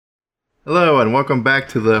Hello and welcome back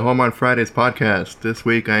to the Home on Fridays podcast. This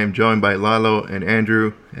week I am joined by Lalo and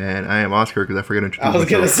Andrew, and I am Oscar because I forgot to introduce myself. I was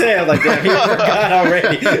going to say, I'm like, damn, you forgot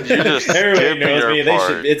already. You just Everybody knows me.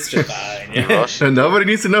 part. It's just fine. Yeah. And nobody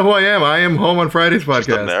needs to know who I am. I am Home on Fridays podcast. Just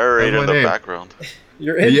the narrator in That's my the name. background.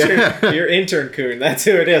 Your intern, your intern coon. That's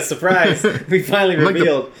who it is. Surprise. We finally I'm like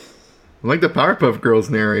revealed. I'm like the Powerpuff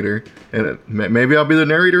Girls narrator, and maybe I'll be the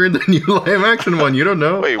narrator in the new live action one. You don't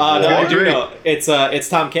know. Wait, No, I what? do know. It's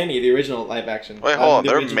Tom Kenny, the original live action. Wait, hold on. The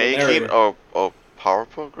They're original making narrator. a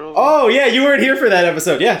Powerpuff Girls? Oh, yeah, you weren't here for that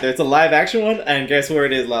episode. Yeah, it's a live action one, and guess where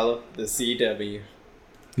it is, Lalo? The CW.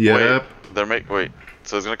 Yep. Wait,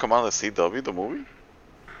 so it's gonna come out on the CW, the movie?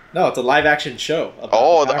 No, it's a live action show. about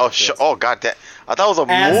Oh, the Powerpuff Girls. oh, god damn. I thought it was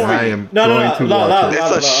a As- movie. I am No, going no, to no, watch no, it.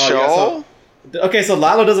 no. It's a show? Okay, so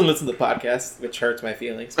Lalo doesn't listen to the podcast, which hurts my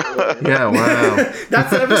feelings. Yeah, wow.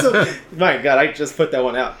 That's the episode. My God, I just put that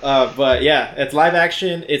one out. But yeah, it's live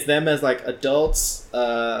action. It's them as like adults.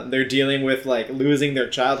 They're dealing with like losing their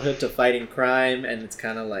childhood to fighting crime, and it's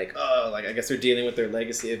kind of like I guess they're dealing with their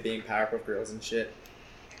legacy of being Powerpuff Girls and shit.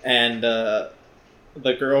 And the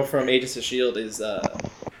girl from Agents of Shield is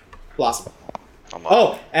Blossom.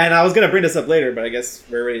 Oh, and I was gonna bring this up later, but I guess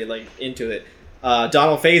we're already like into it.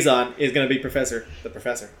 Donald Faison is going to be the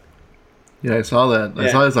professor. Yeah, I saw that. I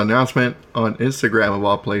Yeah. saw his announcement on Instagram of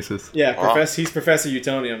all places. Yeah, Wow. he's Professor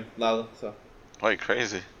Utonium, Lalo. So Wait,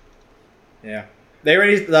 crazy. yeah, they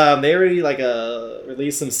already like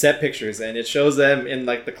released some set pictures, and it shows them in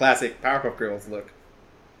like the classic Powerpuff Girls look,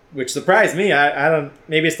 which surprised me. I don't,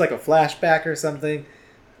 maybe it's like a flashback or something,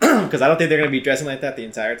 because I don't think they're going to be dressing like that the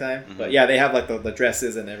entire time. Mm-hmm. But yeah, they have like the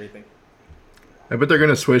dresses and everything. I bet they're going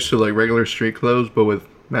to switch to like regular street clothes, but with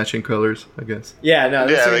matching colors, I guess. Yeah, no,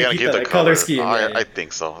 Yeah, they're gonna keep the color scheme. I, yeah. I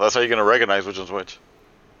think so. That's how you're gonna recognize which one's which.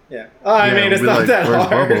 Yeah. Oh, I Yeah, mean, it's we not like, that where's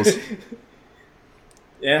hard. Bubbles?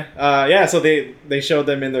 Yeah. So they showed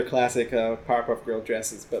them in their classic Powerpuff Girl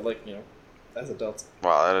dresses, but like as adults.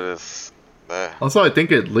 Wow, that is. Also, I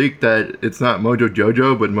think it leaked that it's not Mojo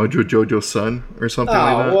Jojo, but Mojo Jojo's son or something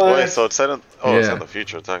like that. what? Wait, so it's set in. Oh, it's Yeah. in the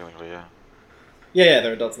future, technically, yeah. Yeah,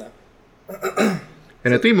 they're adults now.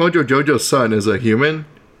 And I think Mojo Jojo's son is a human.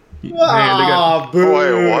 Man, they got- Oh, boo!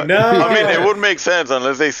 Wait, what? No. I mean, it would make sense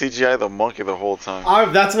unless they CGI the monkey the whole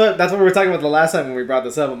time. That's what we were talking about the last time when we brought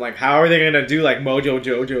this up. I'm like, how are they gonna do like Mojo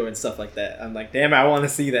Jojo and stuff like that? I'm like, damn, I want to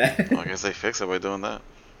see that. I guess they fix it by doing that.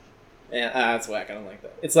 Yeah, that's whack. I don't like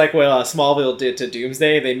that. It's like what Smallville did to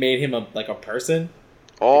Doomsday. They made him a person.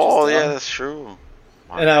 Oh, Which is yeah, dumb. that's true.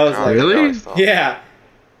 And I was like- Really? Yeah.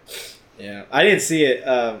 I didn't see it.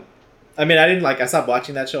 I mean, I stopped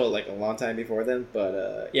watching that show like a long time before then,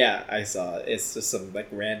 but yeah, I saw it. It's just some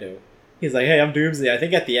like rando. He's like, hey, I'm Doomsday. I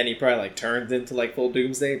think at the end he probably like turns into like full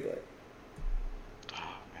Doomsday, but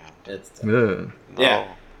it's Ugh. No. Yeah.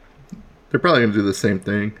 They're probably gonna do the same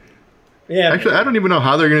thing. yeah. Actually, I don't even know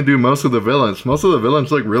how they're gonna do most of the villains. Most of the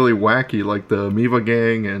villains look really wacky, like the Amoeba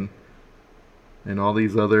Gang and all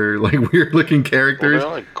these other like weird looking Well, characters. they're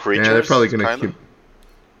like creatures. Yeah, they're probably gonna kinda. keep.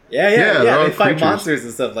 Yeah. they're all They fight creatures. monsters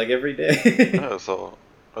and stuff like every day. Yeah, so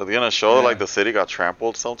are they gonna show Yeah. like the city got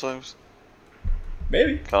trampled sometimes?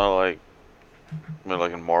 Maybe. Kind of like, I mean,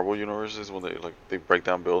 like in Marvel universes when they break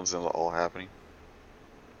down buildings and it's all happening.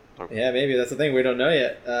 Yeah, maybe that's the thing we don't know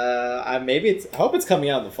yet. I hope it's coming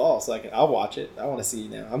out in the fall, so I'll watch it. I want to see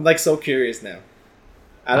now. I'm like so curious now.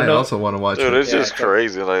 I don't know. also want to watch Dude, it. it's Yeah, just okay.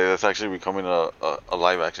 crazy. Like it's actually becoming a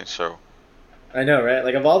live action show. I know, right?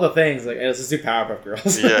 Like of all the things, like let's just do Powerpuff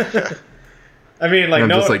Girls. Yeah. I mean, like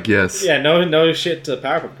And I'm no, just like, yes. yeah, no shit to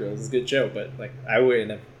Powerpuff Girls. It's a good show, but like I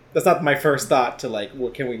wouldn't have. That's not my first thought to like,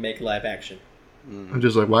 what can we make live action? Mm. I'm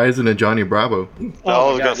just like, why isn't it Johnny Bravo? I was my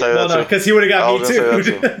gonna God, say yeah. that No, too. because he would have got I me was gonna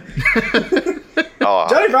say too. Oh,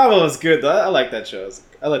 Johnny Bravo was good though. I like that show.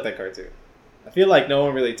 I like that cartoon. I feel like no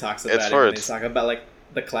one really talks about It's it for when they its- talk about like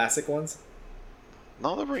the classic ones.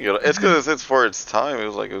 no, they bring it. It's because it's for its time. It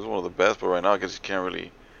was one of the best, but right now, because you can't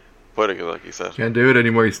really put it, 'cause like you said. Can't do it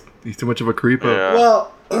anymore. He's too much of a creepo. Yeah.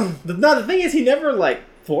 Well, the thing is, he never like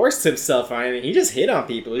forced himself on anything. He just hit on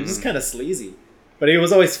people. He was just kind of sleazy, but it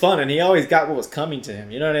was always fun, and he always got what was coming to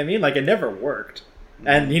him. You know what I mean? Like it never worked,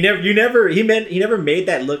 and he never made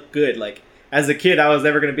that look good. Like as a kid, I was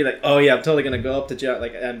never gonna be like, oh yeah, I'm totally gonna go up to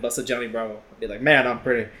and bust a Johnny Bravo. I'd be like, man, I'm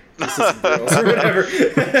pretty. This is some girls or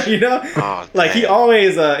whatever. You know, Oh, like he dang.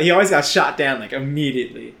 always got shot down like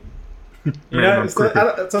immediately. You Man, know, I'm so,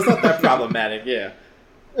 crooked. so it's not that problematic. Yeah.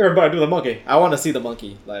 Everybody do the monkey. I want to see the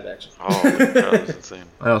monkey live action. Oh, my God, that's insane.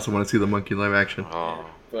 I also want to see the monkey live action. Oh.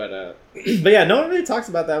 But yeah, no one really talks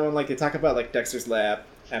about that one. Like they talk about like Dexter's Lab,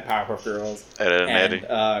 and Powerpuff Girls. Ed, Ed and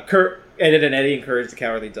Eddie. Kurt, Ed and Eddie and Courage the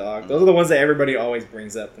Cowardly Dog. Those are the ones that everybody always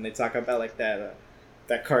brings up when they talk about like that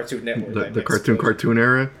Cartoon Network. The cartoon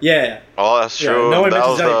era? Yeah. Oh, that's true. No one that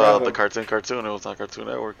was mentions Johnny Bravo. the cartoon. It was on Cartoon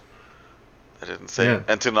Network. I didn't say Yeah. it.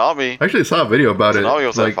 And Toonami. I actually saw a video about it. Toonami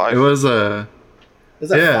was at 5. It was Is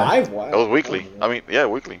that Yeah. 5? Wow. It was weekly. I mean, yeah,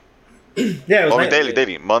 weekly. Yeah, it was nightly.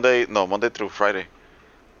 daily. Monday through Friday.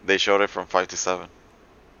 They showed it from 5 to 7.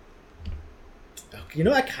 You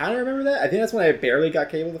know, I kind of remember that. I think that's when I barely got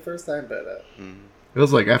cable the first time, but... it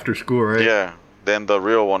was like after school, right? Yeah. Then the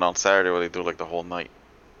real one on Saturday where they do like the whole night.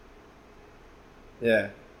 Yeah.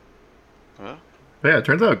 Huh? But yeah, it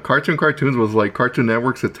turns out Cartoons was like Cartoon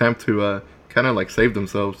Network's attempt to kind of like save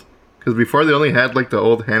themselves. Because before they only had like the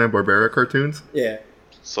old Hanna-Barbera cartoons. Yeah.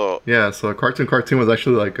 So Yeah, so Cartoon was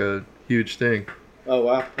actually like a huge thing. Oh,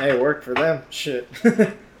 wow. Hey, it worked for them. Shit.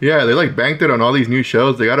 Yeah, they like banked it on all these new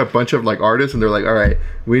shows. They got a bunch of like artists, and they're like, "All right,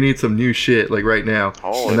 we need some new shit like right now."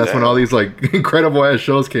 Oh, and that's when all these like incredible ass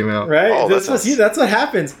shows came out. Right? Oh, that's that's what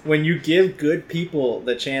happens when you give good people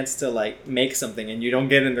the chance to like make something and you don't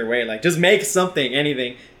get in their way. Like, just make something,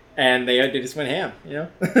 anything, and they just went ham. You know?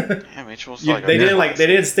 damn, it was like they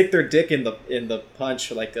didn't stick their dick in the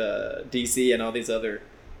punch like DC and all these other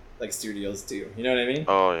like studios do. You know what I mean?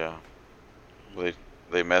 Oh yeah.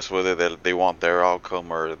 They mess with it. They want their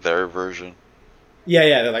outcome or their version.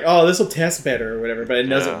 Yeah. They're like, oh, this will test better or whatever, but it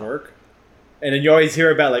doesn't Yeah. work. And then you always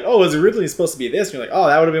hear about like, oh, it was originally supposed to be this. And you're like, oh,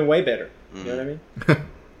 that would have been way better. You know what I mean?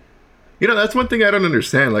 You know, that's one thing I don't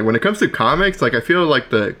understand. Like when it comes to comics, like I feel like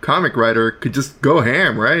the comic writer could just go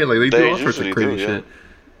ham, right? Like they do all sorts of usually crazy do, yeah. shit.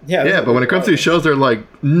 Yeah. Yeah, but when it comes to these shows, they're like,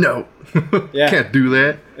 no, Yeah. can't do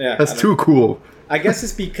that. Yeah, That's I know. too cool. I guess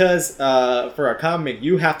it's because for a comic,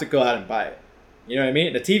 you have to go out and buy it. You know what I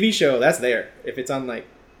mean? The TV show, that's there. If it's on like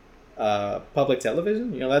public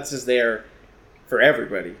television, you know, that's just there for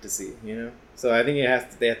everybody to see. You know, so I think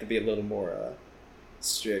they have to be a little more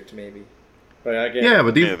strict, maybe. But again, Yeah,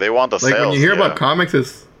 but these They want the like sales. when you hear yeah. about comics,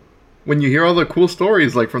 is when you hear all the cool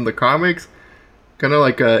stories like from the comics, kind of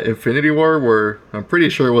like Infinity War, where I'm pretty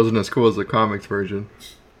sure it wasn't as cool as the comics version,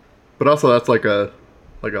 but also that's like a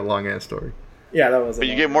long ass story. yeah, that was. But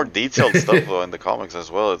you get more detailed stuff though in the comics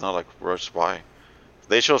as well. It's not like rushed by.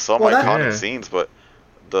 They show some Well, iconic Yeah. scenes, but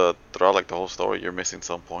throughout like the whole story, you're missing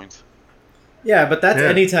some points. Yeah, but that's Yeah.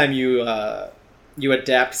 anytime you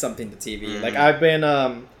adapt something to TV. Like I've been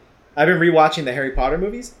rewatching the Harry Potter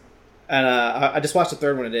movies, and I just watched the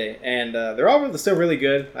third one today, and they're all still really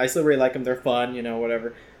good. I still really like them. They're fun, you know,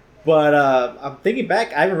 whatever. But I'm thinking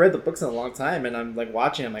back, I haven't read the books in a long time, and I'm like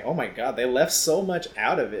watching. I'm like, oh my god, they left so much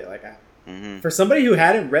out of it. Like, for somebody who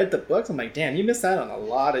hadn't read the books, I'm like, damn, you missed out on a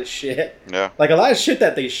lot of shit. Yeah. Like a lot of shit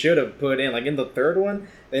that they should have put in. Like in the third one,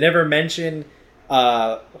 they never mentioned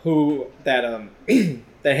who that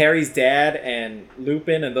that Harry's dad and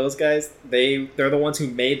Lupin and those guys. They're the ones who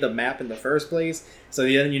made the map in the first place. So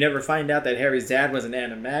then you never find out that Harry's dad was an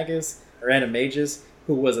animagus or animagus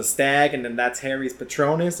who was a stag, and then that's Harry's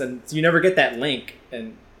Patronus, and you never get that link,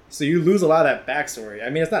 and so you lose a lot of that backstory. I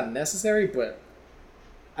mean, it's not necessary, but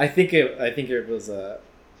I think it was a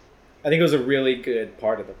really good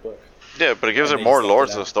part of the book. Yeah, but it gives And it they more just lore left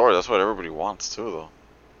it to the out. story. That's what everybody wants too, though.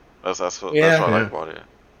 That's what Yeah. I like Yeah. about it.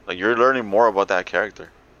 Like you're learning more about that character.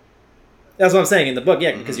 That's what I'm saying in the book,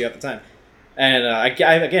 yeah, because you have the time. And I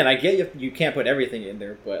get you can't put everything in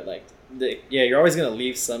there, but like, you're always gonna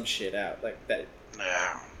leave some shit out, like that.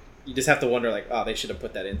 Yeah. You just have to wonder, like, oh, they should have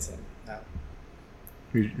put that in somehow.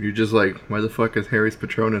 You're just like, why the fuck is Harry's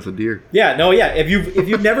Patronus a deer? Yeah, no, yeah. If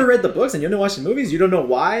you've never read the books and you only watch the movies, you don't know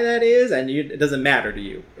why that is, and it doesn't matter to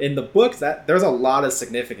you. In the books, there's a lot of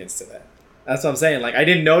significance to that. That's what I'm saying. Like, I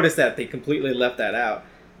didn't notice that they completely left that out,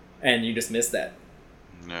 and you just missed that.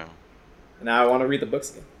 No. Now I want to read the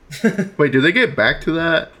books again. Wait, did they get back to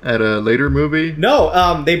that at a later movie?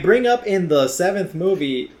 No, they bring up in the 7th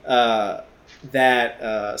movie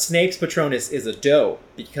that Snape's Patronus is a doe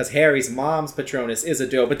because Harry's mom's Patronus is a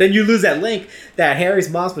doe. But then you lose that link that Harry's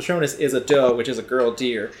mom's Patronus is a doe, which is a girl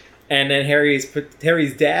deer, and then Harry's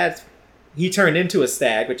dad, he turned into a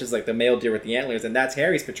stag, which is like the male deer with the antlers, and that's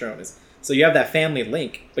Harry's Patronus. So you have that family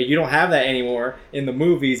link, but you don't have that anymore in the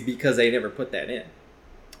movies because they never put that in.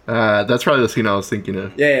 That's probably the scene I was thinking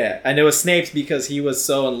of. Yeah, and it was Snape's because he was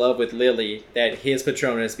so in love with Lily that his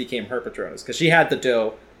Patronus became her Patronus because she had the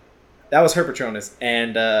doe. That was her Patronus,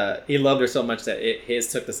 and he loved her so much that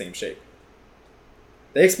his took the same shape.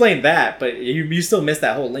 They explained that, but you still miss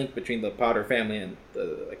that whole link between the Potter family and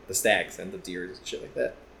the stags and the deers and shit like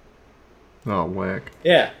that. Oh, whack.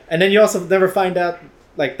 Yeah, and then you also never find out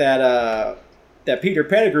like that that Peter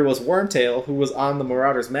Pettigrew was Wormtail, who was on the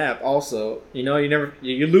Marauders map. Also, you know,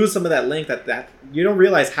 you lose some of that link that you don't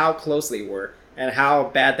realize how close they were and how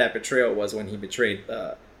bad that betrayal was when he betrayed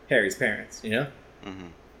Harry's parents. You know.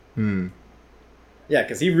 Hmm. Yeah,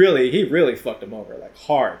 because he really fucked him over like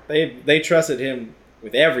hard. They trusted him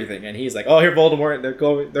with everything, and he's like, "Oh, here, Voldemort!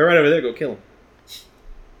 They're right over there. Go kill him."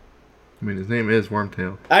 I mean, his name is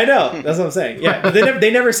Wormtail. I know. That's what I'm saying. Yeah, but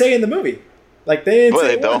they never say in the movie. Like they didn't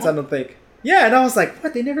say it once. I don't think. Yeah, and I was like,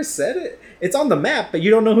 "What? They never said it? It's on the map, but you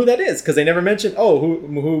don't know who that is because they never mentioned. Oh, who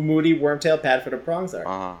Moody, Wormtail, Padfoot, and Prongs are.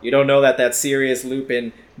 Uh-huh. You don't know that that's Sirius,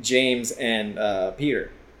 Lupin, James, and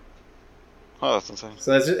Peter. Oh, that's insane.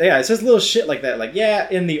 So it's just little shit like that. Like, yeah,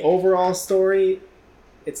 in the overall story,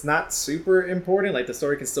 it's not super important. Like the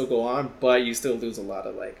story can still go on, but you still lose a lot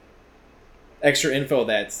of like extra info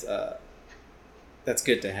that's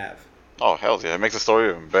good to have. Oh, hell yeah. It makes the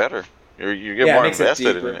story even better. You get more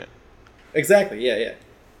invested in it. Exactly, yeah.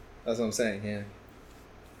 That's what I'm saying, yeah.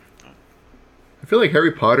 I feel like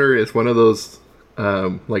Harry Potter is one of those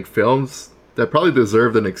like films that probably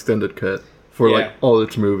deserved an extended cut for like all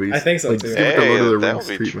its movies. I think so like, too. Just give it the Lord of the Rings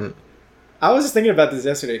treatment. I was just thinking about this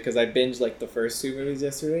yesterday because I binged like the first two movies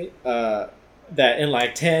yesterday. That in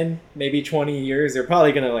like 10, maybe 20 years, they're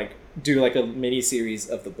probably gonna like do like a mini series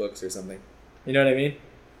of the books or something. You know what I mean?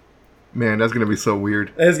 Man, that's gonna be so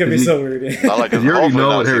weird. It's gonna be so weird. I like it. You already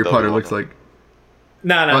know what Harry Potter looks like.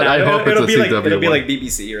 No. I hope it'll be it's a like CW it'll be one. like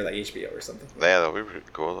BBC or like HBO or something. Yeah, that would be pretty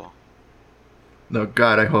cool though. No,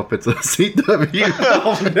 God, I hope it's a CW.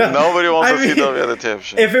 Oh, no. Nobody wants a CW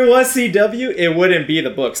adaptation. If it was CW, it wouldn't be the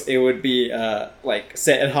books. It would be like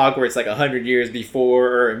set in Hogwarts like 100 years before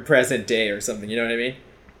or in present day or something. You know what I mean?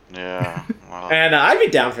 Yeah. Wow. And I'd be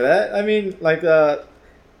down for that. I mean, like,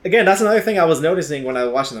 again, that's another thing I was noticing when I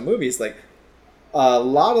was watching the movies. Like, a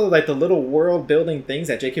lot of like the little world building things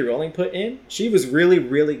that J.K. Rowling put in, she was really,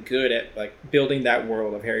 really good at like building that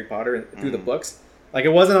world of Harry Potter through the books. Like,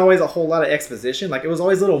 it wasn't always a whole lot of exposition. Like, it was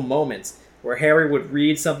always little moments where Harry would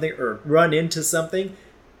read something or run into something,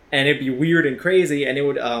 and it'd be weird and crazy, and it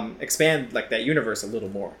would expand like that universe a little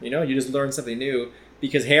more. You know, you just learn something new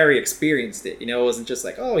because Harry experienced it. You know, it wasn't just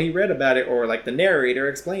like, oh, he read about it or like the narrator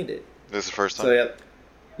explained it. This is the first time. So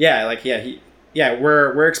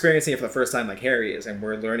we're experiencing it for the first time like Harry is, and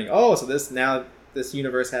we're learning. Oh, so this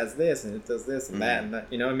universe has this, and it does this and that, and that.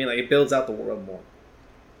 You know what I mean? Like, it builds out the world more.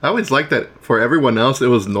 I always liked that for everyone else, it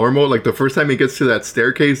was normal. Like, the first time he gets to that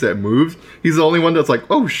staircase that moves, he's the only one that's like,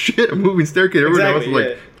 oh shit, a moving staircase. Everyone else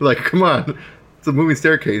is like, come on. It's a moving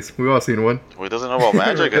staircase. We've all seen one. Well, he doesn't know about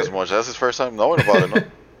magic as much. That's his first time knowing about it, no?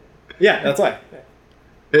 Yeah, that's why.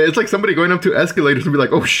 It's like somebody going up to escalators and be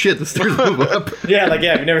like, oh shit, the stairs move up.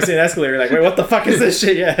 You've never seen an escalator. Like, wait, what the fuck is this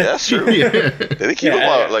shit? Yeah. That's true. Did they keep him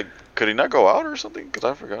out? Like, could he not go out or something? Because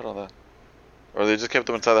I forgot on that. Or they just kept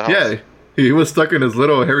him inside the house? Yeah. He was stuck in his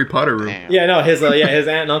little Harry Potter room. Damn. Yeah, no, his aunt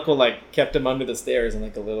and uncle like kept him under the stairs in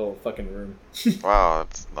like a little fucking room. Wow,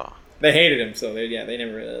 that's no. They hated him, so they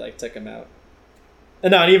never really like took him out.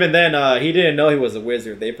 And even then, he didn't know he was a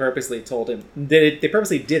wizard. They purposely told him. They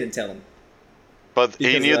purposely didn't tell him. But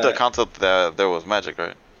he knew the concept that there was magic,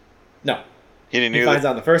 right? No. He didn't. He finds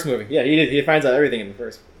out in the first movie. Yeah, he did. He finds out everything in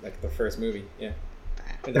the first movie. Yeah.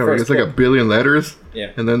 It's like a billion letters.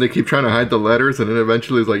 Yeah. And then they keep trying to hide the letters, and then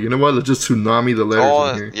eventually it's like, you know what? Let's just tsunami the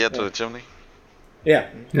letters in here. Yeah, to the chimney. Yeah.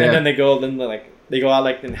 And then they go out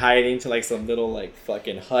like in hiding to like some little like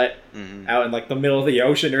fucking hut out in like the middle of the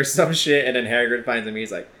ocean or some shit, and then Hagrid finds him.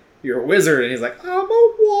 He's like, "You're a wizard," and he's like, "I'm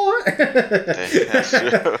a what?" That's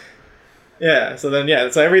true. Yeah. So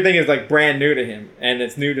everything is like brand new to him, and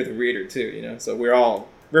it's new to the reader too. You know, so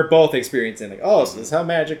we're both experiencing like, oh, so this is how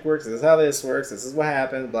magic works. This is how this works. This is what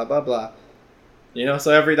happens. Blah blah blah. You know,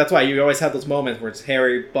 so that's why you always have those moments where it's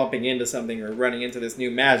Harry bumping into something or running into this new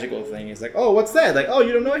magical thing. He's like, oh, what's that? Like, oh,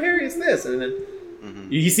 you don't know Harry? It's this, and then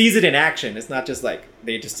he sees it in action. It's not just like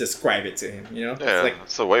they just describe it to him. You know, yeah,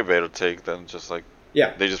 it's a way better take than just like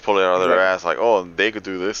they just pull it out of their ass. Like, oh, they could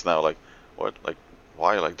do this now. Like, what? Like,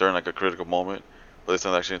 why? Like during like a critical moment, but it's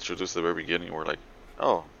not actually introduced at the very beginning. We're like,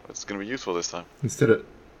 oh, it's gonna be useful this time. Instead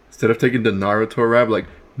of taking the Naruto rap, like,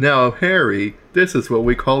 now, Harry, this is what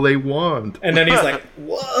we call a wand. And then he's like,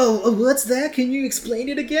 whoa, what's that? Can you explain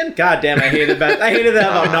it again? God damn, I hated that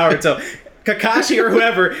about Naruto. Kakashi or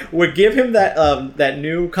whoever would give him that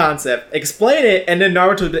new concept, explain it, and then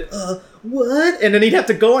Naruto would be like, what? And then he'd have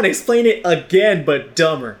to go and explain it again, but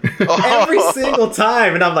dumber. Every single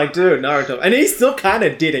time. And I'm like, dude, Naruto. And he still kind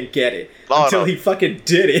of didn't get it until he fucking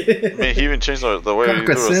did it. I mean, he even changed the way he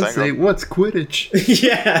threw Sensei, what's Quidditch?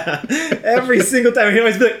 Yeah. Every single time. He'd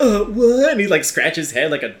always be like, what? And he like scratch his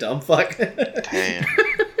head like a dumb fuck. Damn.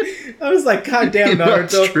 I was like, God damn,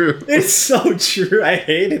 Naruto. It's true. It's so true. I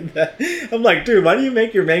hated that. I'm like, dude, why do you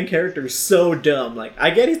make your main character so dumb? Like, I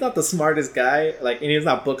get he's not the smartest guy, like, and he's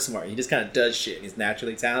not book smart. He just kind of does shit. He's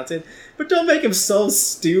naturally talented, but don't make him so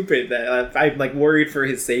stupid that I'm like worried for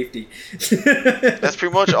his safety. That's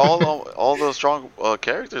pretty much all the strong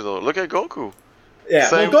characters though. Look at Goku. Yeah,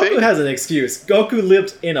 well, Goku has an excuse. Goku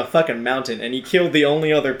lived in a fucking mountain, and he killed the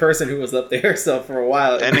only other person who was up there. So for a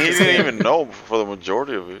while, and he didn't even know for the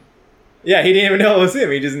majority of it. Yeah, he didn't even know it was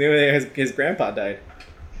him. He just knew his grandpa died.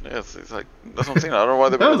 Yeah, it's like that's what I'm saying. I don't know why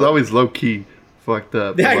that was always low key fucked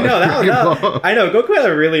up. Yeah, I know. I know. Goku had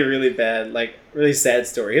a really, really bad, like really sad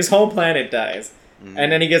story. His home planet dies.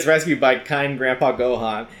 And then he gets rescued by kind Grandpa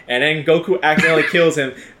Gohan, and then Goku accidentally kills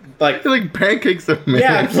him. Like pancakes him, man.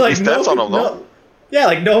 Yeah, like he steps on him, though. Yeah,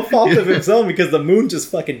 like no fault of his own because the moon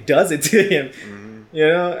just fucking does it to him. You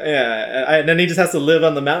know? Yeah. And then he just has to live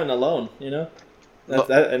on the mountain alone, you know?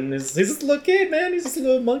 And he's just a little kid, man. He's just a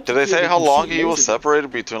little monkey. Did they say how long he was separated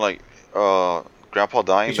between, like, Grandpa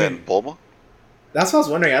dying and Bulma? That's what I was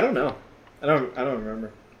wondering. I don't know. I don't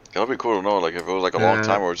remember. That would be cool to know, like, if it was, like, a long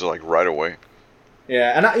time or it was just, like, right away.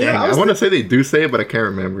 Yeah, and I want to say they do say it, but I can't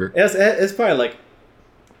remember. It's probably, like...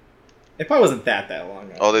 It probably wasn't that long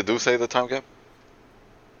ago. Oh, they do say the time gap?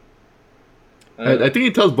 I think he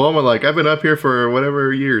tells Bulma, like, I've been up here for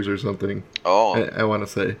whatever years or something. Oh. I want to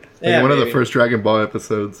say. Like one of the first Dragon Ball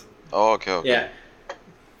episodes. Oh, okay. Yeah.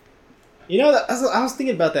 You know, I was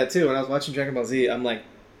thinking about that, too, when I was watching Dragon Ball Z. I'm like,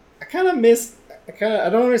 I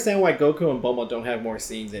don't understand why Goku and Bulma don't have more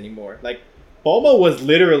scenes anymore. Like, Bulma was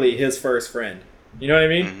literally his first friend. You know what I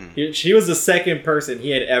mean? Mm-hmm. She was the second person he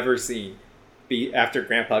had ever seen after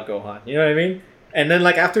Grandpa Gohan. You know what I mean? And then,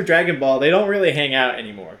 like, after Dragon Ball, they don't really hang out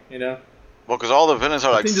anymore, you know? Well, because all the villains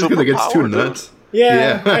are like super powered. It gets too nuts.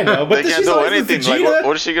 Yeah, I know. But they can't do anything. Like,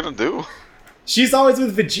 what is she gonna do? She's always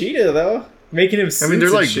with Vegeta, though, making him suits they're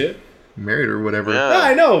like shit. Married or whatever. Yeah,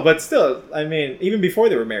 I know, but still, I mean, even before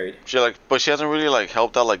they were married. But she hasn't really like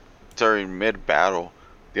helped out like during mid battle.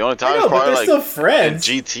 The only time is probably but they're like still friends.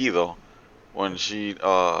 In GT though, when she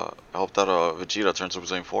helped out Vegeta turn Super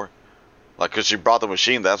Saiyan 4. Like, because she brought the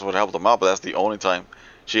machine, that's what helped them out. But that's the only time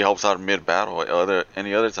she helps out mid battle.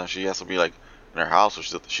 Any other time she has to be like in her house,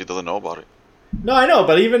 so she doesn't know about it. No, I know,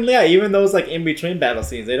 but even those like in between battle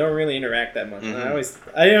scenes, they don't really interact that much.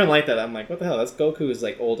 Mm-hmm. I didn't like that. I'm like, what the hell? That's Goku's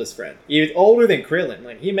like oldest friend. He's older than Krillin.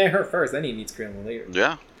 Like he met her first, then he meets Krillin later.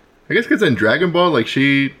 Yeah, I guess because in Dragon Ball, like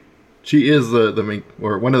she is the main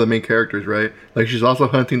or one of the main characters, right? Like she's also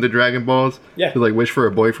hunting the Dragon Balls. Yeah, to like wish for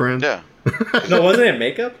a boyfriend. Yeah. No, wasn't it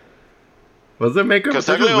makeup? Was it makeup? Because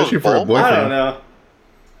technically wishing for a boyfriend. I don't know.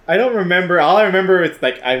 I don't remember. All I remember is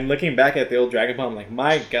like I'm looking back at the old Dragon Ball. I'm like,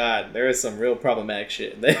 my God, there is some real problematic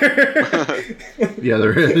shit in there. Yeah,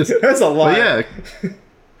 there is. There's a lot. But yeah,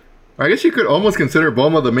 I guess you could almost consider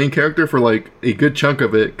Bulma the main character for like a good chunk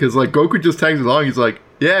of it, because like Goku just tags along. He's like,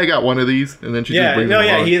 yeah, I got one of these, and then she just brings it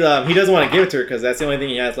along. He doesn't want to give it to her because that's the only thing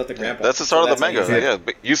he has left to Grandpa. That's the start of the manga. Yeah,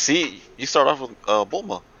 but you start off with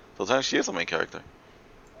Bulma, so then she is the main character.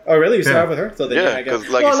 Oh, really? You start off with her? So then, I guess.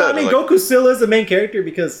 Like you said, I mean, Goku still is the main character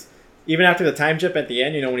because even after the time jump at the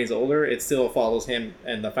end, you know, when he's older, it still follows him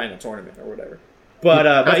in the final tournament or whatever. But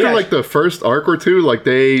after like the first arc or two, like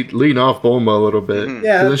they lean off Bulma a little bit. Mm-hmm.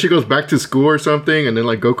 Yeah. So then she goes back to school or something, and then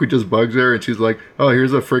like Goku just bugs her, and she's like, "Oh,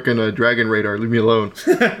 here's a freaking dragon radar. Leave me alone."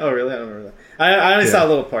 Oh, really? I don't remember that. I only saw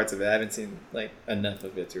little parts of it. I haven't seen like enough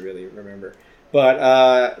of it to really remember.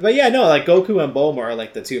 But yeah, no, like Goku and Bulma are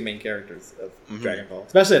like the two main characters of Dragon Ball,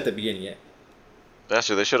 especially at the beginning. Yeah. That's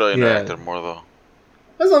true. They should have interacted more though.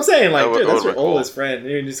 That's what I'm saying. Like, dude, that's your oldest friend.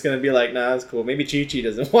 You're just gonna be like, nah, that's cool. Maybe Chi-Chi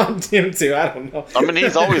doesn't want him to. I don't know. I mean,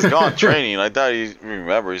 he's always gone training. I thought he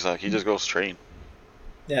remember. He's like, he just goes train.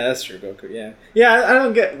 Yeah, that's true, Goku. Yeah. I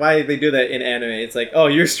don't get why they do that in anime. It's like, oh,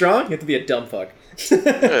 you're strong. You have to be a dumb fuck.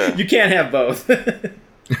 Yeah. You can't have both.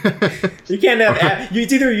 You can't have.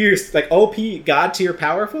 It's either you're like OP god tier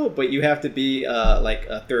powerful, but you have to be like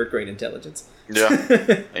a third grade intelligence. Yeah,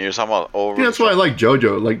 and you're talking about over. Yeah, that's why I like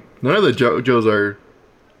JoJo. Like none of the JoJos are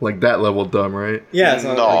like that level dumb, right? Yeah,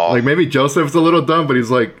 no. Like maybe Joseph's a little dumb, but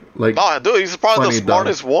he's like. No, dude, he's probably the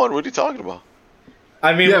smartest one. What are you talking about?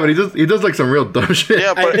 I mean, yeah, but he does like some real dumb shit.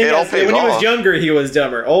 Yeah, but it all pays when off. He was younger, he was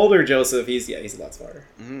dumber. Older Joseph, he's a lot smarter.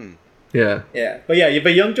 Mm. Yeah. Yeah, but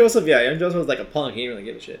young Joseph, young Joseph was like a punk. He didn't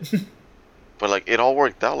really give a shit. But like it all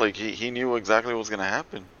worked out. Like he knew exactly what was gonna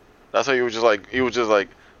happen. That's why he was just like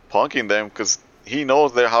punking them because he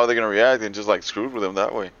knows how they're gonna react and just like screwed with them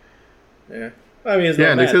that way. Yeah. I mean,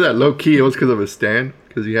 and they said that low key it was because of his stand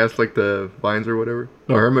because he has like the vines or whatever.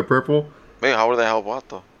 No, Hermit Purple. Man, how would they help out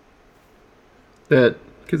though? That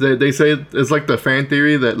Because they say it's like the fan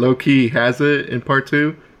theory that Loki has it in part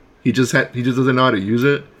 2. He just doesn't know how to use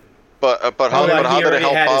it. But how did it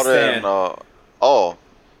help out in?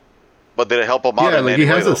 But did it help him out? Yeah, like he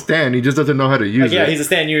has a stand. He just doesn't know how to use it. Yeah, he's a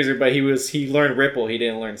stand user, but he learned Ripple. He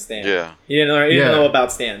didn't learn stand. Yeah, he didn't know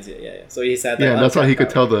about stands yet. Yeah. So he's had that. Yeah, that's why he could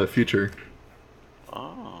tell the future.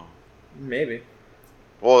 Oh, maybe.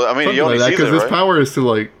 Well, I mean, he only sees it, right? Because his power is to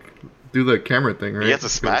like do the camera thing, right? He has to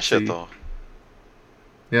smash it though.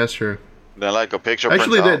 Yeah, that's true. Then like a picture.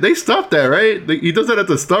 Actually, they stopped that, right? He does that at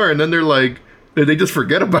the start, and then they're like, they just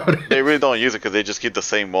forget about it. They really don't use it because they just keep the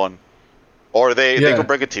same one, or they could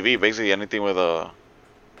break a TV. Basically, anything with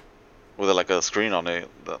like a screen on it.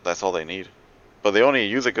 That's all they need. But they only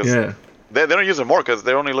use it because they don't use it more because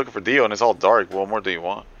they're only looking for Dio, and it's all dark. What more do you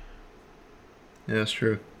want? Yeah, that's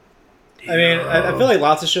true. I mean, I feel like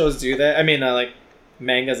lots of shows do that. I mean, like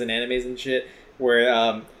mangas and animes and shit,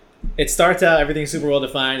 where it starts out everything's super well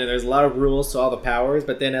defined and there's a lot of rules to all the powers,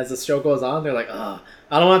 but then as the show goes on, they're like, oh,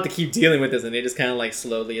 I don't have to keep dealing with this, and they just kind of like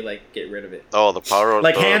slowly like get rid of it. Oh, the power,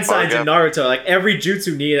 like hand signs in Naruto. Like every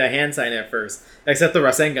jutsu needed a hand sign at first, except the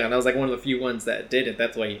Rasengan. That was like one of the few ones that didn't.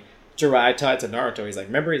 That's why Jiraiya taught to Naruto. He's like,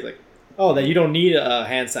 remember, he's like, oh, that you don't need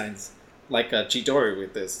hand signs like Chidori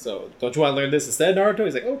with this. So don't you want to learn this instead, Naruto?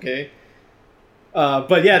 He's like, okay.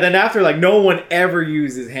 But yeah, then after, like, no one ever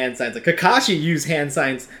uses hand signs. Like, Kakashi used hand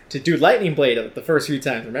signs to do Lightning Blade the first few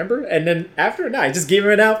times, remember? And then after, I just gave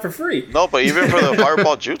it out for free. No, but even for the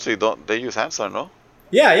Fireball Jutsu, they use hand sign, no?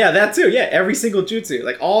 Yeah, that too. Yeah, every single jutsu.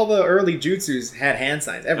 Like, all the early jutsus had hand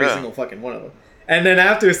signs. Every single fucking one of them. And then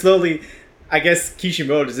after, slowly, I guess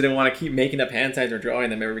Kishimoto just didn't want to keep making up hand signs or drawing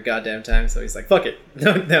them every goddamn time. So he's like, fuck it.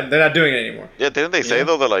 They're not doing it anymore. Yeah, didn't they say,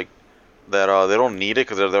 though, that, like, that they don't need it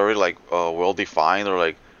because they're already like well defined or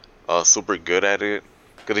like super good at it.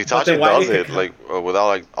 Because Itachi does it like without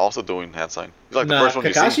like also doing hand sign. He's like the first one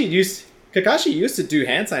Kakashi used to do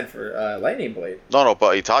hand sign for Lightning Blade. No,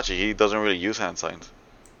 but Itachi, he doesn't really use hand signs.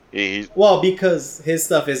 Well, because his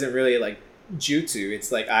stuff isn't really like jutsu.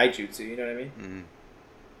 It's like eye jutsu. You know what I mean?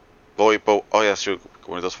 Mm-hmm. But oh yeah, sure.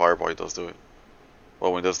 When he does Fireball, he does do it.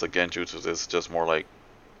 Well, when he does the Genjutsu, it's just more like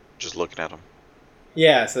just looking at him.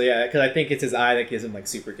 Yeah, so yeah, because I think it's his eye that gives him like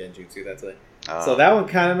super genjutsu. That's it. So that one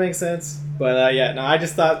kind of makes sense. But yeah, no, I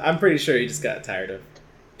just thought, I'm pretty sure he just got tired of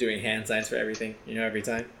doing hand signs for everything, every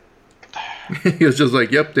time. He was just like,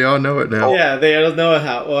 yep, they all know it now. Yeah, they don't know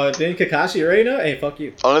how. Well, didn't Kakashi already know? Hey, fuck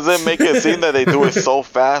you. Unless they make it seem that they do it so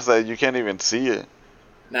fast that you can't even see it.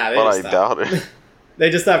 Nah, but I doubt it. They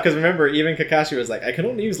just stopped because remember, even Kakashi was like, I can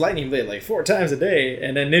only use Lightning Blade like 4 times a day,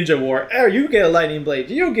 and then Ninja War, oh, you get a Lightning Blade,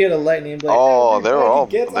 you get a Lightning Blade. Oh, they're all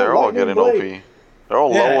getting OP. They're all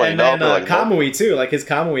low and then like, Kamui too, like his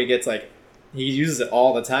Kamui gets like, he uses it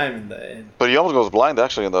all the time. But he almost goes blind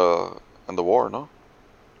actually in the war, no?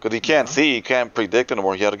 Because he can't see, he can't predict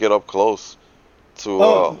anymore. He had to get up close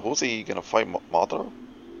to who's he gonna fight, Madara?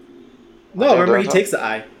 No, remember he takes the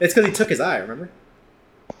eye. It's because he took his eye. Remember?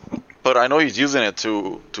 But I know he's using it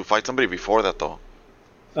to fight somebody before that, though.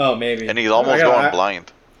 Oh, maybe. And he's almost going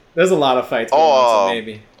blind. There's a lot of fights going on, so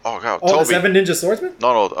maybe. Oh, God. Oh, the 7 Ninja Swordsman?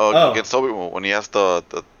 No, against Toby when he has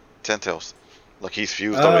the Ten Tails. Like, he's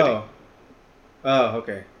fused already. Oh,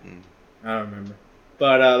 okay. I don't remember.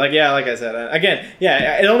 But, like I said, again,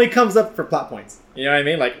 it only comes up for plot points. You know what I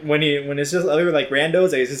mean? Like, when it's just other, like, randos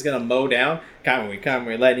that he's just gonna mow down,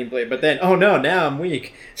 Kamui, Lightning Blade. But then, oh no, now I'm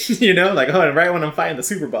weak. Like, right when I'm fighting the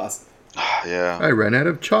super boss. Yeah. I ran out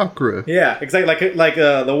of chakra. Yeah, exactly. Like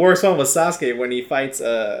the worst one was Sasuke when he fights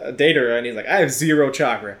Deidara, and he's like, I have 0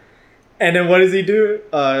 chakra. And then what does he do?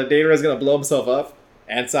 Deidara's gonna blow himself up,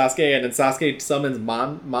 and Sasuke, and then Sasuke summons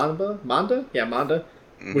Manda? Yeah, Manda.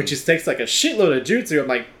 Mm-hmm. Which just takes like a shitload of jutsu. I'm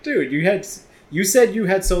like, dude, you said you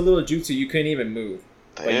had so little jutsu you couldn't even move,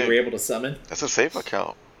 but you were able to summon. That's a safe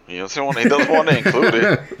account. He doesn't want to include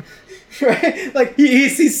it. Right? Like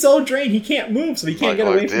he's so drained he can't move, so he can't get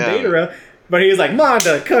away from Deidara. But he's like,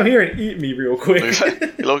 Manda, come here and eat me real quick. He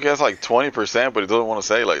has like 20%, but he doesn't want to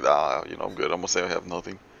say like, I'm good. I'm gonna say I have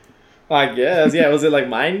nothing. I guess, yeah. Was it like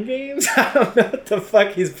mind games? I don't know what the fuck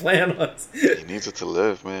his plan was. He needs it to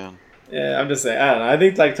live, man. Yeah, I'm just saying. I don't know. I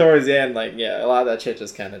think like towards the end, like a lot of that shit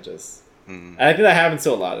just kind of just. I think that happens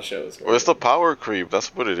to a lot of shows. Well, it's the power creep.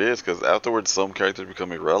 That's what it is. Because afterwards, some characters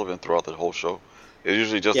become irrelevant throughout the whole show. It's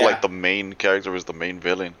usually just like the main character is the main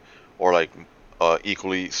villain, or like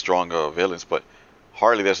equally strong villains. But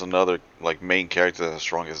hardly there's another like main character that's as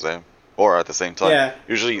strong as them, or at the same time. Yeah.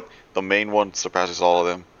 Usually the main one surpasses all of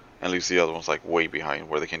them, and leaves the other ones like way behind,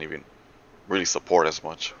 where they can't even really support as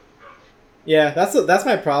much. Yeah, that's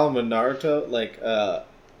my problem with Naruto. Like,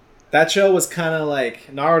 that show was kind of like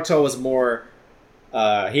Naruto was more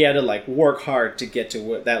he had to like work hard to get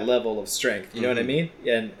to that level of strength. You know what I mean?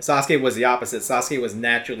 And Sasuke was the opposite. Sasuke was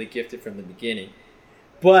naturally gifted from the beginning.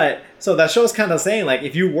 But so that show's kind of saying like,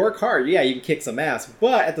 if you work hard, yeah, you can kick some ass.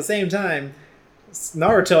 But at the same time,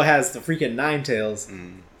 Naruto has the freaking nine tails,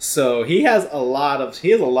 so he has a lot of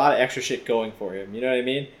extra shit going for him. You know what I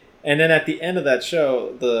mean? And then at the end of that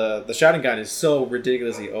show, the Sharingan is so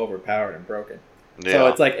ridiculously overpowered and broken. Yeah. So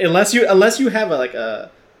it's like unless you have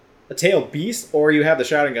a tail beast or you have the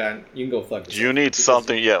Sharingan, you can go fuck yourself. You need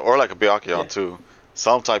something, or like a Byakugan too,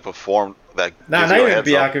 some type of form that. Not even a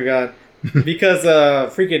Byakugan. Because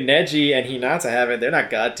freaking Neji and Hinata have it, they're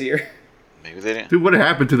not god tier. Maybe they didn't. Dude, what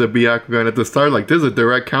happened to the Byakugan at the start? Like, this is a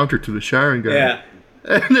direct counter to the Sharingan. Yeah.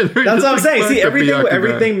 That's what I'm saying. See,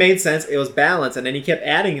 everything made sense. It was balanced, and then he kept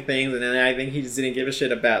adding things, and then I think he just didn't give a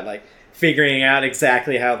shit about like figuring out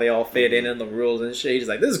exactly how they all fit in and the rules and shit. He's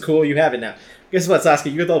like, this is cool, you have it now. Guess what,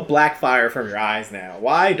 Sasuke? You get the black fire from your eyes now.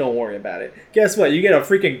 Why? Don't worry about it. Guess what? You get a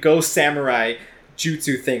freaking ghost samurai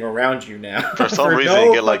jutsu thing around you now. For some reason,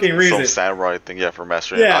 you get like some samurai thing, for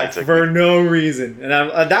mastering eye technique. For no reason. And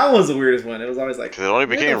that was the weirdest one. It was always like... Because it only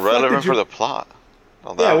became relevant for the plot.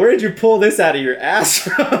 Yeah, where did you pull this out of your ass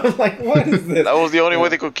from? Like, what is this? That was the only way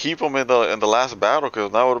they could keep him in the last battle,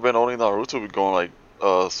 because that would have been only Naruto going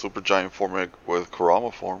like Super Giant form with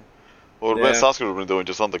Kurama form. What would have been Sasuke would have been doing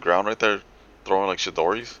just on the ground right there, throwing like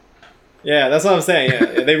Shidoris. Yeah, that's what I'm saying.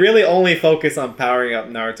 Yeah, they really only focus on powering up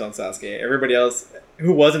Naruto and Sasuke. Everybody else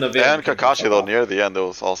who wasn't a villain. And Kakashi though, near the end, there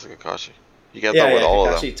was also Kakashi. You get that with all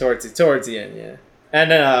Kakashi of them. Towards the end, yeah.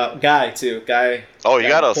 And then Guy too. Guy. Oh, you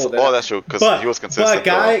got us. Oh, that's true. Because he was consistent.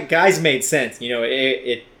 But Guy's made sense. You know,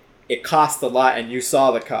 it cost a lot, and you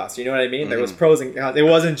saw the cost. You know what I mean? There was pros and cons. It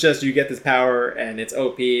wasn't just you get this power and it's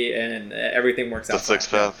OP and everything works out. The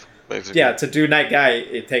sixth path. Basically. Yeah, to do Night Guy,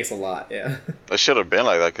 it takes a lot, yeah. It should have been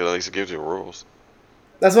like that, because at least it gives you rules.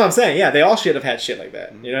 That's what I'm saying, yeah, they all should have had shit like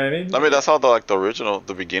that, you know what I mean? I mean, that's how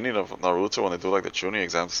the beginning of Naruto, when they do like the Chunin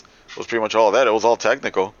exams, was pretty much all that. It was all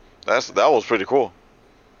technical. That was pretty cool.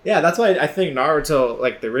 Yeah, that's why I think Naruto,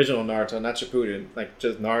 like the original Naruto, not Shippuden, like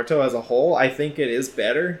just Naruto as a whole, I think it is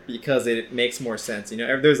better, because it makes more sense, you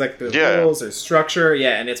know? There's like the rules, there's structure,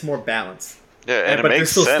 and it's more balanced. Yeah, and it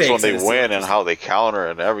makes sense when they win and how they counter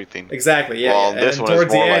and everything. Exactly, yeah. Well, and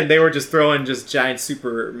towards the end, they were just throwing just giant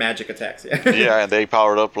super magic attacks. Yeah, and they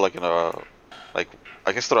powered up like in a... Like,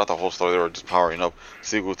 I guess throughout the whole story, they were just powering up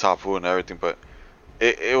Sigu, Tapu, and everything, but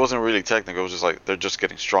it wasn't really technical. It was just like, they're just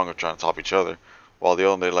getting stronger trying to top each other. While the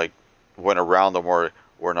other one, they like went around them where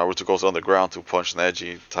Naruto goes underground to punch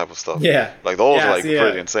Neji type of stuff. Yeah. Like, those are like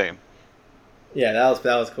pretty insane. Yeah, that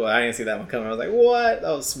was cool. I didn't see that one coming. I was like, what?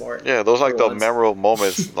 That was smart. Yeah, those like the memorable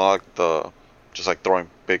moments, not the just like throwing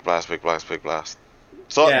big blast.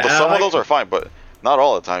 So some of those are fine, but not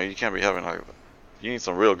all the time. You can't be having like, you need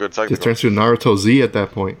some real good technical. It turns to Naruto Z at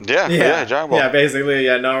that point. Yeah, Dragon Ball. Yeah, basically,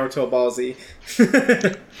 Naruto Ball Z.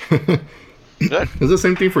 It's the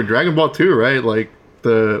same thing for Dragon Ball too, right? Like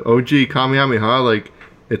the OG Kamehameha, like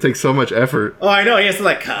it takes so much effort. Oh, I know. He has to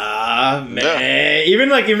like even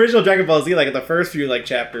like the original Dragon Ball Z, like the first few like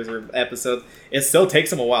chapters or episodes, it still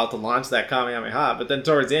takes him a while to launch that Kamehameha. But then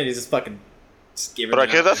towards the end, he's just fucking giving. But I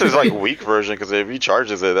guess that's his like weak version, because if he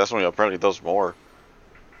charges it, that's when he apparently does more.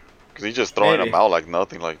 Because he's just throwing them out like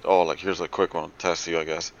nothing. Like, oh, like here's a quick one, test you, I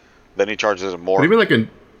guess. Then he charges it more. But even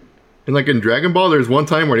like in Dragon Ball, there's one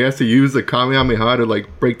time where he has to use the Kamehameha to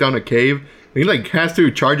like break down a cave. He like has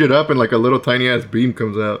to charge it up, and like a little tiny ass beam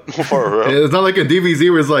comes out. For real? It's not like in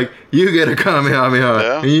DBZ where it's like you get a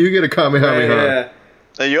Kamehameha and you get a Kamehameha.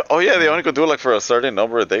 They only could do it like for a certain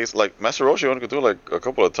number of days. Like Master Roshi only could do it like a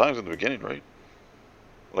couple of times in the beginning, right?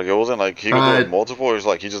 Like it wasn't like he could do it multiple. It was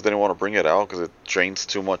like he just didn't want to bring it out because it drains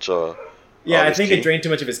too much. I think it drained too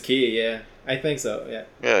much of his ki. Yeah, I think so. Yeah.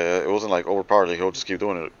 Yeah. It wasn't like overpowered. Like, he'll just keep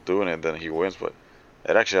doing it, and then he wins. But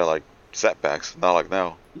it actually had like setbacks. Not like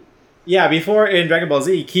now. Yeah, before in Dragon Ball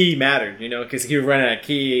Z, ki mattered, you know, because he would run out of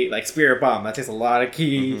ki, like Spirit Bomb. That takes a lot of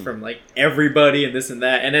ki from like everybody and this and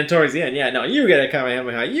that. And then towards the end, you get a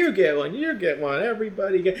Kamehameha, you get one,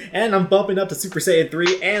 everybody get. And I'm bumping up to Super Saiyan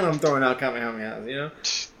 3, and I'm throwing out Kamehamehas, you know.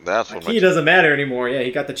 That's what ki doesn't matter anymore. Yeah, he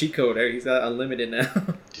got the cheat code. He's got unlimited now.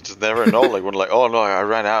 You just never know, like when oh no, I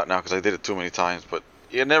ran out now because I did it too many times. But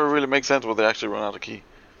it never really makes sense when they actually run out of ki.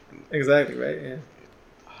 Exactly right. Yeah.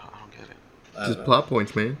 Just plot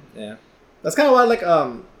points, man. Yeah, that's kind of why I like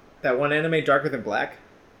that one anime, Darker Than Black.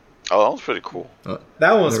 Oh, that was pretty cool.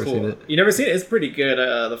 That one was cool. You never seen it? It's pretty good.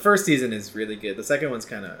 The first season is really good. The second one's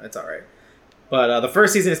it's alright. But the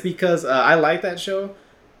first season is because I like that show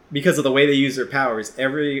because of the way they use their powers.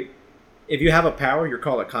 If you have a power, you're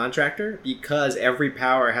called a contractor because every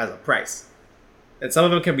power has a price. And some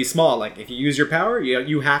of them can be small. Like if you use your power,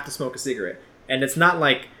 you have to smoke a cigarette. And it's not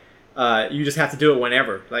like you just have to do it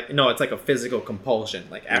whenever. Like no, it's like a physical compulsion.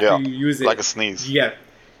 Like after you use it, like a sneeze.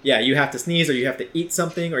 Yeah, you have to sneeze, or you have to eat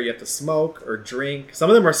something, or you have to smoke or drink. Some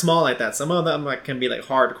of them are small like that. Some of them like can be like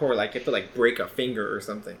hardcore, like you have to like break a finger or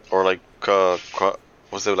something. Or like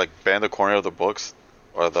what's it, like bend the corner of the books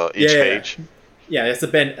or each page. Yeah, it's to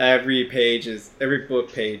bend every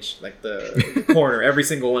book page, like the corner, every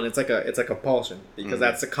single one. It's like a compulsion because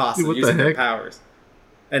that's the cost of using their powers.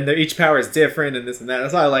 And each power is different and this and that.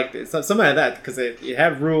 That's why I liked it. Something like that because it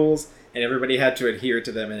had rules and everybody had to adhere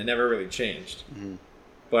to them and it never really changed. Mm-hmm.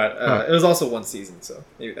 But it was also one season, so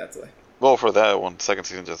maybe that's why. Well, for that one, second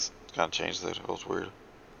season just kind of changed it. It was weird.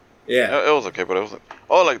 Yeah. It was okay, but it was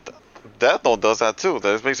like, Death Note does that too.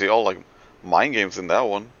 There's basically all like mind games in that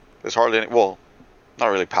one. There's hardly any, well, not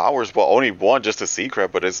really powers, but only one just a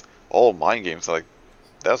secret, but it's all mind games. Like,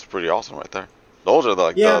 that's pretty awesome right there. Those are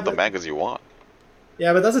the mangas you want.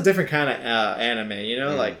 Yeah, but that's a different kind of anime, you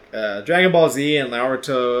know, like Dragon Ball Z and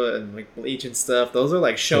Naruto and like Bleach and stuff. Those are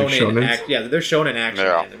like shonen. They're shonen action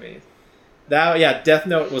anime. Death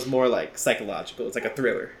Note was more like psychological. It's like a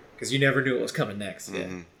thriller because you never knew what was coming next.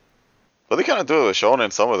 Mm-hmm. Yeah, but they kind of do it with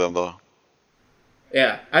shonen. Some of them though.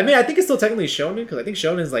 Yeah, I mean, I think it's still technically shonen because I think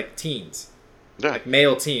shonen is like teens, like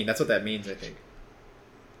male teen. That's what that means, I think.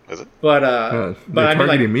 Is it? But I mean,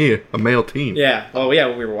 like, me, a male teen. Yeah. Oh yeah,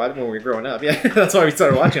 when we were growing up. Yeah, that's why we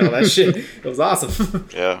started watching all that shit. It was awesome.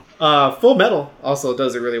 Yeah. Full Metal also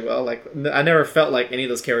does it really well. Like I never felt like any of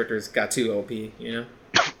those characters got too OP. You know.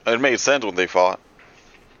 It made sense when they fought.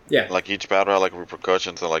 Yeah. Like each battle had like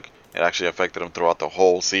repercussions and like it actually affected them throughout the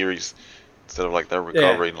whole series instead of like their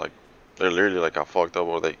recovery. Like they literally like got fucked up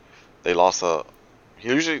or they lost a. He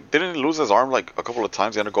usually didn't lose his arm like a couple of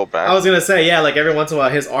times. He had to go back. I was gonna say like every once in a while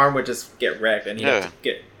his arm would just get wrecked and he'd have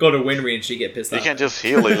to go to Winry and she'd get pissed off. He can't just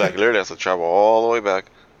heal. He like literally has to travel all the way back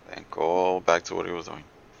and go back to what he was doing.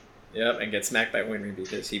 Yep, and get smacked by Winry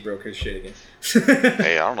because he broke his shit again.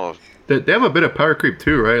 Hey, I don't know. They have a bit of power creep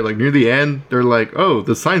too, right? Like near the end, they're like, "Oh,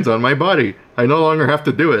 the sign's on my body. I no longer have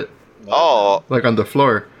to do it." Oh, like on the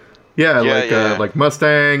floor. Yeah, like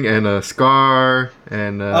Mustang and Scar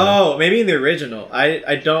and. Maybe in the original. I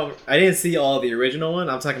didn't see all the original one.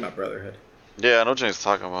 I'm talking about Brotherhood. Yeah, I know what James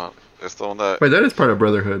talking about. It's the one that. Wait, that is part of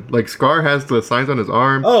Brotherhood. Like Scar has the signs on his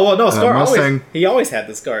arm. Oh well, no, Scar always had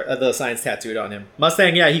the signs tattooed on him.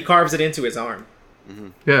 Mustang, he carves it into his arm. Mm-hmm.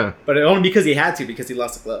 Yeah, but only because he had to because he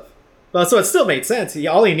lost a glove. Well, so it still made sense.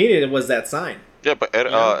 All he needed was that sign. Yeah, but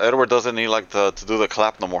Edward doesn't need like to do the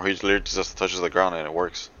clap no more. He literally just touches the ground and it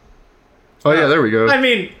works. Oh yeah, there we go. I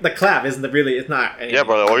mean, the clap isn't really. It's not. Anything. Yeah,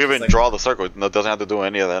 but or even draw the circle. It doesn't have to do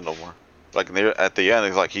any of that no more. Like at the end,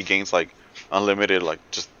 it's like he gains like unlimited. Like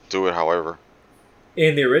just do it however.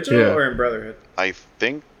 In the original or in Brotherhood? I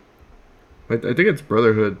think. I think it's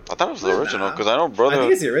Brotherhood. I thought it was the original because I know Brotherhood. I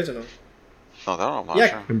think it's the original. No, that I'm not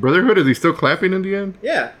sure. In Brotherhood, is he still clapping in the end?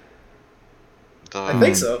 Yeah. I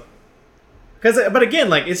think so. But again,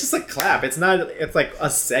 like it's just a clap. It's not. It's like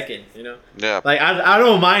a second, you know. Yeah. Like I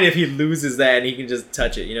don't mind if he loses that and he can just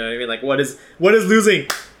touch it. You know what I mean? Like what is losing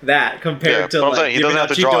that compared to like he doesn't have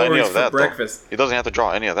to draw any of that breakfast? He doesn't have to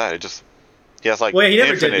draw any of that. It just he has like. Well, he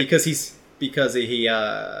never did because he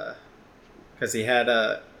had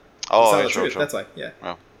true. That's why. Yeah.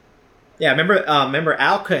 Oh. Yeah. Remember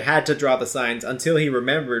Al had to draw the signs until he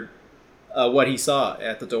remembered what he saw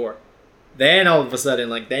at the door. Then all of a sudden,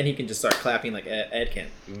 then he can just start clapping like Ed can.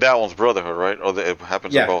 That one's Brotherhood, right? Or it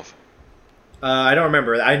happens in both? I don't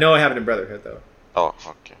remember. I know it happened in Brotherhood, though. Oh,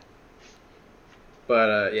 okay. But,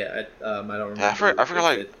 I don't remember. Yeah, I forgot,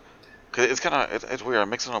 like, cause it's kind of, it's weird. I'm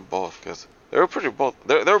mixing up both, because they were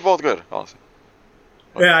they were both good, honestly.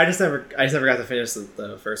 But, yeah, I just never got to finish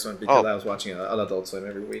the first one because I was watching an Adult Swim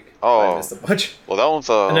every week. Oh. So I missed a bunch. Well, that one's,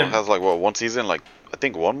 has, like, one season, like, I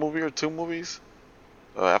think one movie or two movies?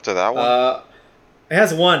 After that one? It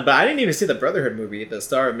has one, but I didn't even see the Brotherhood movie, The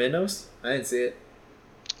Star of Minnows. I didn't see it.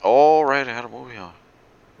 Oh, right, it had a movie on.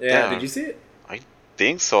 Yeah, did you see it? I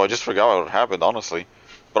think so. I just forgot what happened, honestly.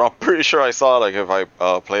 But I'm pretty sure I saw it, like, if I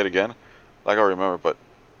play it again. Like, I remember, but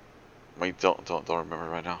I don't remember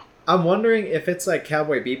right now. I'm wondering if it's like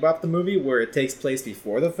Cowboy Bebop, the movie, where it takes place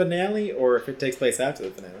before the finale, or if it takes place after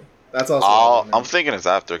the finale. That's also. I'm thinking it's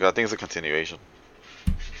after, because I think it's a continuation.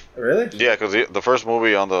 Really? Yeah, because the first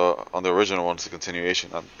movie on the original one's a continuation.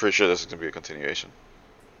 I'm pretty sure this is gonna be a continuation.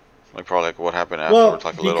 Like probably like what happened afterwards.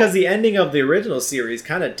 Well, because the ending of the original series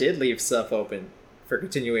kind of did leave stuff open for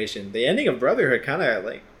continuation. The ending of Brotherhood kind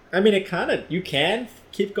of you can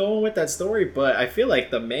keep going with that story, but I feel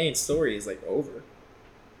like the main story is like over.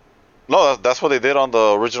 No, that's what they did on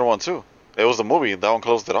the original one too. It was the movie that one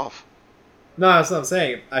closed it off. No, that's what I'm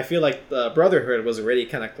saying. I feel like the Brotherhood was already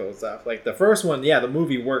kind of closed off. Like the first one, yeah, the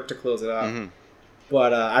movie worked to close it off. Mm-hmm.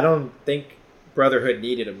 But I don't think Brotherhood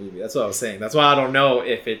needed a movie. That's what I was saying. That's why I don't know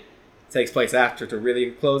if it takes place after to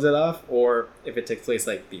really close it off, or if it takes place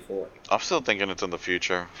like before. I'm still thinking it's in the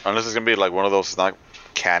future, unless it's gonna be like one of those not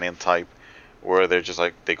canon type, where they're just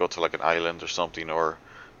like they go to like an island or something, or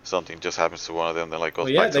something just happens to one of them, then like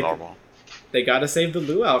goes back to normal. They gotta save the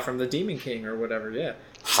luau from the Demon King or whatever. Yeah,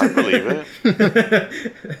 I believe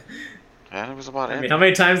it. And it was about. I mean, how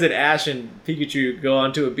many times did Ash and Pikachu go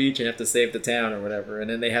onto a beach and have to save the town or whatever, and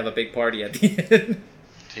then they have a big party at the end?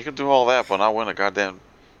 He could do all that, but not win a goddamn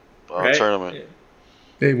tournament. Yeah.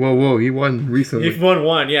 Hey, whoa! He won recently. He won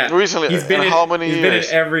one, yeah. Recently, he's been in how many years? He's been in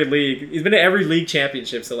every league. He's been in every league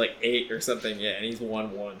championship, so like 8 or something, yeah. And he's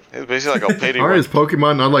won one. It's basically like a pity. How is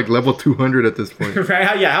Pokemon not like level 200 at this point?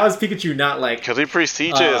 Right? Yeah. How is Pikachu not like? Because he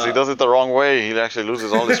prestiges. He does it the wrong way. He actually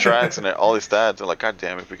loses all his tracks and all his stats. And like, God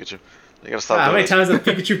damn it, Pikachu! You gotta stop. How many times does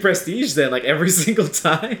Pikachu prestige then? Like every single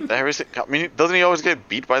time? I mean, doesn't he always get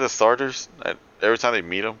beat by the starters every time they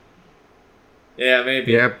meet him? Yeah,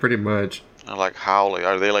 maybe. Yeah, pretty much. And like how? Like,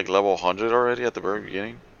 are they like level 100 already at the very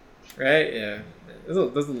beginning? Right. Yeah. There's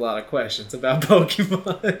a lot of questions about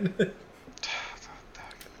Pokemon.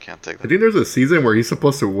 Can't take that. I think there's a season where he's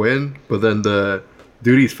supposed to win, but then the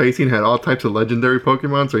dude he's facing had all types of legendary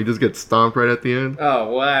Pokemon, so he just gets stomped right at the end.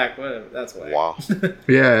 Oh, whack. That's whack. Wow.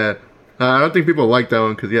 Yeah. I don't think people like that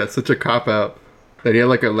one because, yeah, it's such a cop-out. That he had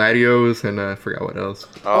like a Latios and I forgot what else.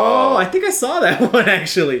 Oh, I think I saw that one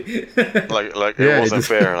actually. like it wasn't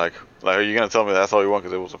fair. Like are you gonna tell me that's all you want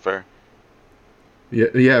because it wasn't fair?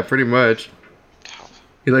 Yeah, pretty much.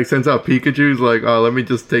 He like sends out Pikachu's like, oh, let me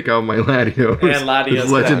just take out my Latios. And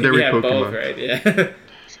Latios, legendary Pokemon. Both, right? Yeah.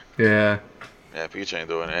 Yeah. Yeah, Pikachu ain't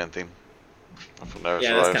doing anything. From there,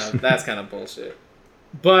 yeah, that's kind of bullshit.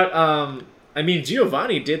 But I mean,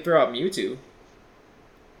 Giovanni did throw out Mewtwo.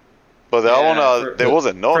 But that one, there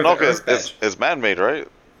wasn't. No, because it's man-made, right?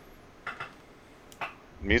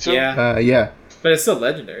 Mewtwo? Yeah. Yeah. But it's still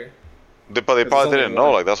legendary. But they probably didn't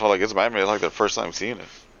know. Like, that's why, like, it's man-made. Like, their first time seeing it.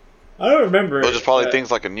 I don't remember. It was just probably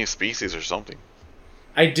things like a new species or something.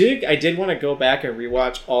 I did want to go back and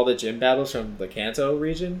rewatch all the gym battles from the Kanto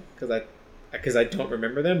region, because I don't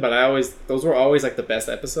remember them, but those were always, like, the best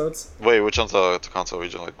episodes. Wait, which one's the Kanto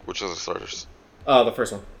region? Like, which is the starters? Oh, the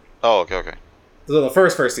first one. Oh, okay. So the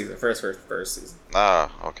first season. First season.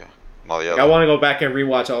 Ah, okay. Not the other. I want to go back and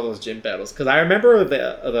rewatch all those gym battles because I remember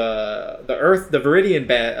the Viridian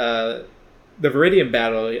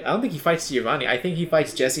battle. I don't think he fights Giovanni. I think he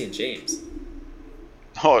fights Jesse and James.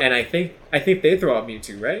 Oh, and I think they throw out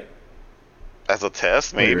Mewtwo, right? As a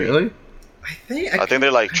test, maybe. Wait, really? I think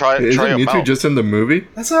they're like try Mewtwo out. Just in the movie?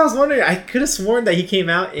 That's what I was wondering. I could have sworn that he came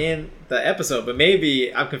out in the episode, but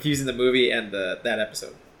maybe I'm confusing the movie and that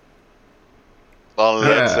episode.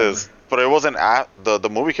 But it wasn't the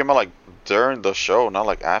movie came out like during the show, not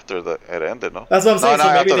like after it ended. No, that's what I'm saying.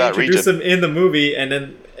 So maybe they introduce him in the movie, and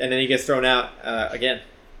then he gets thrown out again.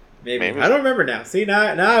 Maybe I don't remember now. See now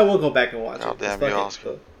I will go back and watch it. Damn you,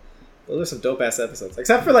 Oscar. Those are some dope ass episodes,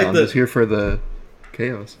 except for like I'm just here for the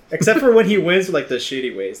chaos. Except for when he wins with like the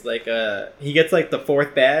shitty ways, like he gets like the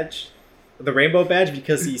 4th badge, the rainbow badge,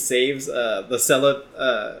 because he saves the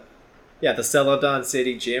Celadon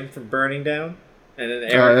City gym from burning down. And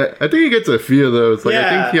then I think he gets a few of those. Like, yeah. I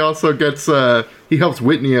think he also gets he helps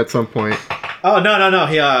Whitney at some point. Oh no!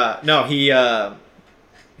 He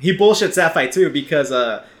bullshits that fight too because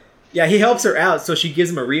he helps her out, so she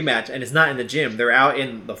gives him a rematch, and it's not in the gym. They're out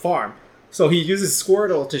in the farm, so he uses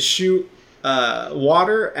Squirtle to shoot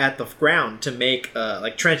water at the ground to make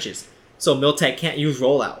like trenches, so Miltank can't use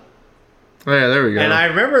rollout. Oh yeah, there we go. And I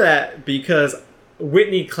remember that because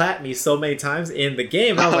Whitney clapped me so many times in the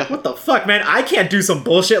game. I was like, what the fuck, man? I can't do some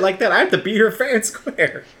bullshit like that. I have to beat her fair and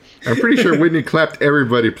square. I'm pretty sure Whitney clapped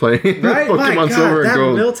everybody playing right? Pokemon Silver and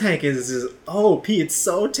Gold. That Miltank is just OP. It's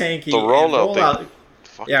so tanky. The rollout thing.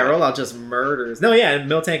 Rollout just murders. No, yeah, and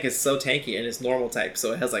Miltank is so tanky and it's normal type,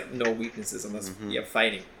 so it has like no weaknesses unless you have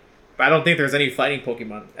fighting. But I don't think there's any fighting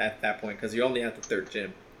Pokemon at that point because you only have the 3rd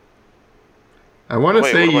gym. I want to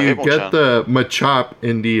say you get the Machop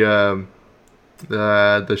in the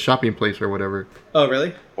shopping place or whatever. Oh,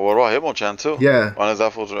 really? Well, what about Hitmonchan too? Yeah. When is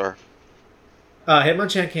that for sure?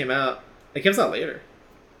 Hitmonchan came out. It comes out later.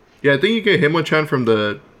 Yeah, I think you get Hitmonchan from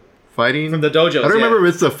the fighting. From the dojo. I don't remember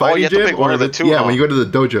if it's the fighting gym or the two. Yeah, when you go to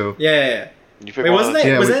the dojo. Yeah. Wait, wasn't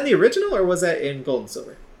that was that in the original or was that in Gold and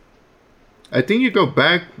Silver? I think you go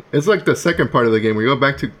back. It's like the second part of the game where you go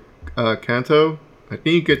back to Kanto. I think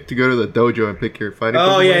you get to go to the dojo and pick your fighting.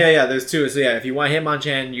 Oh, Pokemon. yeah. There's two. So, yeah, if you want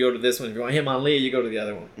Hitmonchan, you go to this one. If you want Hitmonlee, you go to the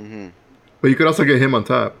other one. Mm-hmm. But you could also get him on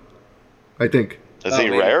top, I think. Is he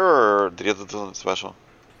rare or did he have to do something special?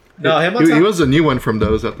 No, Hitmontop. He was a new one from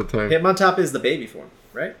those at the time. Hitmontop is the baby form,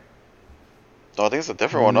 right? No, I think it's a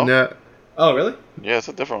different one, no? No, Oh, really? Yeah, it's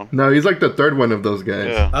a different one. no, he's like the third one of those guys.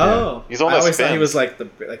 Yeah. Oh. He's the one I that always thought he spins. was like the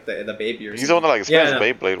baby or something. He's the one that like spins Yeah, no.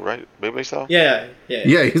 Beyblade, right? Beyblade style? Yeah.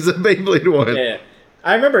 Yeah, he's a Beyblade one. Yeah.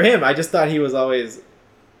 I remember him. I just thought he was always...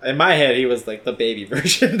 In my head, he was like the baby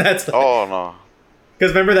version. That's like, Oh, no.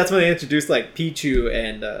 because remember, that's when they introduced like Pichu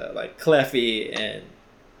and like Cleffy and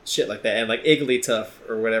shit like that, and like Igglytuff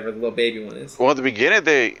or whatever the little baby one is. Well, at the beginning,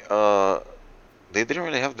 they didn't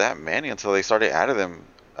really have that many until they started adding them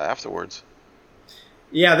afterwards.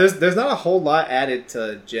 Yeah, there's not a whole lot added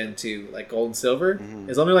to Gen 2, like Gold and Silver. Mhm.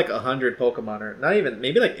 There's only like 100 Pokemon, or not even,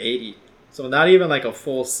 maybe like 80. So not even like a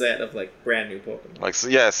full set of like brand new Pokemon. Like, so,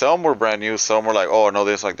 yeah, some were brand new, some were like, oh, no,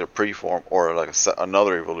 this is like their pre-form, or like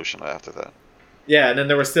another evolution after that. Yeah, and then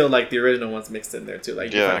there were still like the original ones mixed in there too,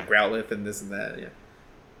 like you Yeah. find a Growlithe and this and that.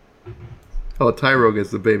 Yeah. Oh, Tyrogue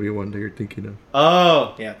is the baby one that you're thinking of.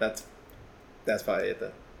 Oh, yeah, that's probably it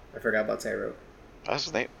though. I forgot about Tyrogue. That's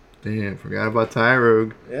his name. Damn, forgot about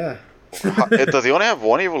Tyrogue. Yeah. Does he only have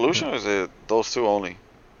one evolution, or is it those two only?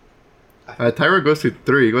 Tyrogue goes to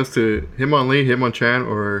 3. He goes to Hitmonlee, Hitmonchan,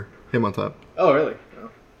 or Hitmontop. Oh, really? Oh.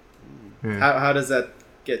 Yeah. How does that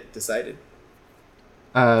get decided?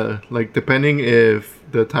 Like depending if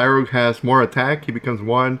the Tyrogue has more attack, he becomes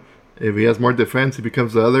one. If he has more defense, he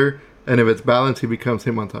becomes the other. And if it's balanced, he becomes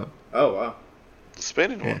Hitmontop. Oh, wow. The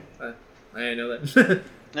spinning Yeah. one. I didn't know that.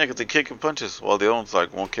 Yeah, because they kick and punches. Well, the other one's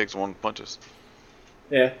like one kicks, one punches.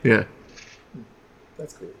 Yeah, Yeah.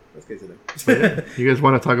 that's cool. That's good to know. You guys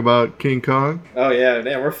want to talk about King Kong? Oh, yeah,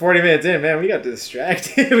 man. We're 40 minutes in, man. We got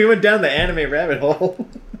distracted. We went down the anime rabbit hole.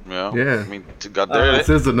 Yeah. Yeah. I mean, Godzilla. This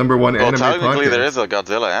is the number one well, anime technically, podcast. there is a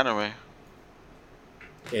Godzilla anime.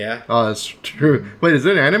 Yeah. Oh, that's true. Wait, is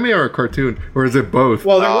it an anime or a cartoon? Or is it both?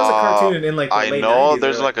 Well, there was a cartoon in like the I late know 90s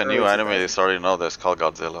there's or, like a new early anime they 2000s. started now that's called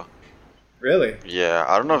Godzilla. Really? Yeah,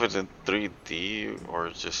 I don't know if it's in 3D or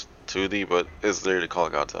just 2D, but it's literally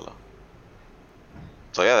called Godzilla.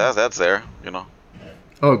 So yeah, that's there, you know.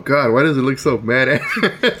 Oh, God. Why does it look so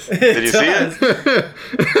badass? Did you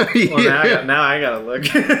see it? Well, now I gotta look.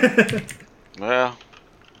 Yeah.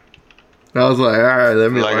 I was like, all right,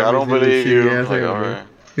 let me. Like, let I me don't see this believe you. shitty ass Like, anime. alright.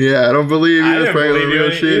 Yeah, I don't believe you. I It's didn't probably believe you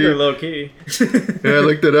real either, shitty. low key. Yeah, I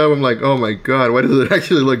looked it up. I'm like, oh my God, why does it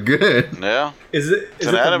actually look good? Yeah. Is it? It's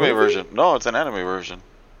an anime version. No, it's an anime version.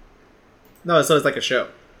 No, so it's like a show.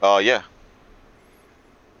 Oh, yeah.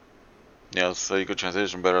 Yeah, so you could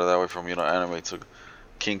transition better that way from, you know, anime to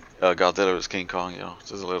Godzilla vs. King Kong, you know.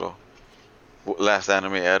 Just a little last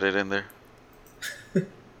anime added in there.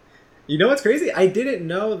 You know what's crazy? I didn't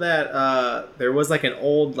know that there was like an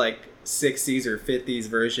old like 60s or 50s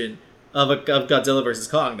version of Godzilla vs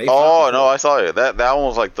Kong. They Oh no, I saw it. That one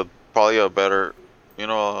was like probably a better, you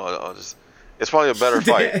know, it's probably a better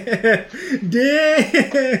fight. Damn. I'm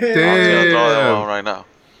just gonna throw that one right now.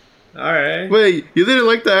 All right. Wait, you didn't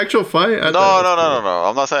like the actual fight? No.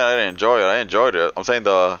 I'm not saying I didn't enjoy it. I enjoyed it. I'm saying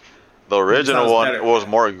the original sounds one better. was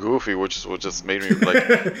more goofy, which just made me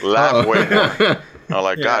like laugh way more. I'm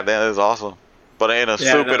like, Yeah. God damn, this is awesome, but in a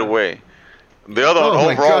Yeah, stupid no. way. The other one Oh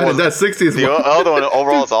my overall God, was that 60s the one. other one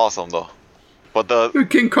overall is awesome though. But Dude,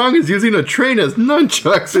 King Kong is using a train as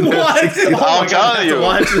nunchucks in What? that 60s. Oh my I'm God, I telling have to you.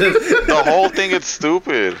 watch this. the whole thing is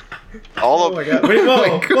stupid. All Oh of my God. Wait, Oh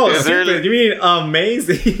whoa, my God. whoa, Is there stupid. You mean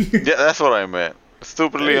amazing? yeah, that's what I meant.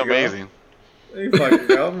 Stupidly There you go. amazing. You fucking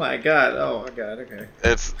go. Oh my God. Oh my God. Okay.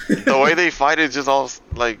 It's the way they fight is just all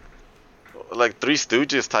like Three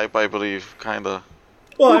Stooges type, I believe, kind of.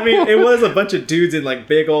 Well, I mean, it was a bunch of dudes in like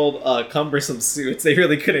big old cumbersome suits. They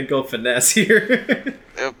really couldn't go finesse here.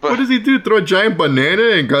 What does he do? Throw a giant banana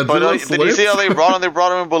and Godzilla But did you slips? see how they brought him? They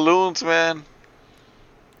brought him in balloons, man.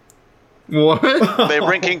 What? They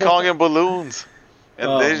bring King Kong in balloons, and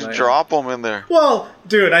Oh, they just man. drop him in there. Well,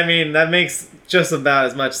 dude, I mean, that makes just about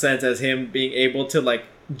as much sense as him being able to like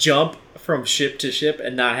jump from ship to ship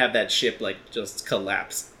and not have that ship like just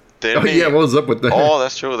collapse. Didn't Oh, he? yeah, what was up with that? Oh,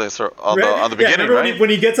 that's true. That's on Right? the beginning, remember right? when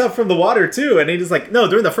he gets up from the water too, and he just like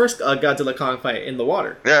during the first Godzilla Kong fight in the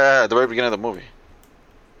water. Yeah, the very beginning of the movie.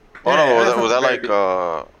 Oh Yeah, no, that's was not that very like? big.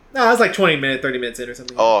 No, it was like 30 minutes in or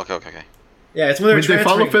something. Oh, okay. Yeah, it's when I they're mean, they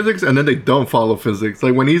follow transferring- physics and then they don't follow physics.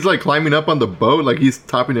 Like when he's like climbing up on the boat, like he's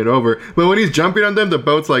topping it over. But when he's jumping on them, the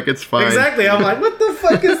boat's like, it's fine. Exactly. I'm like, what the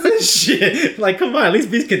fuck is this shit? Like, come on, at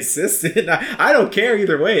least be consistent. I don't care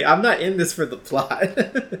either way. I'm not in this for the plot.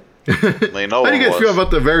 They know. How do you guys feel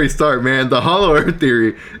about the very start, man? The Hollow Earth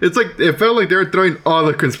theory. It's like it felt like they were throwing all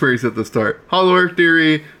the conspiracy at the start. Hollow Earth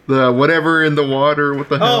theory, the whatever in the water. What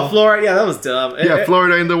the hell? Oh, Florida. Yeah, that was dumb.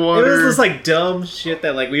 Florida in the water. It was just like dumb shit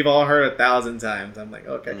that like we've all heard 1,000 times. I'm like,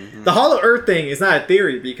 okay. The Hollow Earth thing is not a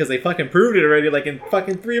theory because they fucking proved it already, like in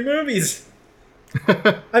fucking 3 movies.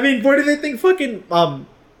 I mean, where do they think fucking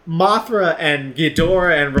Mothra and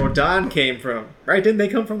Ghidorah and Rodan came from? Right? Didn't they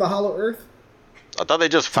come from the Hollow Earth? I thought they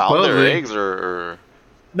just found their eggs, or...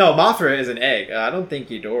 No, Mothra is an egg. I don't think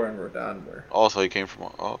Ghidorah and Rodan were. Oh, so he came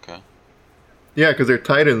from... Oh, okay. Yeah, because they're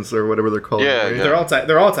Titans or whatever they're called. Yeah, right? yeah.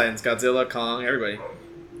 They're all Titans. Godzilla, Kong, everybody.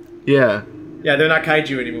 Yeah. Yeah, they're not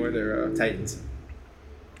kaiju anymore. They're Titans.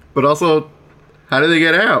 But also, how did they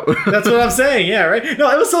get out? That's what I'm saying. Yeah, right.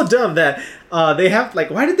 No, it was so dumb that they have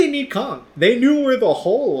like. Why did they need Kong? They knew where the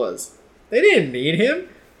hole was. They didn't need him.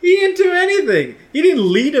 He didn't do anything. He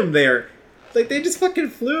didn't lead them there. Like they just fucking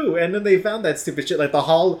flew, and then they found that stupid shit, like the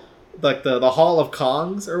hall, like the Hall of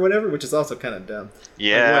Kongs or whatever, which is also kind of dumb.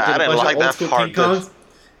 Yeah, like, I didn't like that part. Kongs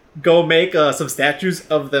go make some statues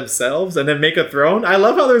of themselves and then make a throne. I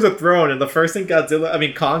love how there's a throne, and the first thing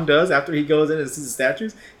Kong does after he goes in and sees the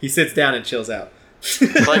statues, he sits down and chills out.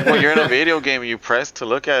 It's like when you're in a video game and you press to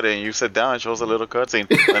look at it and you sit down and shows a little cutscene,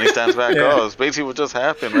 then he stands back up. It's basically what just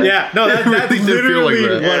happened, right? Yeah, no, that's literally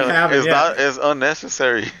like that. what happened. It's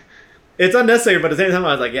unnecessary. It's unnecessary, but at the same time,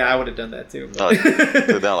 I was like, yeah, I would have done that too. But,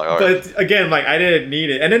 but again, like, I didn't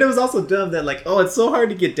need it. And then it was also dumb that, like, oh, it's so hard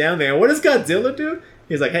to get down there. And what does Godzilla do?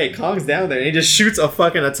 He's like, hey, Kong's down there. And he just shoots a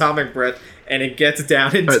fucking atomic breath, and it gets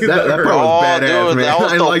down into the That part was badass, dude, man.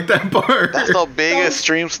 I like that part. That's the biggest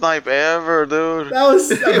stream snipe ever, dude. That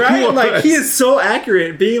was, right? Like, he is so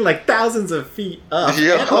accurate, being, like, thousands of feet up.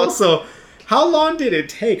 Yeah. And also... How long did it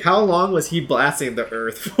take? How long was he blasting the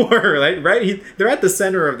Earth for? Like, right? They're at the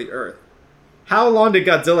center of the Earth. How long did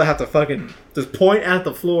Godzilla have to fucking just point at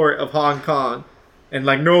the floor of Hong Kong, and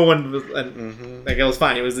like no one was, like it was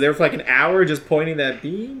fine. It was there for like an hour just pointing that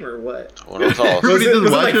beam or what? Well, it was all was it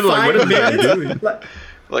like 5 minutes?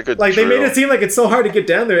 Like they made it seem like it's so hard to get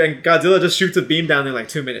down there, and Godzilla just shoots a beam down there in like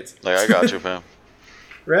 2 minutes. Like I got you, fam.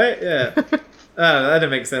 Right? Yeah. That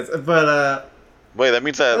didn't make sense, but. Wait, that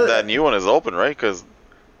means that new one is open, right? Because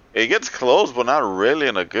it gets closed, but not really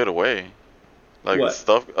in a good way. Like what?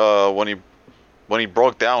 Stuff. When he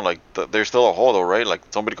broke down, like there's still a hole, though, right? Like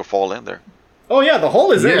somebody could fall in there. Oh yeah, the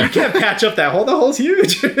hole is there. You can't patch up that hole. The hole's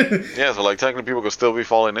huge. Yeah, so like technically people could still be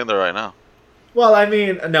falling in there right now. Well, I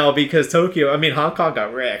mean, no, because Hong Kong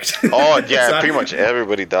got wrecked. Oh yeah, so pretty much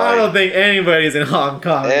everybody died. I don't think anybody's in Hong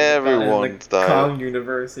Kong. Everyone's died. Kong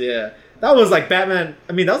universe, yeah. That was like Batman.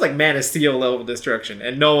 I mean, that was like Man of Steel level destruction,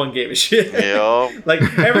 and no one gave a shit. Yeah. Like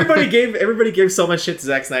everybody gave so much shit to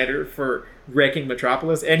Zack Snyder for wrecking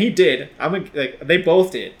Metropolis, and he did. They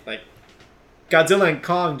both did. Like Godzilla and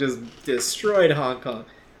Kong just destroyed Hong Kong.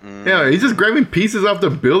 Yeah, he's just grabbing pieces off the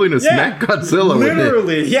building to smack Godzilla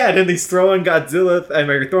literally, with it. Yeah, and then he's throwing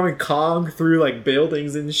throwing Kong through like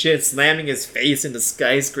buildings and shit, slamming his face into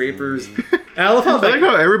skyscrapers. And I love how I like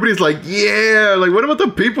how everybody's like, yeah, like what about the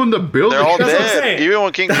people in the building? They're all dead. Even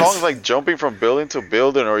when King Kong's like jumping from building to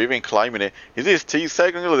building or even climbing it, he's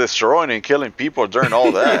technically destroying and killing people during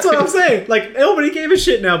all that. That's what I'm saying. Like nobody gave a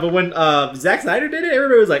shit now, but when Zack Snyder did it,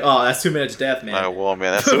 everybody was like, oh, that's too much death, man. Well,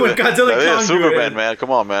 man, that's when Godzilla and Kong Superman, man. Come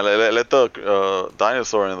on, man. Let the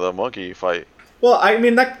dinosaur and the monkey fight. Well, I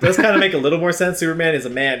mean, that does kind of make a little more sense. Superman is a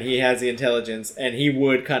man. He has the intelligence, and he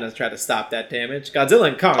would kind of try to stop that damage. Godzilla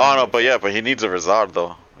and Kong. Oh, no, but he needs a Zod,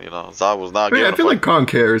 though. You know, Zod was not I feel like Kong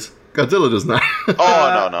cares. Godzilla does not.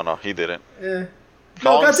 No, he didn't. No,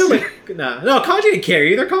 Godzilla... No, Kong didn't care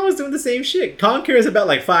either. Kong was doing the same shit. Kong cares about,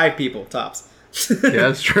 like, 5 people, tops. Yeah,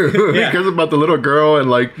 that's true. He cares about the little girl and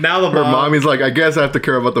like now the her mom. He's like, I guess I have to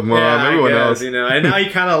care about the mom. Everyone else, you know. And now he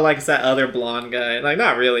kind of likes that other blonde guy. Like,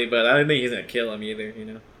 not really, but I don't think he's gonna kill him either. You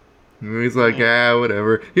know. And he's like,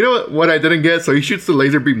 whatever. You know what I didn't get? So he shoots the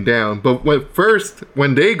laser beam down, but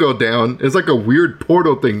when they go down, it's like a weird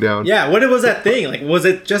portal thing down. Yeah, what was that thing? Like, was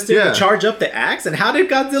it just to charge up the axe? And how did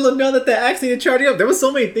Godzilla know that the axe needed charging up? There was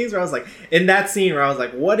so many things where I was like, in that scene where I was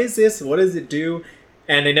like, what is this? What does it do?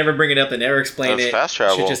 And they never bring it up. They never explain it. Fast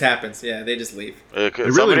travel. Shit just happens. Yeah, they just leave.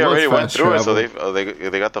 Somebody already went through it, so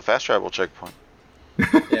they got the fast travel checkpoint.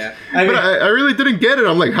 Yeah, but I really didn't get it.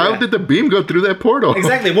 I'm like, how did the beam go through that portal?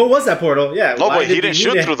 Exactly. What was that portal? Yeah. No, but he didn't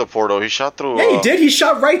shoot through the portal. He shot through. Yeah, he did. He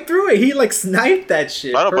shot right through it. He like sniped that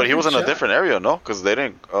shit. I know, but he was in a different area, no? Because they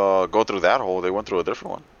didn't go through that hole. They went through a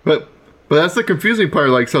different one. But But that's the confusing part.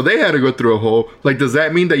 Like, so they had to go through a hole. Like, does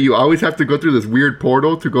that mean that you always have to go through this weird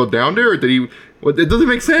portal to go down there, or did he? Well, it doesn't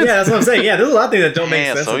make sense. Yeah, that's what I'm saying. Yeah, there's a lot of things that don't make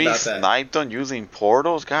sense so about he that. sniped on using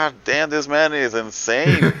portals. God damn, this man is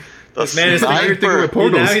insane. This man is thinking of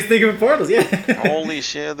portals. Now he's thinking of portals. Yeah. Holy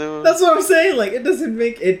shit, dude. That's what I'm saying. Like, it doesn't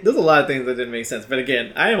make it. There's a lot of things that didn't make sense. But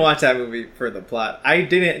again, I didn't watch that movie for the plot. I've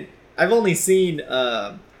only seen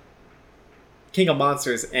King of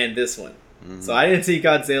Monsters and this one, so I didn't see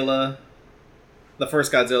Godzilla, the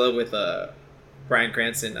first Godzilla with Bryan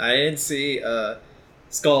Cranston. I didn't see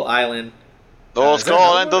Skull Island. Oh, Skull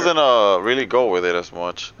Island doesn't really go with it as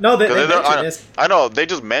much. No, they mention it. I know they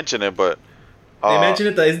just mention it, but they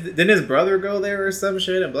mentioned it. Didn't his brother go there or some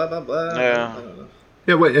shit and blah blah blah? Yeah. I don't know.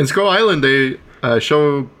 Yeah, wait. In Skull Island, they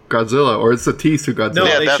show Godzilla, or it's a tease to Godzilla. No,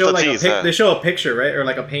 Yeah, they that's show the like tease, they show a picture, right, or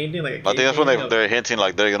like a painting, like. I think that's when they're hinting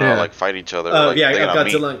like they're gonna like fight each other. Oh like, yeah,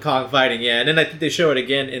 Godzilla meet. and Kong fighting. Yeah, and then I think they show it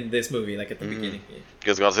again in this movie, like at the beginning. Yeah.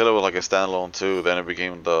 Because Godzilla was like a standalone too. Then it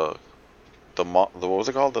became the what was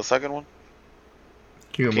it called? The second one.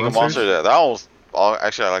 King of Monsters. Monsters. Yeah, that one was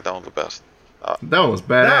actually I like that one the best. That one was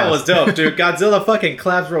badass. That was dope, dude. Godzilla fucking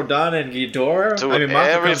claps Rodan and Ghidorah. Dude, I mean, Mothra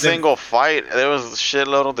every comes in. single fight, there was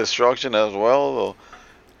shitload of destruction as well.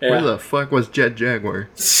 Where Yeah. the fuck was Jet Jaguar?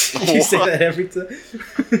 You say that every time.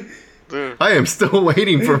 Dude, I am still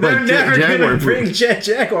waiting for my They're Jet never Jaguar. gonna bring movie. Jet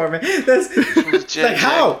Jaguar, man. That's Jet like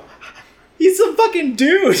how? He's a fucking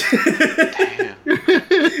dude. Damn.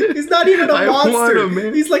 He's not even a I monster. want him,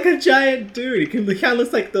 man. He's like a giant dude. He kind of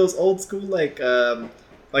looks like those old school like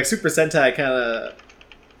Super Sentai kind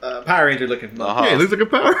of Power Ranger looking. Uh-huh. Yeah, he looks like a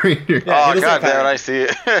Power Ranger. Yeah, he Oh looks god like damn it, Power I see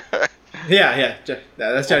it. Yeah,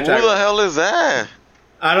 that's Jet Who Jaguar. the hell is that?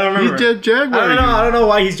 I don't remember. He's Jet Jaguar. I don't know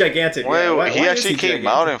why he's gigantic. Wait, Yeah, why he is actually came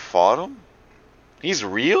out and fought him? He's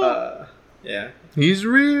real? Yeah. He's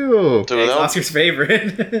real. Dude, He's that was- Oscar's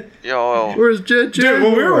favorite. Yo, Where's Jet Jaguar? Dude,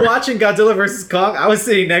 when we were watching Godzilla vs. Kong, I was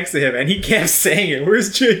sitting next to him, and he kept saying it.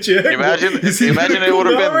 Where's Jet Jaguar? imagine Is he it gonna would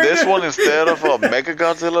have come out been right this now? one instead of a Mega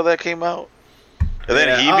Godzilla that came out. And then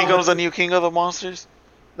Yeah, he becomes the new king of the monsters?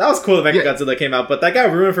 That was cool that Yeah. Mechagodzilla came out, but that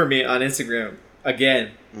got ruined for me on Instagram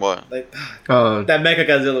again. What? Like Uh, that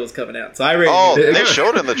Mechagodzilla was coming out, so I rated Oh, it. they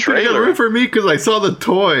showed in the It got trailer. ruined for me because I saw the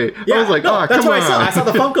toy. I was like, no, oh, that's come what on. I saw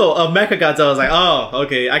the Funko of Mechagodzilla. I was like, oh,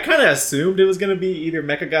 okay. I kind of assumed it was gonna be either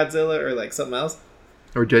Mechagodzilla or like something else.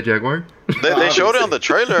 Or Jet Jaguar. They showed it on the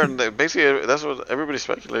trailer, and basically that's what everybody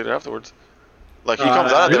speculated afterwards. Like he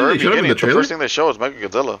comes out at the really? very They showed him in beginning. the The trailer? first thing they show is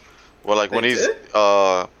Mechagodzilla. Well, like when They he's did?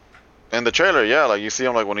 in the trailer, yeah, like you see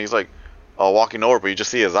him like when he's like walking over, but you just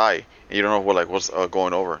see his eye, and you don't know what's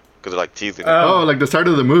going over because they're like teasing. It. Oh, like the start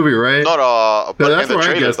of the movie, right? Not but that's in the where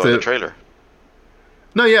I trailer, guessed though, the it. trailer.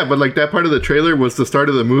 No, yeah, but like that part of the trailer was the start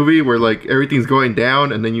of the movie where like everything's going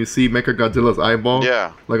down and then you see Mechagodzilla's eyeball.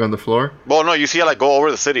 Yeah. Like on the floor. Well, no, you see it like go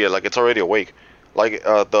over the city, like it's already awake. Like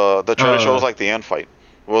the trailer shows like the end fight.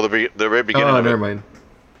 Well, the very beginning. Oh, of never it. mind.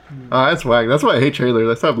 Oh, that's whack. That's why I hate trailers.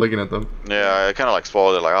 I stopped looking at them. Yeah, I kind of like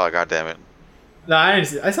spoiled it. Like, oh god damn it. No, I didn't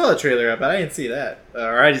see. I saw the trailer, but I didn't see that,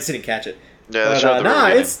 or I just didn't catch it. Yeah, they But, showed the very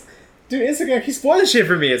beginning. it's dude. Instagram keeps spoiling shit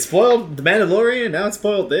for me. It spoiled The Mandalorian. Now it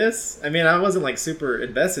spoiled this. I mean, I wasn't like super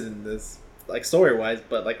invested in this, like story wise,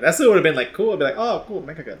 but like that still would have been like cool. I'd be like, oh, cool,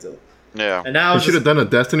 Mechagodzilla. Yeah. And now They it's should have just, done a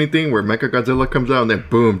Destiny thing where Mechagodzilla comes out and then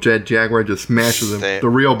boom, Jet Jaguar just smashes him. Damn. The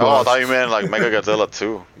real Oh, I boss. thought you meant like Mechagodzilla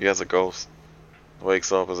 2. He has a ghost.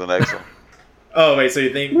 Wakes up as an exo. oh wait, so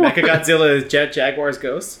you think Mechagodzilla is Jet Jaguar's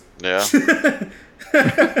ghost? Yeah.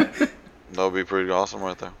 That would be pretty awesome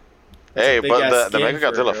right there. That's a Hey, big but ass the skin for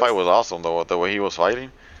a Mechagodzilla ghost. fight was awesome though. The way he was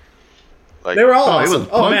fighting. Like, They were all Oh, he awesome. was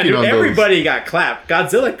Oh man, punking dude, on those. everybody got clapped.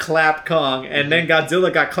 Godzilla clapped Kong, and then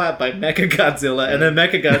Godzilla got clapped by Mechagodzilla, and then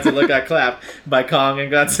Mechagodzilla got clapped by Kong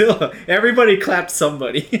and Godzilla. Everybody clapped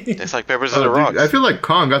somebody. it's like Peppers Oh, and the dude, Rocks. I feel like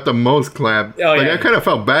Kong got the most clap. Oh, like yeah. I kind of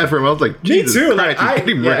felt bad for him. I was like, Me Jesus too, Christ, like, he's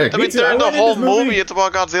getting yeah. wrecked. I Me mean, too. during I the went in whole this movie- movie, it's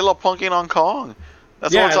about Godzilla punking on Kong.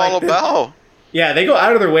 That's Yeah, what it's all like- about. Yeah, they go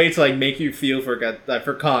out of their way to like make you feel for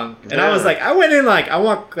for Kong, and I was Yeah. like, I went in like, I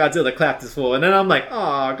want Godzilla to clap this fool, and then I'm like,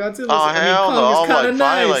 oh, Godzilla. Oh I mean, hell Kong no! is I'm kind like, of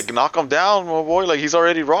fine, nice. like knock him down, my boy. Like he's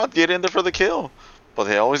already wrought. Get in there for the kill. But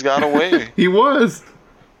they always got away. He was.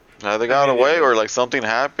 They got away, or like something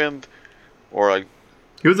happened, or like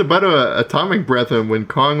He was about to atomic breath him when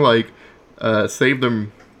Kong like saved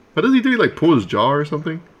him. What does he do? He like pull his jaw or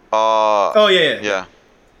something? oh yeah. yeah.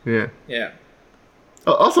 Yeah. Yeah.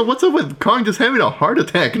 Also, what's up with Kong just having a heart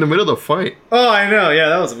attack in the middle of the fight? Oh, I know. Yeah,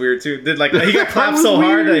 that was weird too. Did like he got clapped was so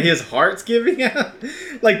hard weird. that his heart's giving out?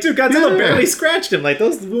 Like, dude, Godzilla Yeah. barely scratched him. Like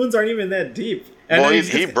those wounds aren't even that deep. And Well, then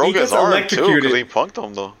he broke his gets arm too electrocuted. because he punked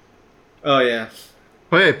him though. Oh yeah.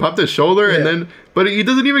 Oh yeah, he popped his shoulder and then, but he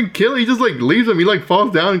doesn't even kill. He just like leaves him. He like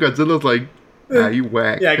falls down. And Godzilla's like, you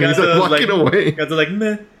whack. Yeah, and he's like walking away. Godzilla's like,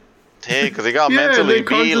 meh. Hey, because he got mentally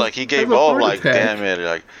beat. Like he gave up. Like damn it.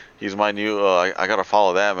 Like he's my new. I gotta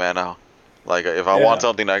follow that man now. Like if I want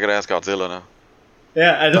something, I gotta ask Godzilla now.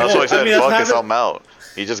 Yeah, I that's why he said, "Fuck it, I'm out."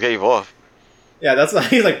 He just gave up. Yeah, that's why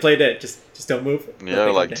he's like, play dead. Just don't move. Yeah,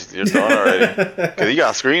 like you're done already. Because he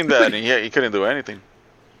got screamed at and he couldn't do anything.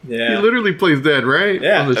 Yeah. He literally plays dead, right?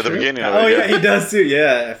 Yeah. At the beginning of it. Oh yeah, he does too.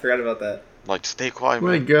 Yeah, I forgot about that. Like, stay quiet,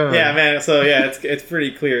 man. My God. Yeah, man. So yeah, it's pretty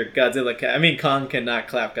clear. Kong cannot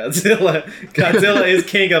clap Godzilla. Godzilla is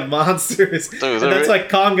king of monsters, dude, and that's why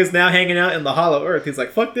Kong is now hanging out in the Hollow Earth. He's like,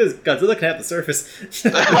 "Fuck this, Godzilla can have the surface.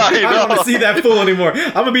 I don't want to see that fool anymore.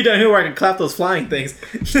 I'm gonna be down here where I can clap those flying things."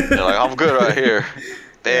 You're like, I'm good right here.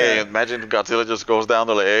 Dang, imagine Godzilla just goes down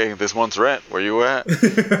to like, hey, this month's rent. Where you at? Like,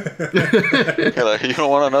 you don't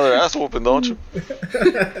want another ass whooping, don't you?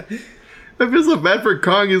 I feel so bad for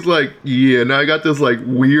Kong. He's like, yeah, now I got this like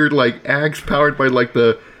weird like axe powered by like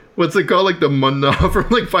the what's it called, like the mana from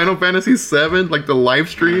like Final Fantasy VII, like the live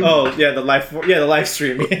stream. Oh yeah, the live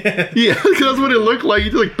stream. Yeah, that's what it looked like. He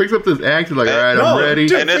just like picks up this axe and like, all right, I'm ready.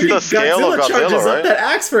 Dude, and it's the scale of Godzilla, charges right? up that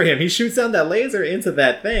axe for him. He shoots down that laser into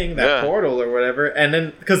that thing, that portal or whatever, and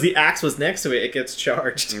then because the axe was next to it, it gets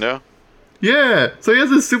charged. Yeah. Yeah, so he has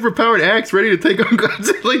this super powered axe ready to take on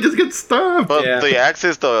Godzilla. He just gets stopped. But the axe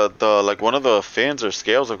is the like one of the fins or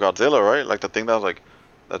scales of Godzilla, right? Like the thing that's like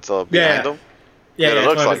behind him. Yeah, it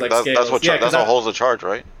looks like that's what holds the charge,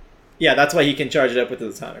 right? Yeah, I think can charge it up with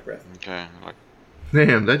his atomic breath. Okay.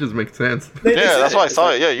 Damn, that just makes sense. That's why I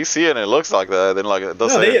saw it. Yeah, you see it and it looks like that. Then like it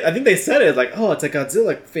does. I think they said it like, oh, it's a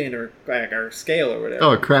Godzilla fin or scale or whatever.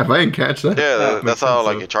 Oh crap, I didn't catch that. Yeah, that's how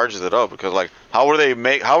like it charges it up, because like how would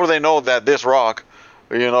they know that this rock,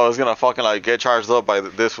 is gonna fucking like get charged up by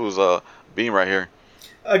this who's beam right here?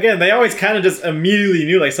 Again, they always kind of just immediately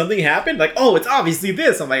knew like something happened. Like, oh, it's obviously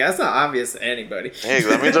this. I'm like, that's not obvious to anybody. Hey,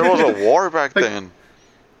 that means there was a war back then.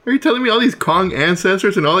 Are you telling me all these Kong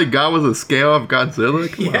ancestors and all they got was a scale of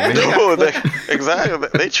Godzilla? Come on, man. Dude, exactly.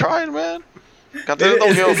 They tried, man. Godzilla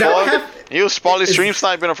don't give a fuck. He was probably stream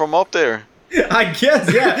sniping from up there. I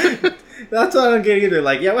guess, yeah. That's what I don't get either.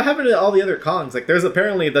 Like, yeah, what happened to all the other Kongs? Like, there's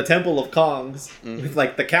apparently the Temple of Kongs with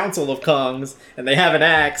like the Council of Kongs, and they have an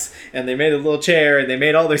axe, and they made a little chair, and they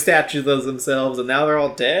made all their statues of themselves, and now they're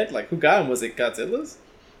all dead. Like, who got them? Was it Godzilla's?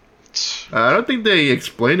 I don't think they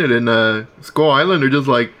explained it in Skull Island. They're just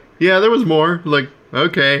like, yeah, there was more. Like,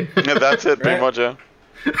 okay. Yeah, that's it, pretty much, yeah.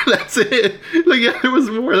 That's it. Like, yeah, there was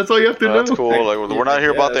more. That's all you have to know. That's cool. Like, we're not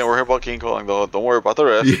here about that. We're here about King Kong, though. Don't worry about the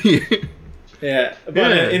rest. Yeah, but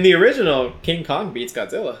in the original, King Kong beats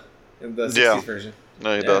Godzilla in the 60s version.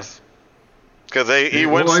 No, he does. Because he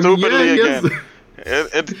went stupidly again.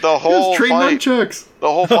 The whole fight. Nunchucks. The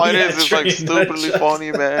whole fight is like stupidly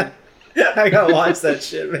funny, man. I gotta watch that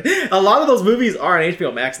shit, man. A lot of those movies are on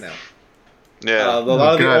HBO Max now. Yeah. A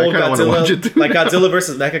lot of the old Godzilla, like Godzilla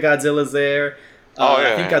versus Mechagodzilla's there.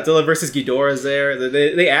 I think Godzilla versus Ghidorah's there.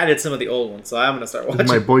 They added some of the old ones, so I'm gonna start watching.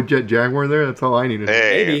 Is my boy Jet Jaguar there? That's all I needed.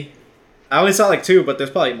 Hey. Maybe. I only saw like 2, but there's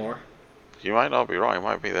probably more. You might not be wrong. It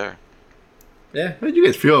might be there. Yeah. How did you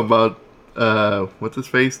guys feel about what's his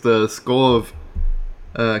face? The skull of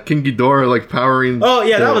King Ghidorah like powering. Oh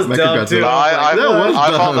yeah, that was dumb too. I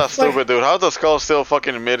found that stupid, dude. How's the skull still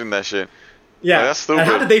fucking admitting that shit? Yeah, like, that's stupid. And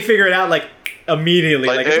how did they figure it out like immediately?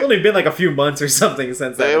 Like it's only been like a few months or something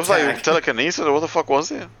since that. It was like telekinesis, or what the fuck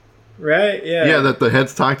was it? Right? Yeah. Yeah, that the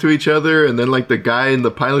heads talk to each other, and then like the guy in the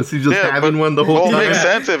pilot, he's just having one the whole time. It makes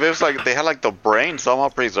sense if it was like they had like the brain somehow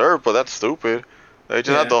preserved, but that's stupid. They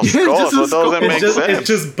just had those skulls, so it doesn't make sense. It's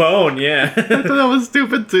just bone, yeah. I thought that was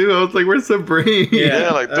stupid too. I was like, where's the brain?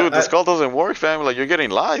 Yeah, like, dude, the skull doesn't work, fam. Like, you're getting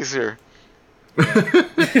lies here.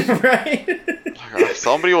 Right? Like,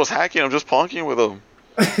 somebody was hacking, I'm just punking with them.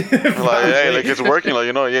 Like, hey, like, it's working. Like,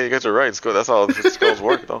 yeah, you guys are right. That's how the skulls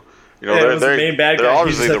work, though. They're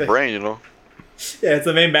obviously the brain, Yeah, it's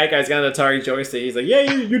the main bad guy. He's got an Atari joystick. He's like, yeah,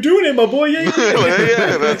 you're doing it, my boy. Yeah,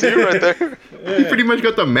 yeah, that's you right there. Yeah. He pretty much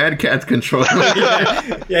got the Mad Catz controller.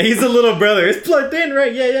 Yeah, he's the little brother. It's plugged in,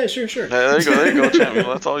 right? Yeah, sure. Yeah, there you go, champion.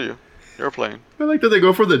 That's all you. You're playing. I like that they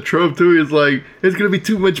go for the trope, too. He's like, it's going to be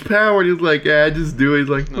too much power. And he's like, yeah, just do it. He's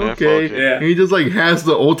like, okay. Yeah. And he just like has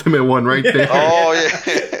the ultimate one right there. Oh, yeah.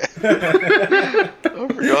 I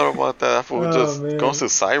forgot about that. That fool just goes to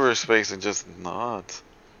cyberspace and just nods.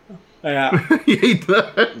 Yeah. He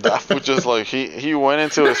does. That fool just like, he went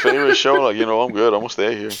into his favorite show like, I'm good. I'm going to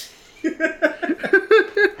stay here.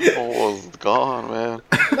 Was gone, man.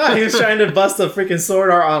 No, he was trying to bust a freaking Sword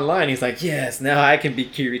Art Online. He's like, yes, now I can be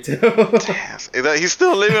Kirito. He's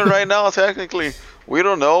still living right now, technically. We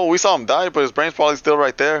don't know. We saw him die, but his brain's probably still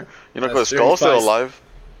right there. You know, because his skull's still alive.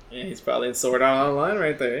 Yeah, he's probably in Sword Art Online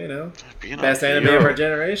right there, you know. Best anime of our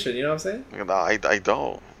generation, you know what I'm saying? I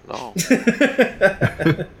don't. No.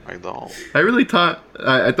 I don't. I really thought...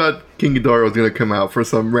 I thought King Ghidorah was going to come out for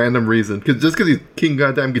some random reason. Just because he's King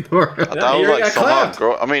Goddamn Ghidorah. I thought it was like somehow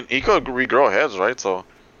grow... I mean, he could regrow heads, right? So...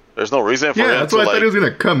 There's no reason for him to, that's what I thought he was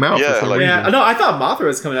going to come out for some reason. Yeah, no, I thought Mothra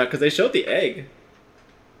was coming out because they showed the egg.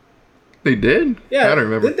 They did? Yeah. I don't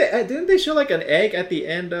remember. Didn't they show like an egg at the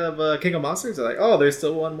end of King of Monsters? They're like, oh, there's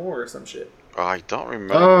still one more or some shit. I don't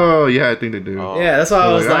remember. Oh, yeah, I think they do. Oh. Yeah, that's why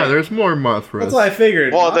I was like... there's more Mothra. That's what I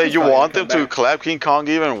figured. Well, you want them to clap King Kong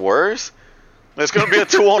even worse? It's going to be a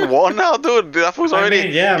 2-on-1 now, dude. That fool's already...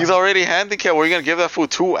 He's already handicapped. Were you going to give that fool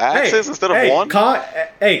 2 axes instead of 1?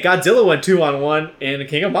 Godzilla went 2-on-1 in the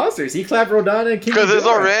King of Monsters. He clapped Rodan and King Ghidorah. Because it's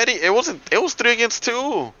already... It was 3 against 2.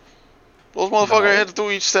 Those motherfuckers had to do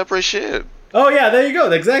each separate shit. Oh, yeah, there you go.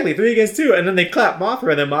 Exactly. 3 against 2. And then they clap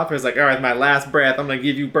Mothra, and then Mothra's like, all right, my last breath, I'm going to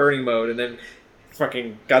give you burning mode. And then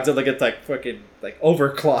fucking Godzilla gets overclocked.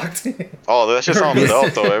 Oh, that shit sounds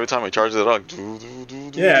dope, though. Every time he charges it up.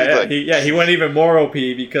 He went even more OP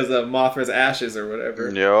because of Mothra's ashes or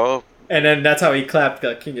whatever. Yo. And then that's how he clapped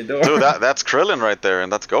King Ghidorah. Dude, that's Krillin right there,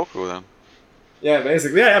 and that's Goku then. Yeah,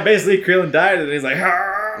 basically. Yeah, basically Krillin died, and he's like,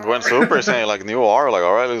 Arr! Went Super Saiyan, like New R, like,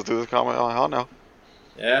 alright, let's do this comment on hell now.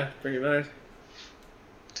 Yeah, pretty much.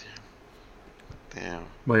 Damn.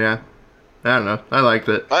 Well, yeah. I don't know. I liked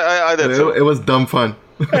it. I did too. It was dumb fun.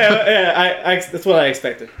 That's what I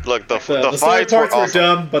expected. Look, the fights parts were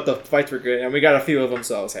dumb, but the fights were good, and we got a few of them,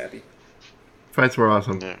 so I was happy. Fights were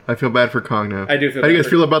awesome. Yeah. I feel bad for Kong now. I do feel How do you bad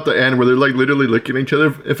guys feel about the end where they're like literally looking at each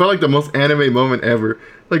other? It felt like the most anime moment ever.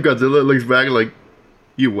 Like Godzilla looks back like,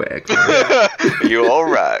 you whack. You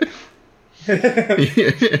alright.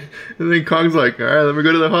 And then Kong's like, alright, let me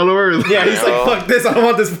go to the Hollow Earth. Yeah, he's like, fuck this, I don't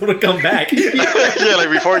want this fool to come back. Yeah, like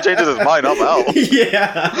before he changes his mind, I'm out.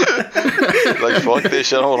 Yeah. Like, fuck this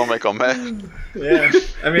shit, I don't want to make him mad. Yeah.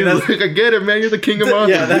 I mean, that's... like, I get it, man, you're the king of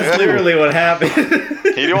monsters. Yeah, that's literally what happened.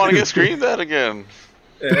 He didn't want to get screamed at again.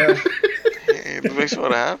 Yeah. It makes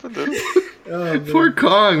what happened, dude. Oh, poor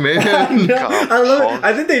Kong, man. I love it.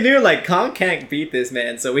 I think they knew like Kong can't beat this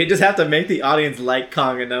man, so we just have to make the audience like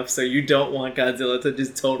Kong enough so you don't want Godzilla to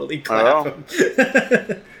just totally clap him.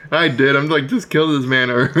 I did. I'm like, just kill this man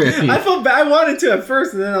already. I felt bad. I wanted to at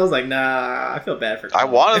first, and then I was like, nah. I feel bad for Kong. I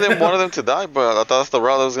wanted them to die, but I thought that's the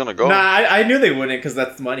route I was gonna go. Nah, I knew they wouldn't because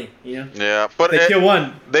that's money, you know. Yeah, but they kill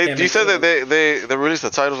one. You said that they released the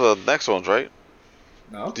titles of the next ones, right?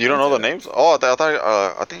 No. You don't know the names? Oh,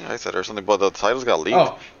 I think I said or something, but the titles got leaked.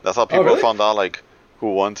 Oh. That's how people found out like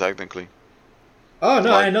who won technically. Oh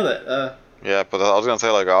no, I didn't know that. Yeah, but I was gonna say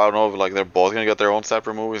like I don't know if like they're both gonna get their own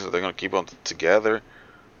separate movies, or they're gonna keep them together,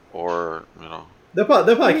 or you know. They'll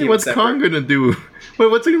probably keep what's Kong gonna do?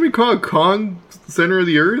 Wait, what's it gonna be called? Kong, Center of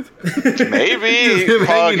the Earth? Maybe. Give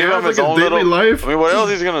him his own little life. I mean, what else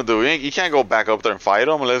he's gonna do? You can't go back up there and fight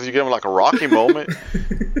him unless you give him like a Rocky moment.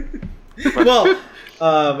 Well.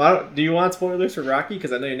 Do you want spoilers for Rocky?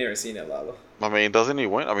 Because I know you've never seen it, Lalo. I mean, doesn't he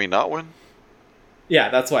win? I mean, not win? Yeah,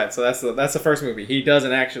 that's why. So that's the first movie. He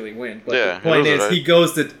doesn't actually win. But yeah, the point is, right? he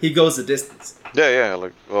goes the distance. Yeah,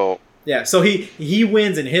 like, well... Yeah, so he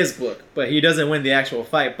wins in his book, but he doesn't win the actual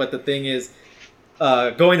fight. But the thing is,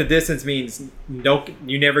 going the distance means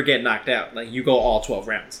you never get knocked out. Like, you go all 12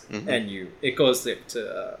 rounds, and it goes to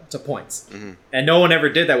points. Mm-hmm. And no one ever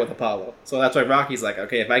did that with Apollo. So that's why Rocky's like,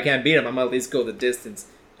 okay, if I can't beat him, I'm going to at least go the distance,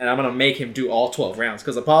 and I'm going to make him do all 12 rounds.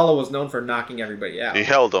 Because Apollo was known for knocking everybody out. He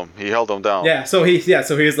held them down. Yeah, so he's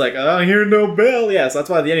like, I hear no bell. Yeah, so that's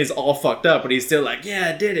why at the end he's all fucked up, but he's still like,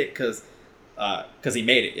 yeah, I did it, because he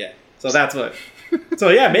made it, yeah. So that's what... So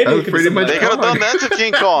yeah, maybe it could be they could have done that to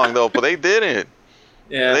King Kong, though, but they didn't.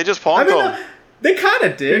 Yeah, they just punked him. They kind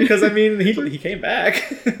of did, because I mean, he came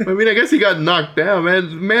back. I mean, I guess he got knocked down,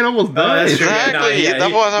 man. Man almost died. Exactly.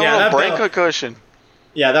 That was having a brain concussion.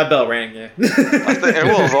 Yeah, that bell rang. Yeah. It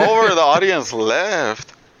was over. The audience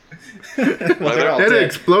left. They had to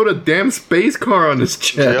explode a damn space car on his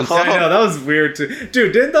chest. I know, that was weird too.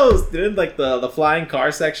 Dude, didn't like the flying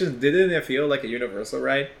car sections, didn't it feel like a Universal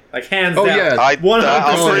ride? Like hands down. Yeah. I'm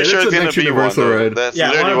pretty sure it's gonna be Universal ride. That's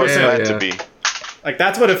literally what it's meant to be. Like,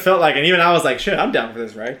 that's what it felt like, and even I was like, shit, I'm down for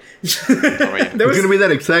this, right? There's going to be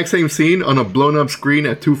that exact same scene on a blown-up screen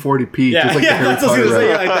at 240p, just like the Harry that's what I was going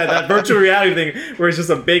to say, like that virtual reality thing, where it's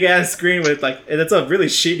just a big-ass screen with, like, and it's a really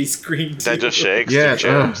shitty screen, too. That just shakes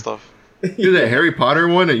and stuff. Dude, that Harry Potter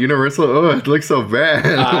one at Universal, it looks so bad.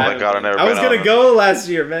 Oh my god, I was gonna go last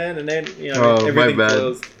year, man, and then everything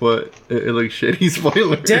closed. But it looks shitty.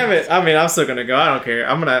 Spoiler. Damn it! I mean, I'm still gonna go. I don't care.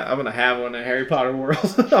 I'm gonna have one at Harry Potter World.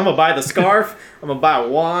 I'm gonna buy the scarf. I'm gonna buy a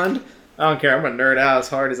wand. I don't care. I'm gonna nerd out as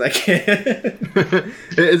hard as I can.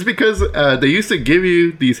 It's because they used to give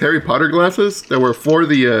you these Harry Potter glasses that were for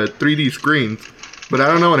the 3D screens, but I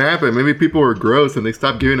don't know what happened. Maybe people were gross and they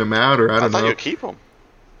stopped giving them out, or I don't know. I thought you keep them.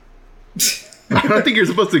 I don't think you're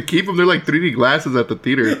supposed to keep them. They're like 3D glasses at the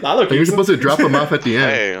theater. You're supposed to drop them off at the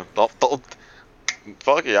end. Hey, don't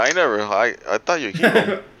fuck it. I thought you keep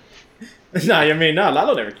them.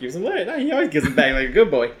 Lalo never keeps them. No, he always gives them back like a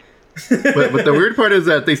good boy. but the weird part is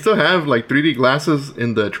that they still have like 3D glasses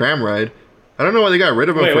in the tram ride. I don't know why they got rid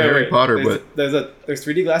of them for Harry Potter, there's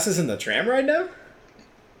 3D glasses in the tram ride now.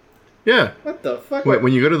 Yeah. What the fuck? Wait,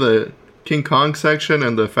 when you go to the King Kong section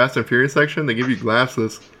and the Fast and Furious section, they give you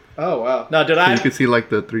glasses. Oh wow! No, you can see like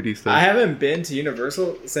the 3D stuff. I haven't been to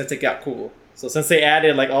Universal since it got cool. So since they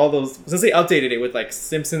added like all those, since they updated it with like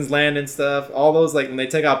Simpsons Land and stuff, all those like when they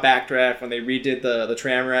took out Backdraft, when they redid the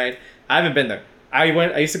tram ride, I haven't been there. I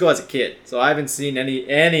used to go as a kid, so I haven't seen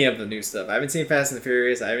any of the new stuff. I haven't seen Fast and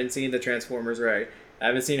Furious. I haven't seen the Transformers ride. I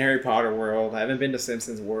haven't seen Harry Potter World. I haven't been to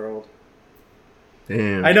Simpsons World.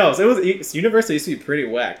 Damn. I know. So Universal used to be pretty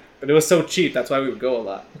whack, but it was so cheap. That's why we would go a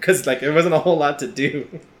lot because like there wasn't a whole lot to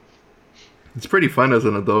do. It's pretty fun as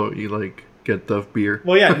an adult. You like get the beer.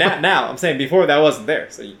 Well, yeah. Now I'm saying before that wasn't there.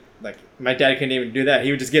 So like my dad couldn't even do that.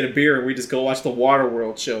 He would just get a beer and we just go watch the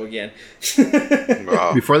Waterworld show again.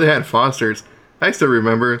 Wow. Before they had Foster's, I still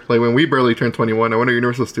remember like when we barely turned 21. I went to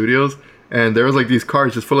Universal Studios and there was like these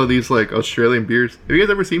cars just full of these like Australian beers. Have you guys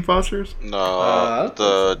ever seen Foster's? No,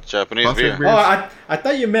 the Japanese Foster's beer. Oh, I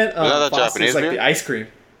thought you meant Foster's Japanese like beer? the ice cream.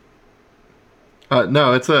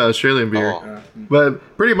 No, it's an Australian beer. Oh.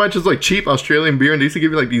 But pretty much it's like cheap Australian beer, and they used to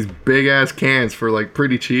give you like these big ass cans for like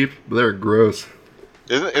pretty cheap, but they're gross.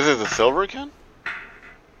 Is it the silver can?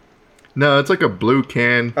 No, it's like a blue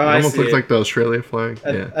can. Oh, it almost looks it. like the Australian flag.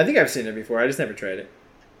 I think I've seen it before. I just never tried it.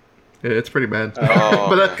 Yeah, it's pretty bad. Oh,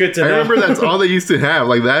 but good to I know. remember that's all they used to have,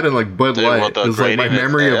 like that and like Bud Dude, Light. what, the It was like my grading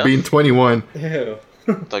memory is of being 21. Ew.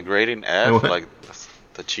 The grading F, like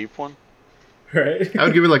the cheap one. Right. I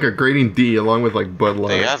would give it like a grading D along with like Bud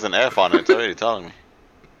Light. It has an F on it. It's already telling me.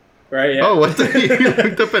 Right. Yeah. Oh, what? You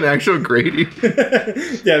looked up an actual grading?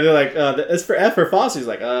 Yeah, they're like, it's for F for Foster's.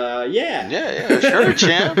 Like, yeah. Yeah, sure,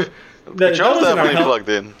 champ. That That wasn't our definitely health- plugged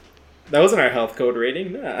in. That wasn't our health code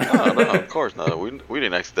rating. Nah. No, of course not. We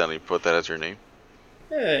didn't accidentally put that as your name.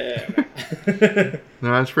 Yeah.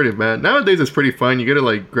 No, that's pretty bad. Nowadays, it's pretty fun. You get to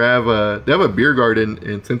like grab they have a beer garden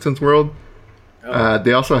in Simpsons World. Oh.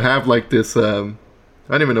 They also have like this, I don't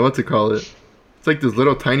even know what to call it. It's like this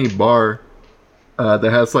little tiny bar that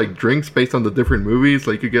has like drinks based on the different movies.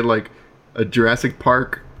 Like you get like a Jurassic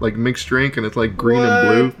Park like mixed drink, and it's like green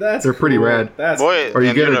and blue. They're pretty cool. rad. That's Boy, Or you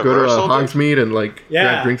and get to go to Universal, Hogsmeade and like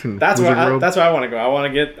grab drinks in that's Wizard where World. that's where I want to go. I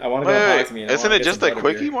want to go to Hogsmeade. Isn't it just a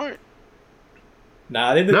quickie mart?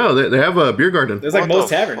 Nah, No, they have a beer garden. there's like What most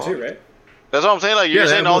the taverns fuck? too, right? That's what I'm saying. Like Yeah, you're they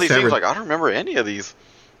saying have all most these things. taverns. Like I don't remember any of these.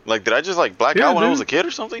 Like did I just like black Yeah, out when I dude. was a kid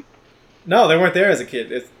or something? No, they weren't there as a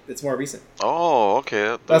kid. It's more recent. Oh,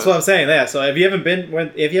 okay. That's what I'm saying. Yeah. So if you haven't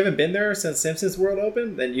been there since Simpsons World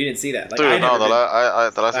opened, then you didn't see that. Like, Dude, I no, never the been.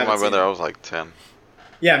 last time haven't I've seen been there, it. I was like 10.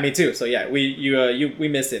 Yeah, me too. So yeah, we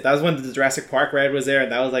missed it. That was when the Jurassic Park ride was there,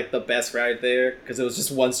 and that was like the best ride there because it was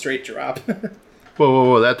just one straight drop.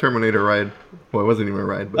 Whoa, that Terminator ride. Well, it wasn't even a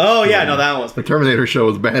ride. But Oh yeah, no, that one was the pretty Terminator show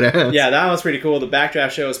was badass. Yeah, that one was pretty cool. The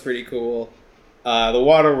Backdraft show was pretty cool. The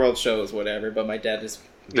Waterworld show was whatever, but my dad just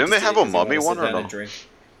Didn't they have a mummy one or no?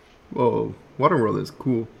 Whoa, Waterworld is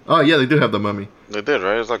cool. Oh yeah, they do have the mummy. They did,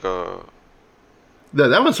 right? It's like a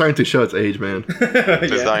That one's starting to show its age, man.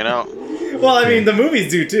 it's dying out. Well, I mean, the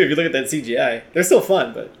movies do too. If you look at that CGI, they're still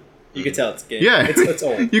fun, but you can tell it's getting, Yeah, it's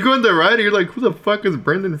old. You go in the ride, and you're like, who the fuck is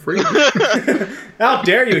Brendan Fraser? How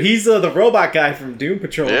dare you? He's the robot guy from Doom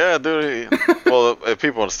Patrol. Yeah, dude. Well, if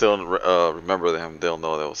people still remember him, they'll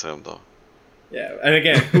know that was him, though. Yeah, and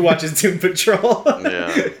again, who watches Doom Patrol? Yeah.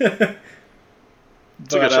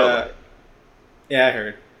 It's a good show. Yeah, I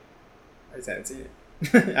heard. I just haven't seen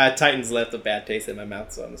it. Titans left a bad taste in my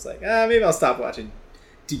mouth, so I'm just like, maybe I'll stop watching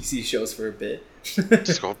DC shows for a bit.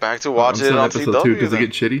 Just go back to watch I'm it still on episode CW. 2. Does it then.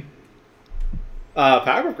 get shitty?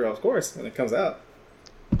 Powerpuff Girl, of course, when it comes out.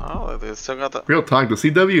 Oh, they still got that. Real talk, does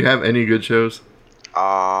CW have any good shows?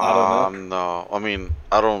 I don't No. I mean,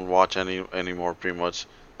 I don't watch any anymore, pretty much.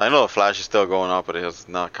 I know the Flash is still going on, but it has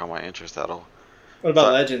not caught my interest at all. What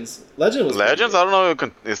about Legends? Legends. I don't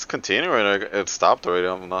know. It's continuing. It stopped already.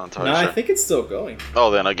 I'm not entirely sure. No, I think it's still going.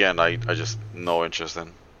 Oh, then again, I just no interest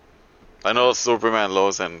in. I know Superman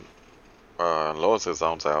Lois and Lois is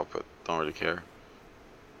out, but don't really care.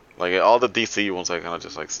 Like all the DC ones, I kind of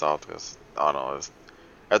just like stopped because I don't know.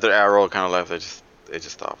 After Arrow kind of left, it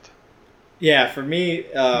just stopped. Yeah, for me,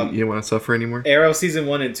 you don't want to suffer anymore. Arrow season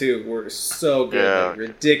 1 and 2 were so good, like,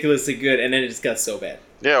 ridiculously good, and then it just got so bad.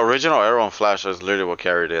 Yeah, original Arrow and Flash is literally what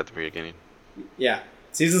carried it at the beginning. Yeah,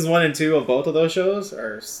 seasons 1 and 2 of both of those shows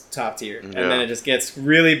are top tier, and then it just gets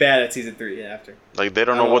really bad at season 3 after. Like they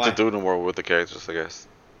don't know what to do anymore with the characters, I guess.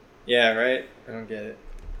 Yeah, right. I don't get it.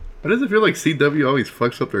 Why does it feel like CW always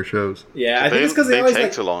fucks up their shows? Yeah, I think it's because they always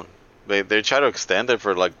take too long. They try to extend it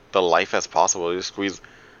for like the life as possible. They squeeze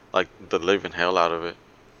like the living hell out of it.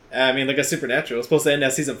 I mean, look at Supernatural. It was supposed to end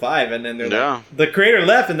at season 5, and then they're like, the creator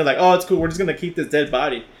left, and they're like, oh, it's cool. We're just gonna keep this dead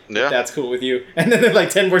body. Yeah, that's cool with you. And then they're like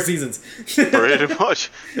 10 more seasons. Pretty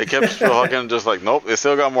much. They kept fucking just like, nope. They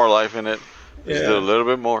still got more life in it. Just did a little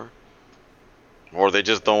bit more. Or they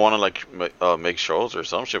just don't want to like make shows or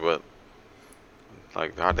some shit. But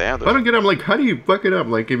like, goddamn. I don't get it. I'm like, how do you fuck it up?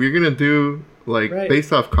 Like, if you're gonna do like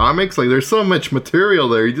based off comics, like there's so much material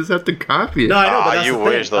there. You just have to copy it. No, I know, but that's you the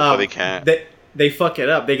wish thing. Though, but they can't. They fuck it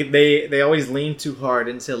up. They always lean too hard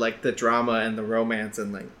into like the drama and the romance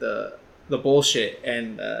and like the bullshit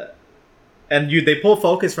and they pull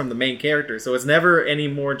focus from the main character, so it's never any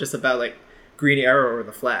more just about like Green Arrow or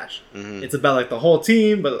the Flash. Mm-hmm. It's about like the whole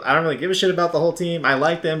team, but I don't really give a shit about the whole team. I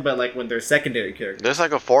like them, but like when they're secondary characters. There's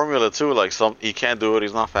like a formula too. Like he can't do it.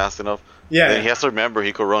 He's not fast enough. Yeah. Then he has to remember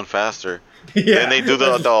he could run faster. Yeah. Then they do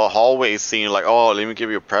the hallway scene like, oh, let me give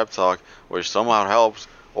you a prep talk, which somehow helps.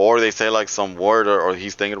 Or they say like some word, or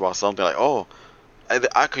he's thinking about something like, oh,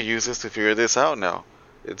 I could use this to figure this out now.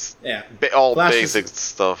 It's all Flash basic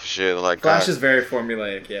stuff, shit. Like Flash is very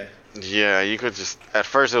formulaic, yeah. Yeah, you could just at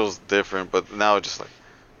first it was different, but now it's just like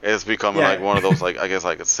it's becoming like one of those like I guess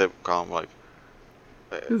like a sitcom like.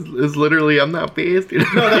 It's literally I'm not fast. You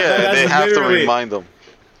know? No, they have to remind them.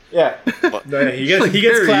 Yeah, he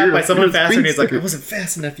gets clapped by someone faster, and he's like, "I wasn't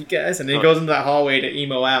fast enough, you guys." And then he goes into that hallway to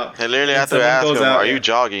emo out. They literally have to ask him, "Are you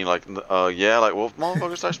jogging?" Like, yeah, like, well,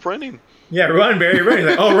 motherfucker, start sprinting. Yeah, run, Barry, run. He's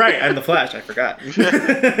like, "Oh, right, I'm the Flash. I forgot."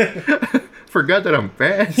 Forgot that I'm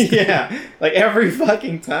fast. Yeah, like every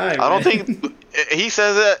fucking time. I don't think he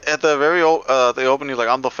says it at the very the opening. Like,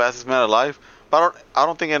 I'm the fastest man alive. But I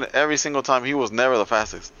don't think in every single time he was never the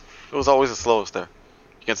fastest. He was always the slowest there.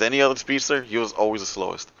 Against any other speedster, he was always the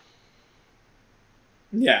slowest.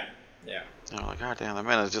 Yeah. And I'm like, God damn, that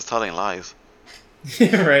man is just telling lies.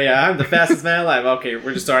 Right, yeah, I'm the fastest man alive. Okay,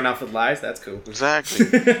 we're just starting off with lies. That's cool. Exactly.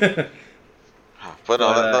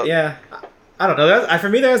 Yeah, I don't know. For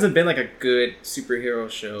me, there hasn't been like a good superhero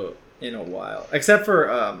show in a while, except for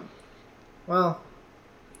well.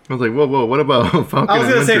 I was like, whoa, what about Falcon? I was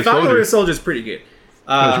gonna say Falcon and Winter Soldier is pretty good.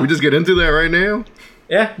 Should we just get into that right now?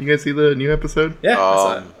 Yeah. You guys see the new episode? Yeah, I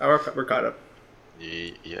saw it. We're caught up.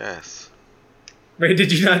 Yes. Wait,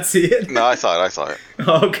 did you not see it? No, I saw it.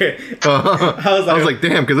 Oh, okay. I was like,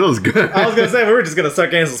 damn, because it was good. I was gonna say we were just gonna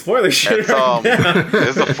start getting some spoiler shit. It's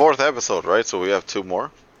the 4th episode, right? So we have 2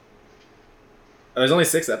 more. There's only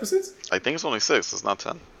 6 episodes? I think it's only 6. It's not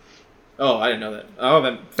 10. Oh, I didn't know that. Oh,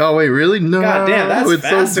 then. Oh wait, really? No. God damn, that's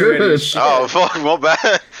faster. So oh fuck, my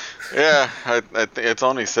bad. Yeah, I think it's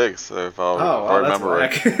only 6 if I remember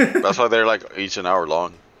right. That's why they're like each an hour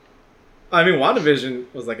long. I mean,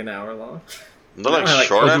 WandaVision was like an hour long. They're like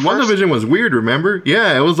short. WandaVision was weird. Remember?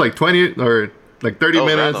 Yeah, it was like 20 or like 30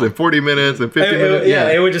 minutes random. And 40 minutes and 50 minutes. Yeah,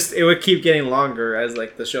 it would keep getting longer as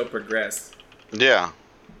like the show progressed. Yeah,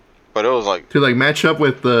 but it was like to like match up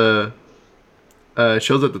with the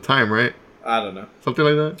shows at the time, right? I don't know. Something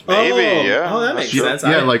like that? Maybe, yeah. Oh, that makes sense.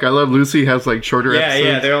 Yeah, like I Love Lucy has like shorter episodes.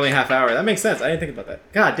 Yeah, they're only half hour. That makes sense. I didn't think about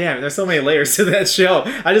that. God damn, there's so many layers to that show.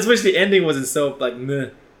 I just wish the ending wasn't so like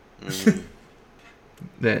meh.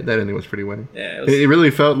 That ending was pretty whack. Yeah, it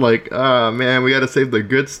really felt like, oh man, we gotta save the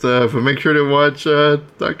good stuff and make sure to watch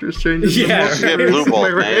Doctor Strange. Yeah, right. Blue ball,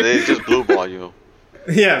 man. They just blue ball you.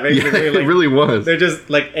 Yeah, basically, it really was. They're just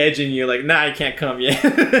like edging you, like, nah, I can't come yet.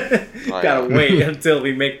 Gotta wait until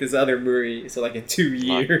we make this other movie. So like in 2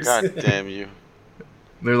 years. God damn you.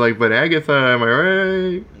 They're like, but Agatha, am I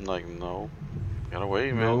right? I'm like, no, gotta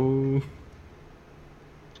wait, man. No.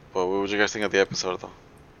 But what would you guys think of the episode, though?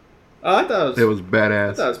 Oh, I thought it was badass.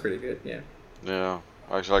 I thought it was pretty good. Yeah. Yeah,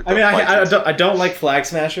 I actually like. I mean, I don't like Flag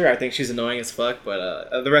Smasher. I think she's annoying as fuck.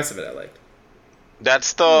 But the rest of it, I liked.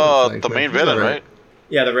 That's the main villain, right?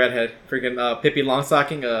 Yeah, the redhead, freaking Pippi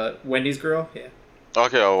Longstocking, Wendy's girl. Yeah.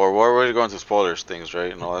 Okay, well, we're already going to spoilers things,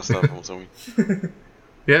 right, and all that stuff. I'm assuming.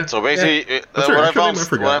 Yeah. So basically, What I found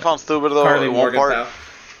stupid though, Carly in one Morgenthau. part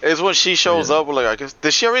is when she shows up. Like, I guess,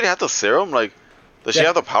 did she already have the serum? Like, does she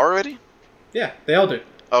have the power already? Yeah, they all do.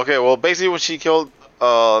 Okay, well, basically when she killed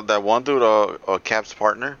that one dude, Cap's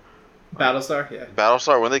partner, Battlestar, yeah.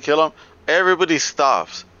 Battlestar, when they kill him, everybody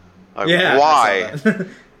stops. Like, Yeah. why?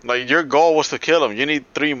 Like, your goal was to kill him. You need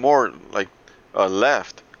 3 more, like,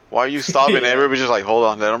 left. Why are you stopping? And everybody's just like, hold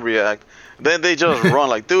on, let him react. Then they just run.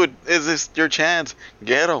 Like, dude, is this your chance?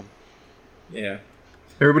 Get him. Yeah.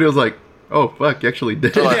 Everybody was like, "Oh fuck, you actually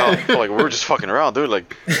did." So, like, we were just fucking around, dude.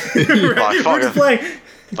 Like, We're just playing.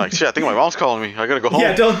 Like, shit, I think my mom's calling me. I gotta go home.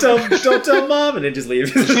 Yeah, don't tell mom, and then just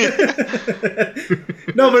leave.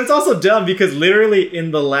 No, but it's also dumb because literally in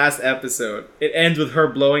the last episode, it ends with her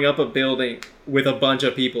blowing up a building with a bunch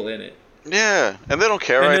of people in it. Yeah, and they don't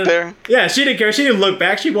care there. Yeah, she didn't care. She didn't look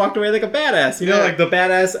back. She walked away like a badass. You know, like the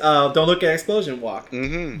badass don't look at explosion walk.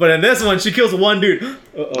 Mm-hmm. But in this one, she kills one dude.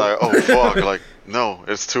 Like, oh fuck, like, no,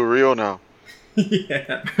 it's too real now.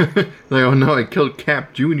 Yeah. Like, oh no, I killed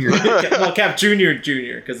Cap Jr. Well, Cap Jr.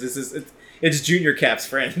 because it's Junior Cap's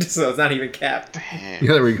friend, so it's not even Cap. Damn.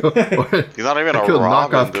 Yeah, there we go. He's not even I a killed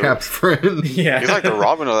Robin, knockoff dude. Cap's friend. Yeah. He's like the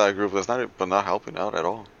Robin of that group, but not helping out at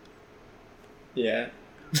all. Yeah.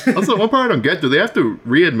 Also, one part I don't get, do they have to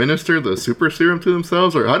re-administer the super serum to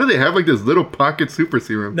themselves? Or how do they have like this little pocket super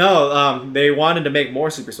serum? No, they wanted to make more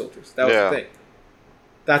super soldiers. That was the thing.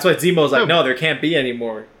 That's why Zemo's like, no, there can't be any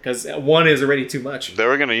more, because one is already too much. They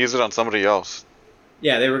were going to use it on somebody else.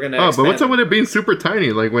 Yeah, they were going to but what's up with it being super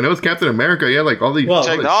tiny? Like, when it was Captain America, he had like all these...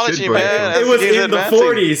 technology, man. It was in the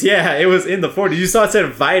 40s, yeah. It was in the 40s. You saw it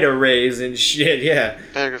said Vita rays and shit, yeah.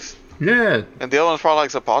 Yeah. And the other one's probably like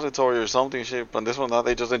suppository or something shit, but this one, now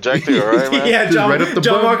they just injected it, right, man? Yeah,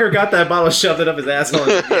 John Walker got that bottle, shoved it up his asshole.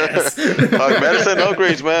 Yes. Like, medicine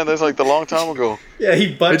upgrades, man. That's like the long time ago. Yeah,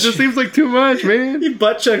 it just seems like too much, man. He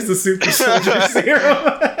butt chugs the super soldier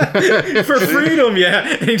serum for freedom,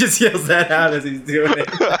 yeah. And he just yells that out as he's doing it.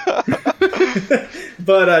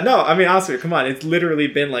 But no, I mean, Oscar, come on. It's literally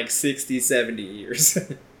been like 60, 70 years.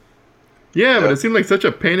 Yeah, but it seemed like such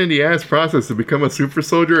a pain in the ass process to become a super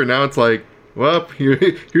soldier, and now it's like, well,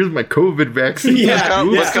 here's my COVID vaccine. Yeah,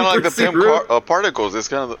 it's kind of like the same particles. It's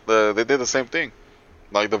kind of they did the same thing.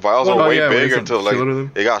 Like the vials are way bigger until like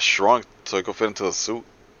it got shrunk so it could fit into the suit.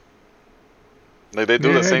 Like they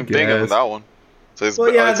do the same thing in that one. So it's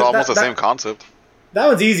almost the same concept. That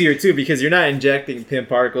one's easier too because you're not injecting PIM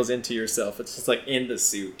particles into yourself. It's just like in the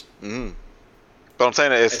suit. Mm-hmm. But I'm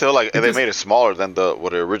saying it's still like they made it smaller than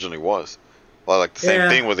what it originally was. Well, like the same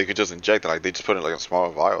thing where they could just inject it. Like they just put it in like a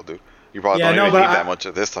smaller vial, dude. You probably don't even need that much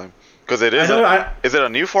at this time. Because it is. Is it a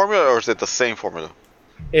new formula or is it the same formula?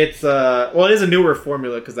 It's it is a newer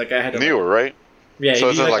formula because like I had newer, right? Yeah. So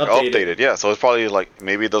it's like updated. Yeah. So it's probably like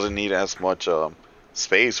maybe it doesn't need as much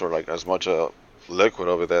space or like as much liquid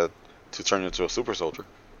of it to turn into a super soldier.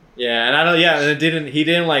 Yeah, and I know. Yeah, and it didn't. He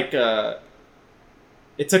didn't like.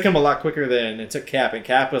 It took him a lot quicker than it took Cap, and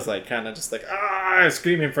Cap was like kind of just like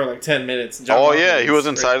screaming for like 10 minutes. He was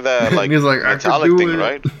inside of that like, metallic thing,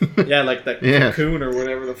 right? Yeah, like that cocoon or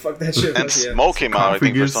whatever the fuck that shit was. And smoke came out, I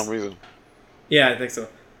think, for some reason. Yeah, I think so.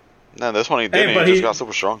 No, this one he didn't. He just got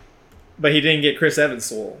super strong. But he didn't get Chris Evans'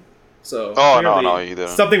 soul. So no, he didn't.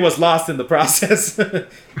 Something was lost in the process.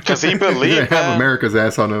 Because he believed, have America's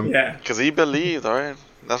ass on him. Yeah. Because he believed, all right.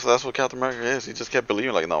 That's what Captain America is. He just kept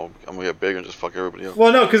believing, like, no, I'm gonna get bigger and just fuck everybody up.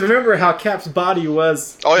 Well, no, because remember how Cap's body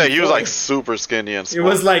was. Oh yeah, he was like super skinny and small. It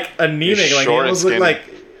was like anemic, like it was like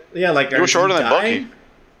he was shorter than Bucky.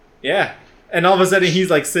 Yeah, and all of a sudden he's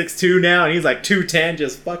like 6'2" now, and he's like 210,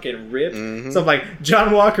 just fucking ripped. Mm-hmm. So I'm like,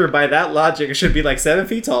 John Walker, by that logic, should be like 7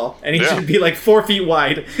 feet tall, and he should be like 4 feet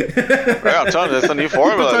wide. Yeah, I'm telling you, that's a new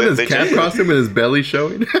formula. He puts on his Cap costume and his belly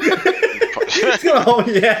showing. Oh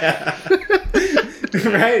yeah.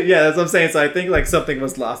 Right? Yeah, that's what I'm saying. So I think like something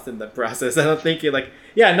was lost in the process. I don't think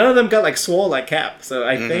none of them got like swole like Cap. So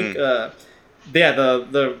I think the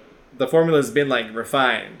formula has been like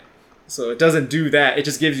refined. So it doesn't do that. It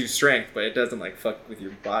just gives you strength, but it doesn't like fuck with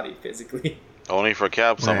your body physically. Only for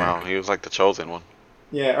Cap somehow. He was like the chosen one.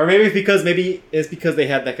 Yeah, or maybe it's because they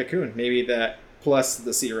had that cocoon. Maybe that plus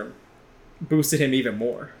the serum boosted him even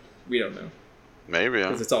more. We don't know. Maybe, yeah.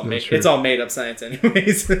 Because it's all made up science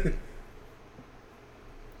anyways.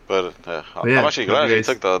 But I'm actually glad he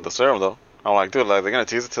took the serum, though. I'm like, dude, like they're gonna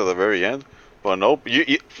tease it till the very end, but nope.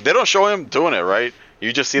 They don't show him doing it, right?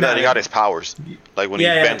 You just see that he got his powers, like when he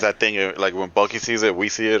bends that thing. Like when Bucky sees it, we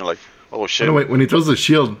see it, and like, oh shit. No, wait, when he throws the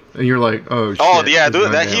shield, and you're like, oh shit. Oh yeah,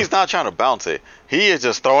 dude, he's not trying to bounce it. He is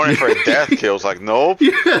just throwing it for death kills. Like, nope.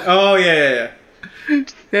 Oh yeah.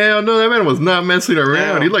 Hell no, that man was not messing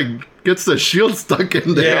around. Yeah. He like gets the shield stuck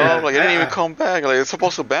in there. Yeah, like it didn't even come back. Like it's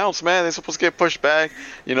supposed to bounce, man. They're supposed to get pushed back.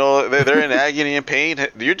 You know, they're in agony and pain.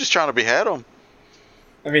 You're just trying to behead them.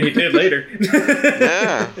 I mean, he did later.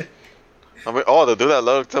 Yeah. I mean, the dude that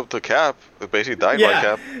looked up to Cap, basically died by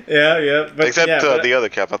Cap. Yeah. But, Except but, the other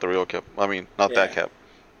Cap, not the real Cap. I mean, not that Cap.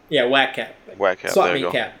 Yeah, Whack Cap. Whack Cap. Swap there meet you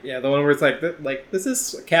go. Cap. Yeah, the one where it's like this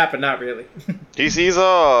is Cap, but not really. He's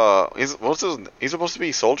what's his? He's supposed to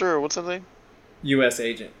be soldier or what's his name? U.S.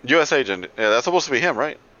 agent. U.S. agent. Yeah, that's supposed to be him,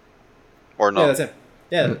 right? Or no? Yeah, that's him.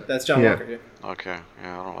 Yeah, that's John Walker. Yeah. Okay.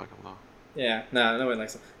 Yeah, I don't like him though. Yeah, no one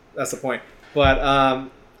likes him. That's the point. But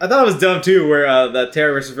I thought it was dumb too, where the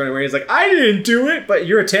terrorist was running away. He's like, I didn't do it, but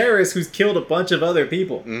you're a terrorist who's killed a bunch of other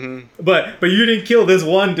people. Mm-hmm. But you didn't kill this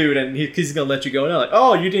one dude, and he's gonna let you go. And I'm like,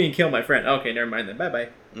 oh, you didn't kill my friend. Okay, never mind then. Bye bye.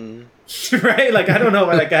 Mm-hmm. Right? Like I don't know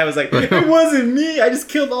why that guy was like, it wasn't me. I just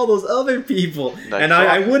killed all those other people, and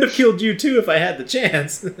I would have killed you too if I had the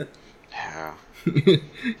chance. Yeah.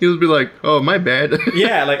 He would be like, "Oh, my bad."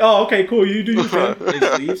 Yeah, like, oh, okay, cool. You do your thing. He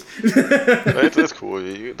just leaves. It's cool.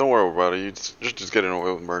 You don't worry about it. You're just getting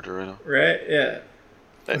away with murder, you know. Right? Yeah.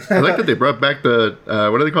 I like that they brought back the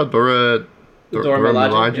what are they called? Dora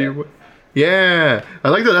Milaje. Yeah, I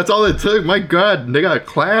like that. That's all it took. My God, they got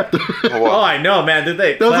clapped. Oh, I know, man. Did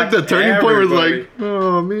they? That was like the turning point. Was like,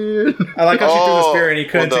 oh man. I like how she threw the spear and he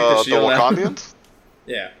couldn't take the shield the out. Wakandians?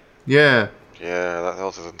 Yeah. Yeah, that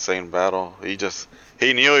was an insane battle. He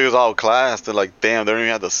knew he was outclassed and like, damn, they don't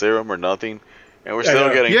even have the serum or nothing, and we're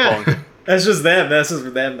still getting punked. That's just them. That's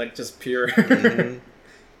just them, like just pure. Mm-hmm.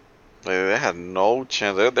 They had no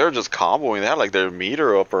chance. They were just comboing. They had like their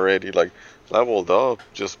meter up already, like leveled up,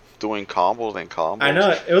 just doing combos and combos. I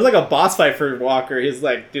know it was like a boss fight for Walker. He's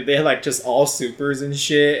like, dude, they had like just all supers and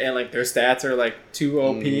shit, and like their stats are like too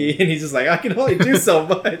OP, and he's just like, I can only do so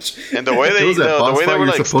much. And the way they were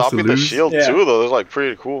like stopping the shield too, though, it was like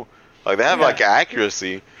pretty cool. Like they have like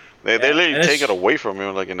accuracy. They literally take it away from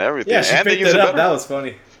him, like in everything. Yeah, she and picked it up. That was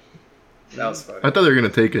funny. That was funny. I thought they were gonna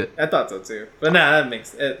take it. I thought so too, but that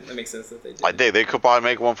makes sense that they did. Like they could probably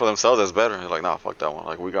make one for themselves that's better. They're like, nah, fuck that one.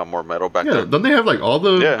 Like we got more metal back there. Don't they have like all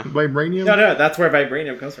the vibranium? No, that's where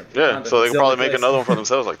vibranium comes from. Yeah, so they could probably make another one for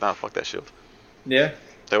themselves. Like, nah, fuck that shield. Yeah.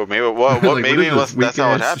 They would maybe that's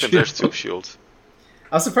how it happened. There's two shields.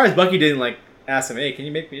 I was surprised Bucky didn't like ask him, hey, can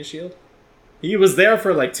you make me a shield? He was there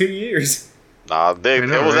for like 2 years. Nah,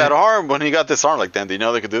 it was that arm when he got this arm. Like, damn, do you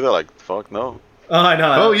know they could do that? Like, fuck no. Oh, I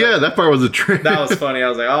know. Oh yeah, that part was a trick. That was funny. I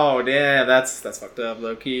was like, oh damn, that's fucked up,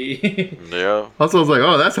 low key. Yeah. Also, I was like,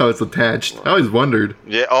 oh, that's how it's attached. I always wondered.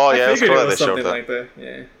 Yeah. Oh yeah, that's cool that they showed something that. like that.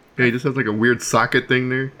 Yeah. Yeah, he just has like a weird socket thing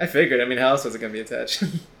there. I figured. I mean, how else was it gonna be attached?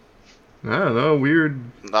 I don't know, weird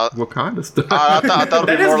Wakanda stuff. I thought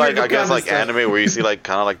it'd be more like, I guess, like stuff. anime where you see like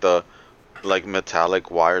kind of like the like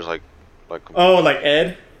metallic wires, like. Oh, like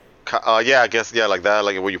Ed. Yeah, I guess like that.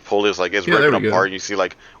 Like when you pull this, like it's ripping apart. And you see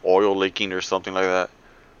like oil leaking or something like that.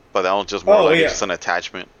 But that one's just more it's just an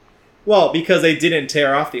attachment. Well, because they didn't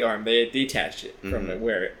tear off the arm, they detached it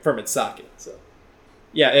from its socket. So,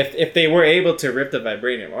 yeah, if they were able to rip the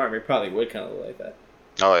vibranium arm, it probably would kind of look like that.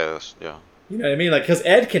 Oh yes, yeah. You know what I mean? Like, because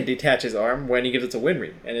Ed can detach his arm when he gives it to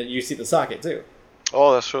Winry, and then you see the socket too.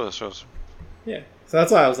 Oh, that's true. Yeah, so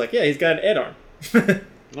that's why I was like, yeah, he's got an Ed arm.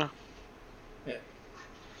 Yeah. Yeah.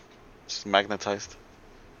 Just magnetized.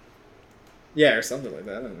 Yeah, or something like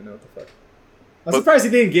that. I don't even know what the fuck. I'm surprised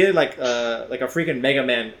he didn't get like a freaking Mega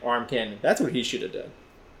Man arm cannon. That's what he should have done.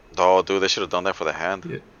 Oh, dude, they should have done that for the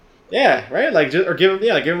hand. Yeah, right. Like, or give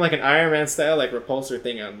him like an Iron Man style like repulsor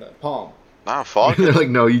thing on the palm. Nah, fuck. They're like,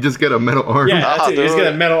 no, you just get a metal arm. Yeah, that's it. You just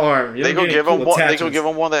get a metal arm. They could give him one. They could give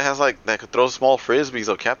him one that has like that could throw small frisbees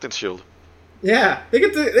or Captain's Shield. Yeah, they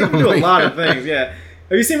could do a lot of things. Yeah,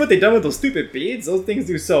 have you seen what they've done with those stupid beads? Those things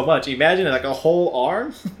do so much. Imagine like a whole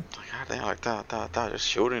arm. God damn, like that, just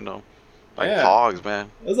shooting them. Like hogs, man.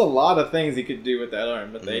 There's a lot of things he could do with that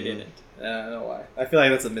arm, but they didn't. I don't know why. I feel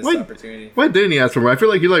like that's a missed opportunity. Why didn't he ask for more? I feel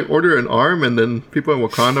like he like ordered an arm, and then people in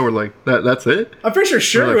Wakanda were like, "That's it." I'm pretty sure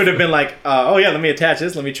Shuri would have been like, "Oh yeah, let me attach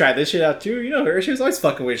this. Let me try this shit out too." You know her; she was always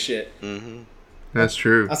fucking with shit. Mm-hmm. That's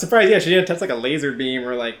true. I'm surprised. Yeah, she didn't touch like a laser beam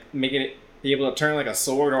or like making it be able to turn like a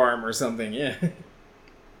sword arm or something. Yeah.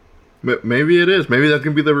 Maybe it is. Maybe that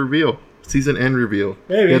can be the reveal. Season end reveal.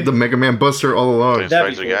 Maybe. You had the Mega Man Buster all along.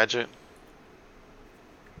 That'd be cool. Gadget.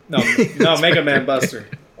 No, Mega Man Buster.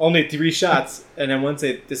 Only 3 shots, and then once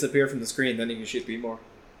they disappear from the screen, then you can shoot 3 more.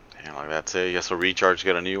 Damn, like that's it. You have to recharge,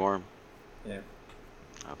 get a new arm. Yeah.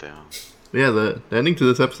 Oh damn. Yeah, the ending to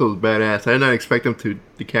this episode was badass. I did not expect him to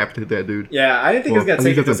decapitate that dude. Yeah, I didn't think it was going to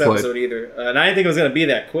take it this episode either. And I didn't think it was going to be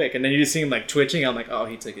that quick. And then you just see him like twitching. I'm like, oh,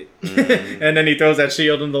 he took it. And then he throws that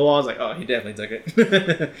shield into the wall. I was like, oh, he definitely took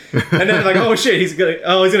it. And then like, oh shit, he's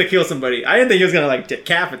gonna kill somebody. I didn't think he was going to like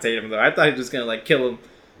decapitate him though. I thought he was just going to like kill him.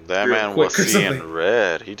 That man was seeing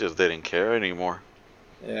red. He just didn't care anymore.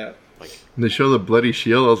 Yeah. Like, they show the bloody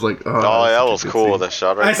shield. I was like, oh, that was cool. That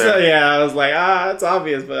shot right there. I was like, it's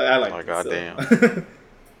obvious, but I like it. Oh,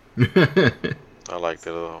 goddamn. I liked it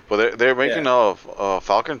though. But they're making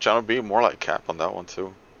Falcon trying to be more like Cap on that one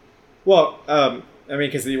too. Well, I mean,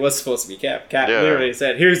 because he was supposed to be Cap. Cap literally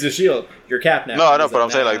said, "Here's the shield. You're Cap now." No, I know, but I'm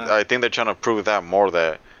saying like I think they're trying to prove that more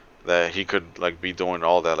that he could like be doing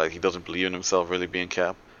all that. Like he doesn't believe in himself really being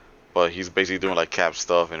Cap, but he's basically doing like Cap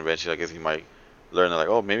stuff, and eventually I guess he might learn that like,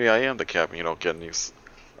 oh, maybe I am the Cap. You know, getting his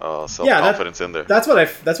self-confidence in there. That's what I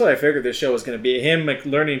figured this show was going to be. Him like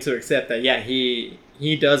learning to accept that he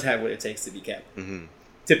does have what it takes to be Cap. Mm-hmm.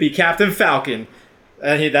 To be Captain Falcon.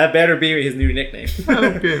 That better be his new nickname.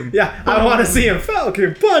 Falcon. Yeah, I want to see him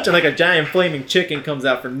Falcon punch, and like a giant flaming chicken comes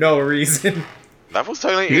out for no reason. That was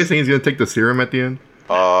totally. You guys think he's going to take the serum at the end?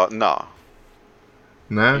 No.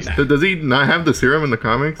 Nah? Does he not have the serum in the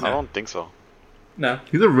comics? I don't think so. No.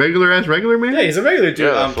 He's a regular man? Yeah, he's a regular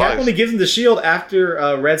dude. Cap only gives him the shield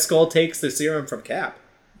after Red Skull takes the serum from Cap.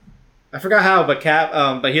 I forgot how, but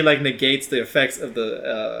but he like negates the effects of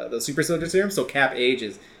the super soldier serum, so Cap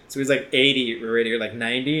ages. So he's like 80 already, or like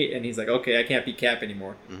 90, and he's like, okay, I can't be Cap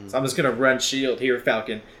anymore. Mm-hmm. So I'm just gonna run shield. Here,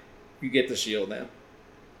 Falcon, you get the shield now.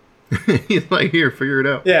 He's like, here, figure it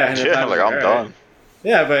out. Yeah, I'm done.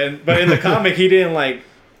 Yeah, but in the comic, he didn't like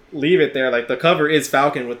leave it there. Like the cover is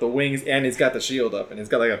Falcon with the wings, and he's got the shield up, and he's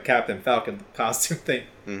got like a Captain Falcon costume thing.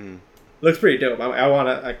 Mm-hmm. Looks pretty dope. I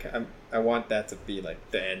want that to be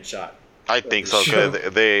like the end shot. I think so. Cause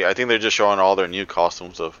I think they're just showing all their new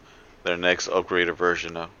costumes of their next upgraded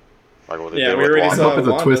version now. Like what they did with Wanda. I hope it's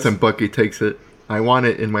a twist and Bucky takes it. I want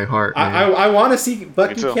it in my heart. I want to see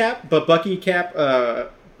Bucky Cap, but Bucky Cap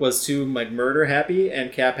was too like murder happy,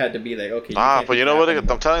 and Cap had to be like, okay. But you know what?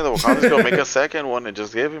 I'm telling you, Wakanda's gonna make a second one and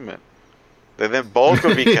just give him it. Then both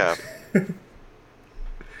could be Cap.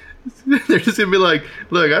 They're just gonna be like,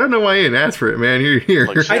 look, I don't know why you didn't ask for it, man. You're here.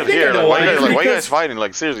 Like, I think I know why you guys fighting?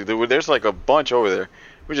 Like seriously, there's like a bunch over there.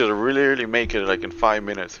 We just really make it like in 5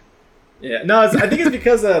 minutes. Yeah, no, I think it's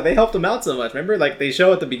because they helped him out so much. Remember, like they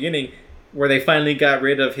show at the beginning where they finally got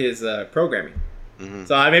rid of his programming. Mm-hmm.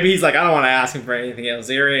 So maybe he's like, I don't want to ask him for anything else.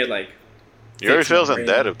 He already like. He already feels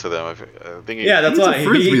indebted to them. I think. That's why. It's a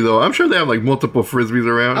frisbee though. I'm sure they have like multiple frisbees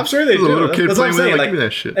around. I'm sure they do. A little kid that's playing with it. Like, give me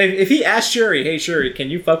that shit. If he asked Shuri, "Hey Shuri,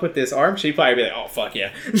 can you fuck with this arm?" She'd probably be like, "Oh fuck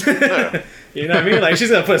yeah." You know what I mean? Like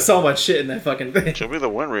she's gonna put so much shit in that fucking thing. She'll be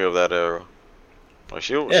the Winry of that era. Like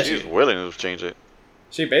she's willing to change it.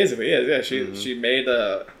 She basically is. Yeah, she made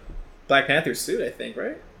a Black Panther suit. I think,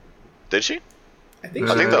 right? Did she? I think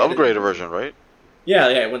the upgraded version, right? Yeah.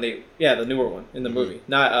 The newer one in the movie,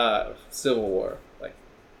 not Civil War. Like,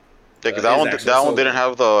 because that one didn't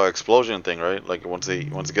have the explosion thing, right? Like once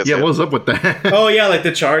it gets hit. What's up with that? Oh yeah, like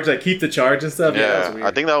the charge, like keep the charge and stuff. Yeah, that was weird.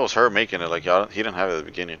 I think that was her making it. Like he didn't have it at the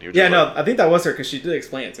beginning. I think that was her because she did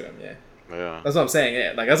explain it to him. Yeah. Yeah. That's what I'm saying.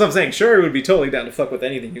 Yeah, like that's what I'm saying. Shuri would be totally down to fuck with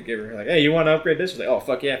anything you give her. Like, hey, you want to upgrade this? She's like, oh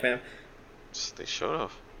fuck yeah, fam. They showed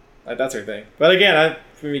off. Like, that's her thing. But again,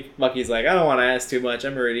 for me, Bucky's like, I don't want to ask too much.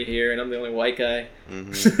 I'm already here, and I'm the only white guy.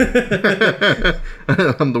 Mm-hmm.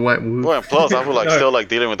 I'm the white wolf. Well, and plus, I was still like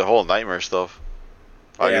dealing with the whole nightmare stuff.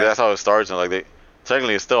 Like that's how it starts, and like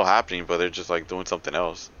technically it's still happening, but they're just like doing something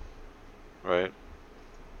else, right?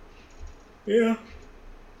 Yeah.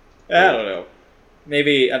 I don't know.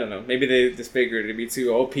 Maybe I don't know. Maybe they just figured it'd be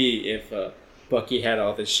too OP if Bucky had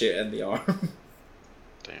all this shit in the arm.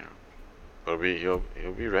 Damn. But he'll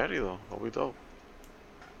be ready though. He'll be dope.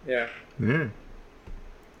 Yeah. Yeah.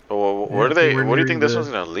 But what do you think this one's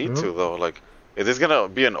gonna lead to though? Like, is this gonna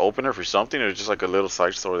be an opener for something, or just like a little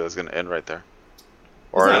side story that's gonna end right there?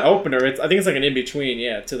 Or it's not an opener. I think it's like an in between.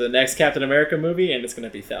 Yeah, to the next Captain America movie, and it's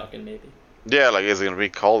gonna be Falcon maybe. Yeah, like is it gonna be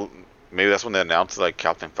called? Maybe that's when they announced like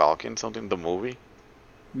Captain Falcon something, the movie.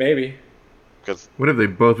 Maybe. Because what if they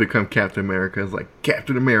both become Captain America? It's like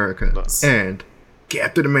Captain America and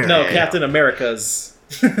Captain America. No, Captain America's.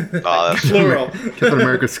 That's plural. Captain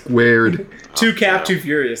America squared. Two Cap, two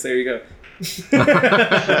Furious. There you go.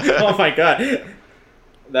 Oh my god,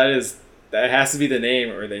 that has to be the name,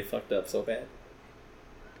 or they fucked up so bad.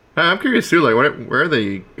 I'm curious too. Like, where are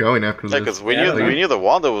they going after this? Because we knew the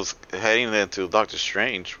Wanda was heading into Doctor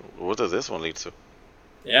Strange. What does this one lead to?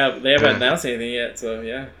 Yeah, they haven't announced anything yet, so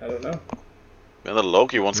yeah, I don't know. And the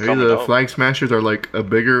Loki one's Maybe coming the up. Flag Smashers are like a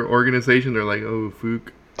bigger organization. They're like, oh, Fook.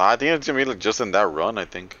 I think it's gonna be like just in that run. I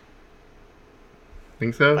think.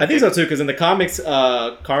 Think so? I think so too, because in the comics,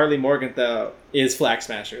 Carly Morgenthau is Flag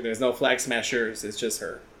Smasher. There's no Flag Smashers. It's just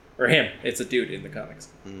her or him. It's a dude in the comics.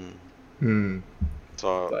 So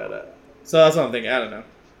that's what I'm thinking. I don't know.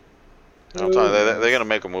 I'm telling you, they're gonna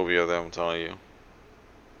make a movie of them. I'm telling you.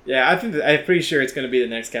 Yeah, I'm pretty sure it's gonna be the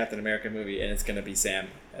next Captain America movie, and it's gonna be Sam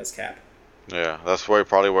as Cap. Yeah, that's where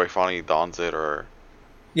he finally dons it, or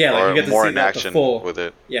yeah, like or you get to more see in the action full, with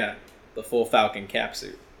it. Yeah, the full Falcon cap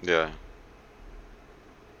suit. Yeah.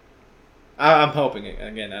 I'm hoping it.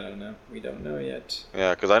 Again, I don't know. We don't know yet.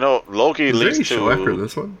 Yeah, because I know Loki Is there leads any to show after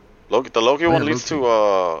this one. The Loki one leads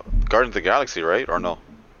Loki. to Guardians of the Galaxy, right? Or no?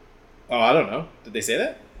 Oh, I don't know. Did they say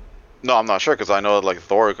that? No, I'm not sure because I know like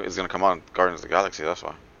Thor is gonna come out in Guardians of the Galaxy. That's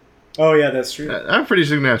why. Oh yeah, that's true. I'm pretty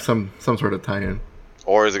sure they're gonna have some sort of tie-in.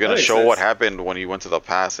 Or is it gonna That makes show sense. what happened when he went to the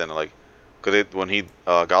past and like, when he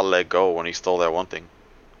got let go when he stole that one thing,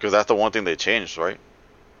 because that's the one thing they changed, right?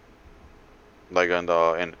 Like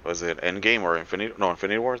was it Endgame or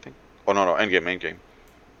Infinity War thing? Oh no, Endgame.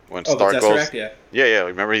 When Oh, the Stark goes, Tesseract, yeah. yeah.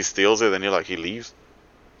 Remember he steals it, and he leaves.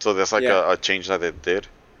 So that's like Yeah. a change that they did.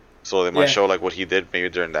 So they might Yeah. show like what he did maybe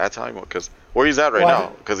during that time, because where he's at right Well, I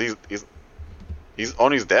now, because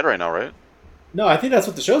he's dead right now, right? No, I think that's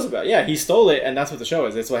what the show's about. Yeah, he stole it, and that's what the show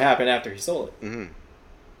is. It's what happened after he stole it. Mm-hmm.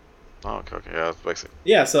 Oh, okay, yeah, that's basically.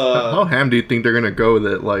 Yeah, so How ham do you think they're gonna go with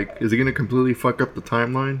it? Like, is he gonna completely fuck up the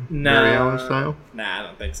timeline, Barry Allen style? Nah, I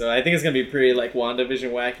don't think so. I think it's gonna be pretty like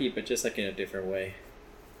WandaVision wacky, but just like in a different way.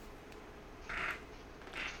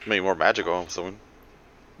 Maybe more magical, I'm assuming.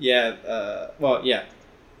 Yeah. Well, yeah.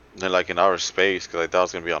 Then like in outer space, because I thought it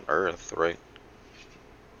was gonna be on Earth, right?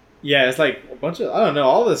 Yeah, it's like a bunch of I don't know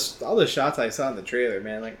all the shots I saw in the trailer,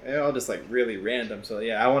 man. Like they're all just like really random. So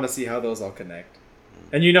yeah, I want to see how those all connect.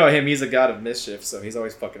 And you know him; he's a god of mischief, so he's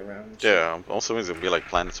always fucking around. And shit. Yeah, I'm assuming it's gonna be like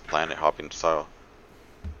planet to planet hopping style,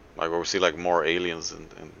 like where we see like more aliens and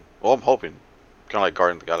well, I'm hoping, kind of like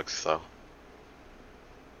Guardians of the Galaxy style.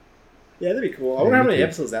 Yeah, that'd be cool. I wonder how many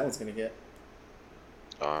episodes that one's gonna get.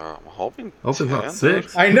 I'm hoping. Hope it's not 10,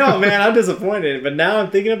 6. I know, man. I'm disappointed, but now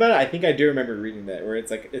I'm thinking about it. I think I do remember reading that where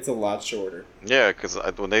it's like it's a lot shorter. Yeah, because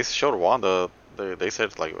when they showed Wanda, they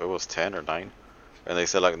said like it was 10 or 9, and they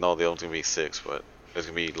said like no, they only gonna be 6, but it's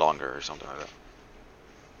gonna be longer or something like that.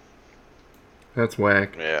 That's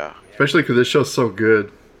whack. Yeah. Especially because this show's so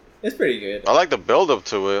good. It's pretty good. I like the build up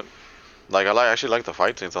to it. Like actually like the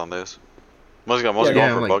fight scenes on this. Mostly Yeah, going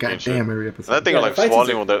I'm for like, Bucky and shit. goddamn, every And episode. I think Yeah, like the fight scenes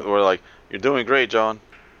Swallowing were like, "You're doing great, John."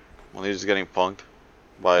 When he's just getting punked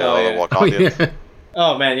by Oh, the yeah. Wakandians. Oh, yeah.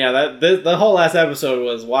 Oh man, yeah. The whole last episode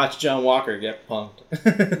was watch John Walker get punked.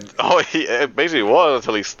 It basically was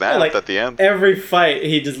until he snapped Like, at the end. Every fight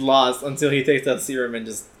he just lost until he takes that serum and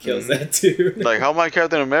just kills that dude. Like, how am I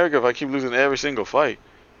Captain America if I keep losing every single fight?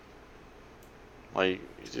 Like,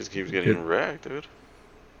 he just keeps getting wrecked, dude.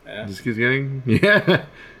 Yeah. Just keeps getting. Yeah.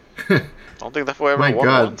 I don't think that fool ever My won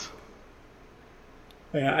God. once.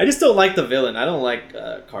 Yeah, I just don't like the villain. I don't like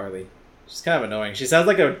Carly. She's kind of annoying. She sounds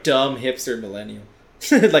like a dumb hipster millennial.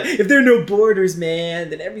 Like, if there are no borders, man,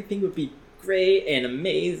 then everything would be great and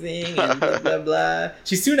amazing and blah, blah, blah.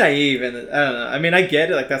 She's too naive, and I don't know. I mean, I get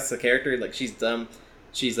it. Like, that's the character. Like, she's dumb.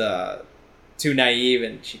 She's too naive,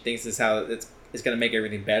 and she thinks this is how it's going to make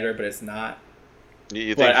everything better, but it's not.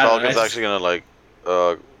 You But think I don't know, Falcon's it's- actually gonna, like,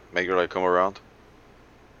 make her, like, come around?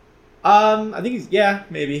 I think yeah,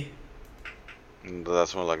 maybe. And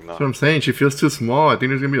that's when, like, no. That's what I'm saying. She feels too small. I think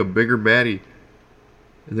there's gonna be a bigger baddie.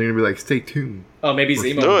 And they're gonna be like, stay tuned. Oh, maybe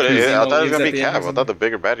Zemo. Dude, Zemo I thought it was leaves gonna at be the end or Cap. I something. thought the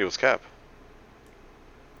bigger baddie was Cap.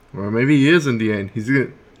 Or maybe he is in the end.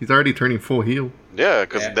 He's already turning full heel. Yeah,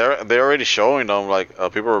 because Yeah. they're already showing them, like,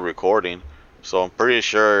 people are recording. So I'm pretty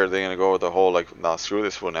sure they're gonna go with the whole, like, nah, screw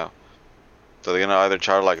this fool now. So they're gonna either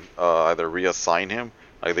try to, like, either reassign him,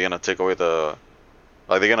 like, they're gonna take away the,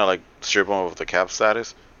 like, they're gonna, like, strip him of the Cap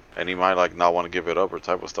status, and he might, like, not want to give it up or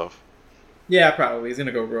type of stuff. Yeah, probably. He's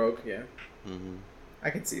gonna go rogue. Yeah, Mm-hmm. I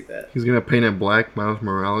can see that. He's gonna paint it black, Miles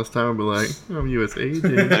Morales style, and be like, I'm US And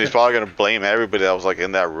agent. he's probably gonna blame everybody that was, like,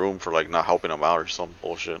 in that room for, like, not helping him out or some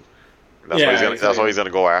bullshit. That's Yeah, why he's gonna. exactly. That's why he's gonna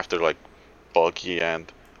go after, like, Bucky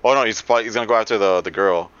and. Oh no, he's gonna go after the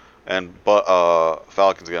girl, but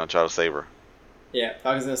Falcon's gonna try to save her. Yeah,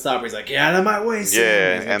 Falcon's gonna stop her. He's like, get out of my way, Sam.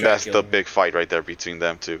 Yeah, He's gonna and try to that's kill the him. big fight right there between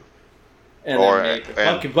them two. And or- then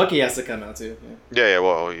and- Bucky has to come out too. Yeah. Yeah,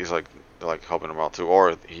 well, he's like helping him out too,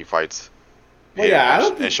 or he fights. Well, him yeah, I and, don't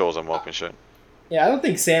and think- shows him up and shit. Yeah, I don't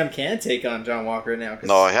think Sam can take on John Walker now. 'cause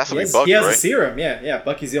No, it has to be Bucky, He has right? a serum. Yeah.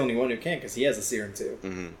 Bucky's the only one who can because he has a serum too.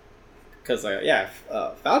 Mm-hmm. Because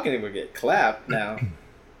Falcon would get clapped now.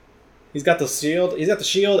 He's got the shield. He's got the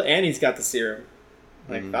shield, and he's got the serum.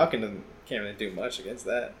 Like Falcon can't really do much against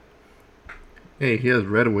that. Hey, he has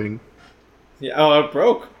Red Wing. Yeah. Oh, it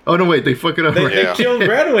broke. Oh no! Wait, they fuck it up. They killed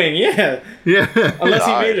Red Wing. Yeah. Yeah. Unless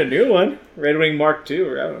he made a new one, Red Wing Mark II,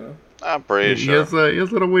 or I don't know. I'm pretty sure. He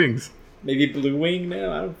has little wings. Maybe Blue Wing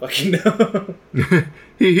now. I don't fucking know.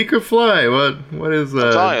 he could fly. What is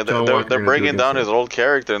I'm telling you, they're breaking down his old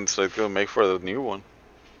character and so it's gonna make for the new one.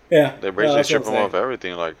 Yeah. They basically strip him of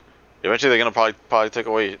everything. Like eventually they're gonna probably take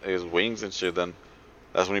away his wings and shit. Then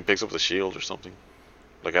that's when he picks up the shield or something.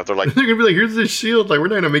 Like after like they're gonna be like, here's the shield. Like we're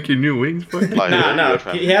not gonna make you new wings. No.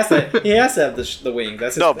 He has to have the wings.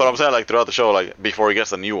 That's his thing. But I'm saying like throughout the show, like before he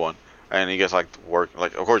gets the new one and he gets like work.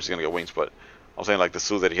 Like of course he's gonna get wings, but I'm saying like the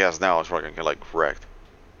suit that he has now is probably gonna get like wrecked.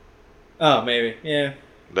 Oh, maybe. Yeah.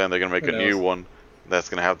 Then they're gonna make a new one that's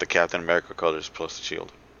gonna have the Captain America colors plus the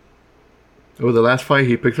shield. Oh, the last fight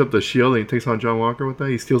he picks up the shield and he takes on John Walker with that.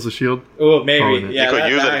 He steals the shield. Oh, maybe. Yeah. He could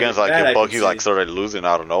use it against like if Bucky like started losing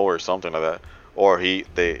out of nowhere or something like that, or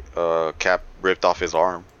Cap ripped off his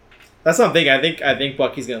arm. That's what I'm thinking. I think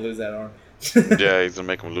Bucky's gonna lose that arm. Yeah, he's gonna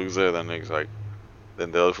make him lose it. Then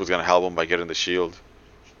then the other fool's gonna help him by getting the shield.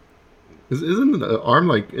 Isn't the arm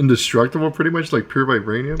like indestructible, pretty much like pure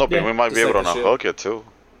vibranium? No, but we might be able to unhook it too.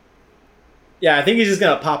 Yeah, I think he's just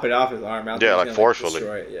gonna pop it off his arm. Yeah, like forcefully.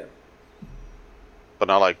 Destroy it, yeah. But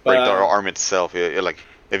not like break the arm itself. Like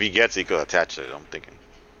if he gets it, he could attach it. I'm thinking.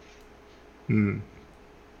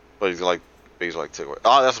 But he's like take away.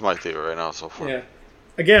 Oh, that's my theory right now so far. Yeah.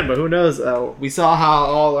 Again, but who knows? We saw how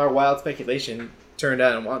all our wild speculation turned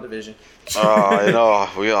out in WandaVision. I know.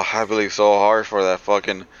 We all heavily so hard for that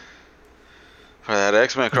fucking. For that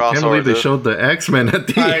X-Men crossover. I can't believe they showed the X-Men at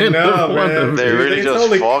the end. I know, man. They really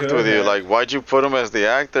just fucked with you. Like, why'd you put him as the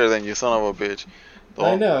actor then, you son of a bitch?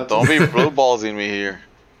 I know. Don't be blue ballsing me here.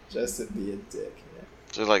 Just to be a dick. Yeah.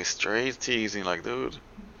 Just like straight teasing, like, dude.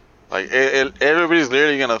 Like, everybody's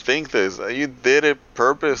literally gonna think this. You did it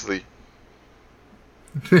purposely.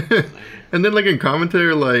 And then, like, in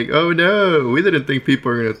commentary, like, oh no, we didn't think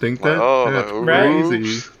people were gonna think that. That's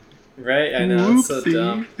crazy. Right, I know. That's so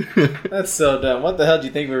dumb. That's so dumb. What the hell do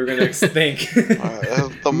you think we were going to think?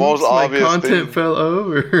 That's the most obvious content thing. fell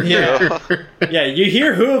over. Yeah. Yeah, you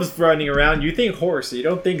hear hooves running around, you think horse, you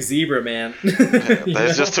don't think zebra, man.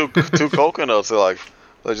 That's just two coconuts.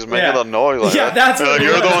 They're just making a noise. Like, yeah, that's what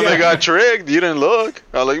you're the one that got tricked. You didn't look.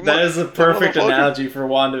 That is a perfect analogy for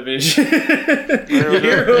WandaVision. You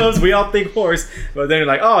hear hooves, we all think horse, but then you're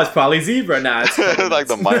like, oh, it's probably zebra. Nah, it's like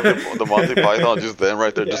the Monty Python, just them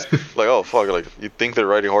right there, just like, oh fuck, like you think they're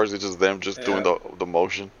riding horse, it's just them just doing the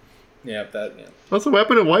motion. Yeah, What's the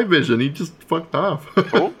weapon of White Vision? He just fucked off.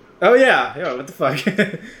 Who? Oh yeah, what the fuck?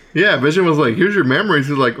 Yeah, Vision was like, here's your memories.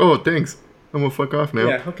 He's like, oh, thanks. I'm gonna fuck off now.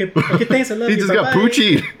 Yeah, okay, thanks, I love he you. He just got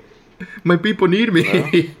poochied. My people need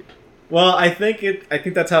me. Well, I think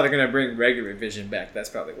that's how they're gonna bring regular Vision back. That's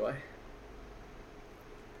probably why.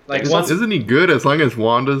 Like, isn't he good as long as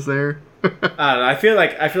Wanda's there? I don't know. I feel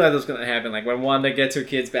like that's gonna happen. Like when Wanda gets her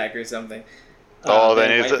kids back or something.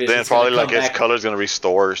 Then it's probably like his color's gonna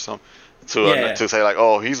restore or something to say like,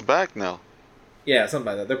 oh, he's back now. Yeah, something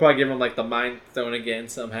like that. They'll probably give him like the Mind Stone again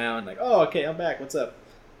somehow, and like, oh, okay, I'm back. What's up?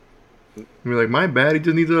 You're like, my bad. He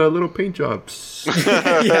just needs a little paint job. He's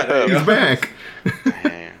back.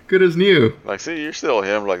 Damn. Good as new. Like, see, you're still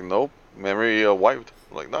him. Like, nope, memory wiped.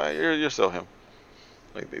 Like, nah, you're still him.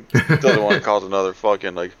 Like, they doesn't want to cause another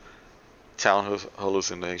fucking like town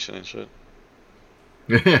hallucination and shit.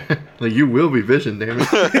 Like, you will be Vision, damn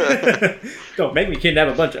it. Don't make me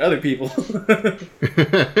kidnap a bunch of other people.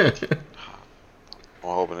 I'm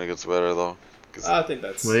hoping it gets better though. I think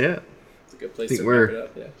that's. Well, yeah. It's a good place to wrap it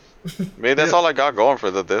up. Yeah. Maybe that's all I got going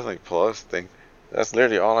for the Disney Plus thing. That's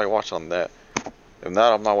literally all I watch on that. If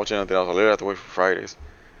not, I'm not watching anything else. I literally have to wait for Fridays.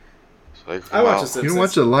 So I watch The Simpsons. You don't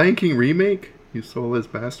watch the Lion King remake? You soulless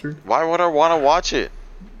bastard. Why would I want to watch it?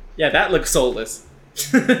 Yeah, that looks soulless.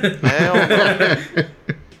 Hell no.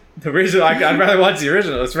 The original, I'd rather watch the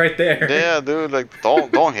original. It's right there. Yeah, dude. Like,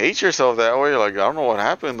 don't hate yourself that way. Like, I don't know what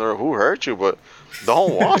happened or who hurt you, but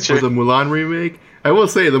don't watch it. The Mulan remake. I will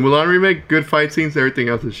say the Mulan remake, good fight scenes. Everything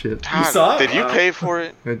else is shit. You saw it? Did you pay for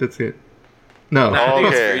it? That's it. No. I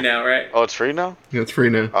think it's free now, right? Oh, it's free now? Yeah, it's free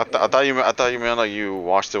now. I thought you meant like you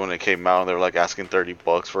watched it when it came out and they were like asking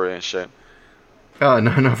 $30 for it and shit. Oh,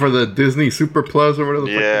 no, for the Disney Super Plus or whatever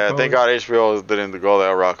the fuck. Yeah, thank God HBO didn't go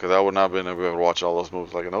that route because I would not have been able to watch all those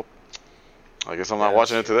movies. Like, nope. I guess I'm not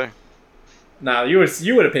watching it today. Nah, you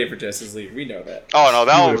would have paid for Justice League. We know that. Oh, no,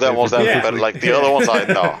 that one's definitely better. Like, the other ones,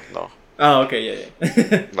 no. Oh, okay,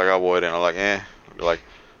 yeah. Like, I wouldn't. I'm like,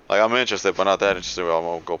 Like, I'm interested, but not that interested. I'm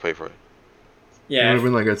gonna go pay for it. Yeah, it would have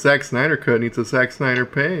been like a Zack Snyder cut needs a Zack Snyder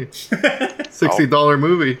pay. $60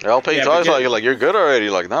 movie. I'll pay you twice. Like, you're good already.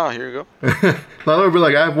 Like, nah, here you go. Now would be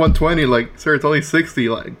like, I have 120. Like, sir, it's only 60.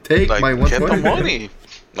 Like, take my 120. Get the money.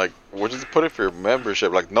 Like, we'll just put it for your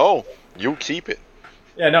membership. Like, no, you keep it.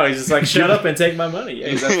 Yeah, no, he's just like, shut up and take my money. Yeah,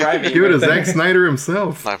 he's private. Give it to Zack Snyder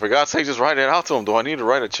himself. Like, for God's sake, just write it out to him. Do I need to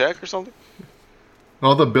write a check or something?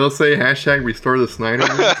 All the bills say hashtag restore the Snyder.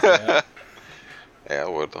 Yeah, I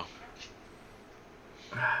would though.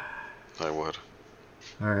 I would.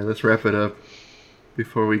 All right, let's wrap it up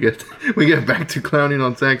before we get back to clowning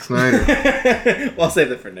on Zack Snyder. We'll save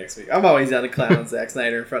that for next week. I'm always down to clown on Zack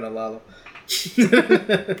Snyder in front of Lalo.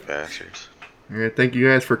 Bastards. All right, thank you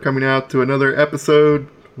guys for coming out to another episode.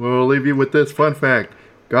 We'll leave you with this fun fact: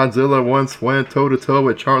 Godzilla once went toe-to-toe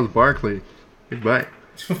with Charles Barkley. Goodbye.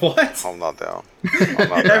 What? I'm not down.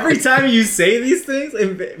 Every time you say these things,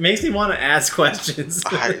 it makes me want to ask questions.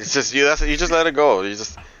 It's just you. You just let it go. You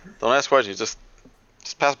just don't ask questions. You just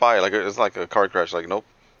pass by. Like it's like a car crash. Like nope,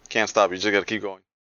 can't stop. You just gotta keep going.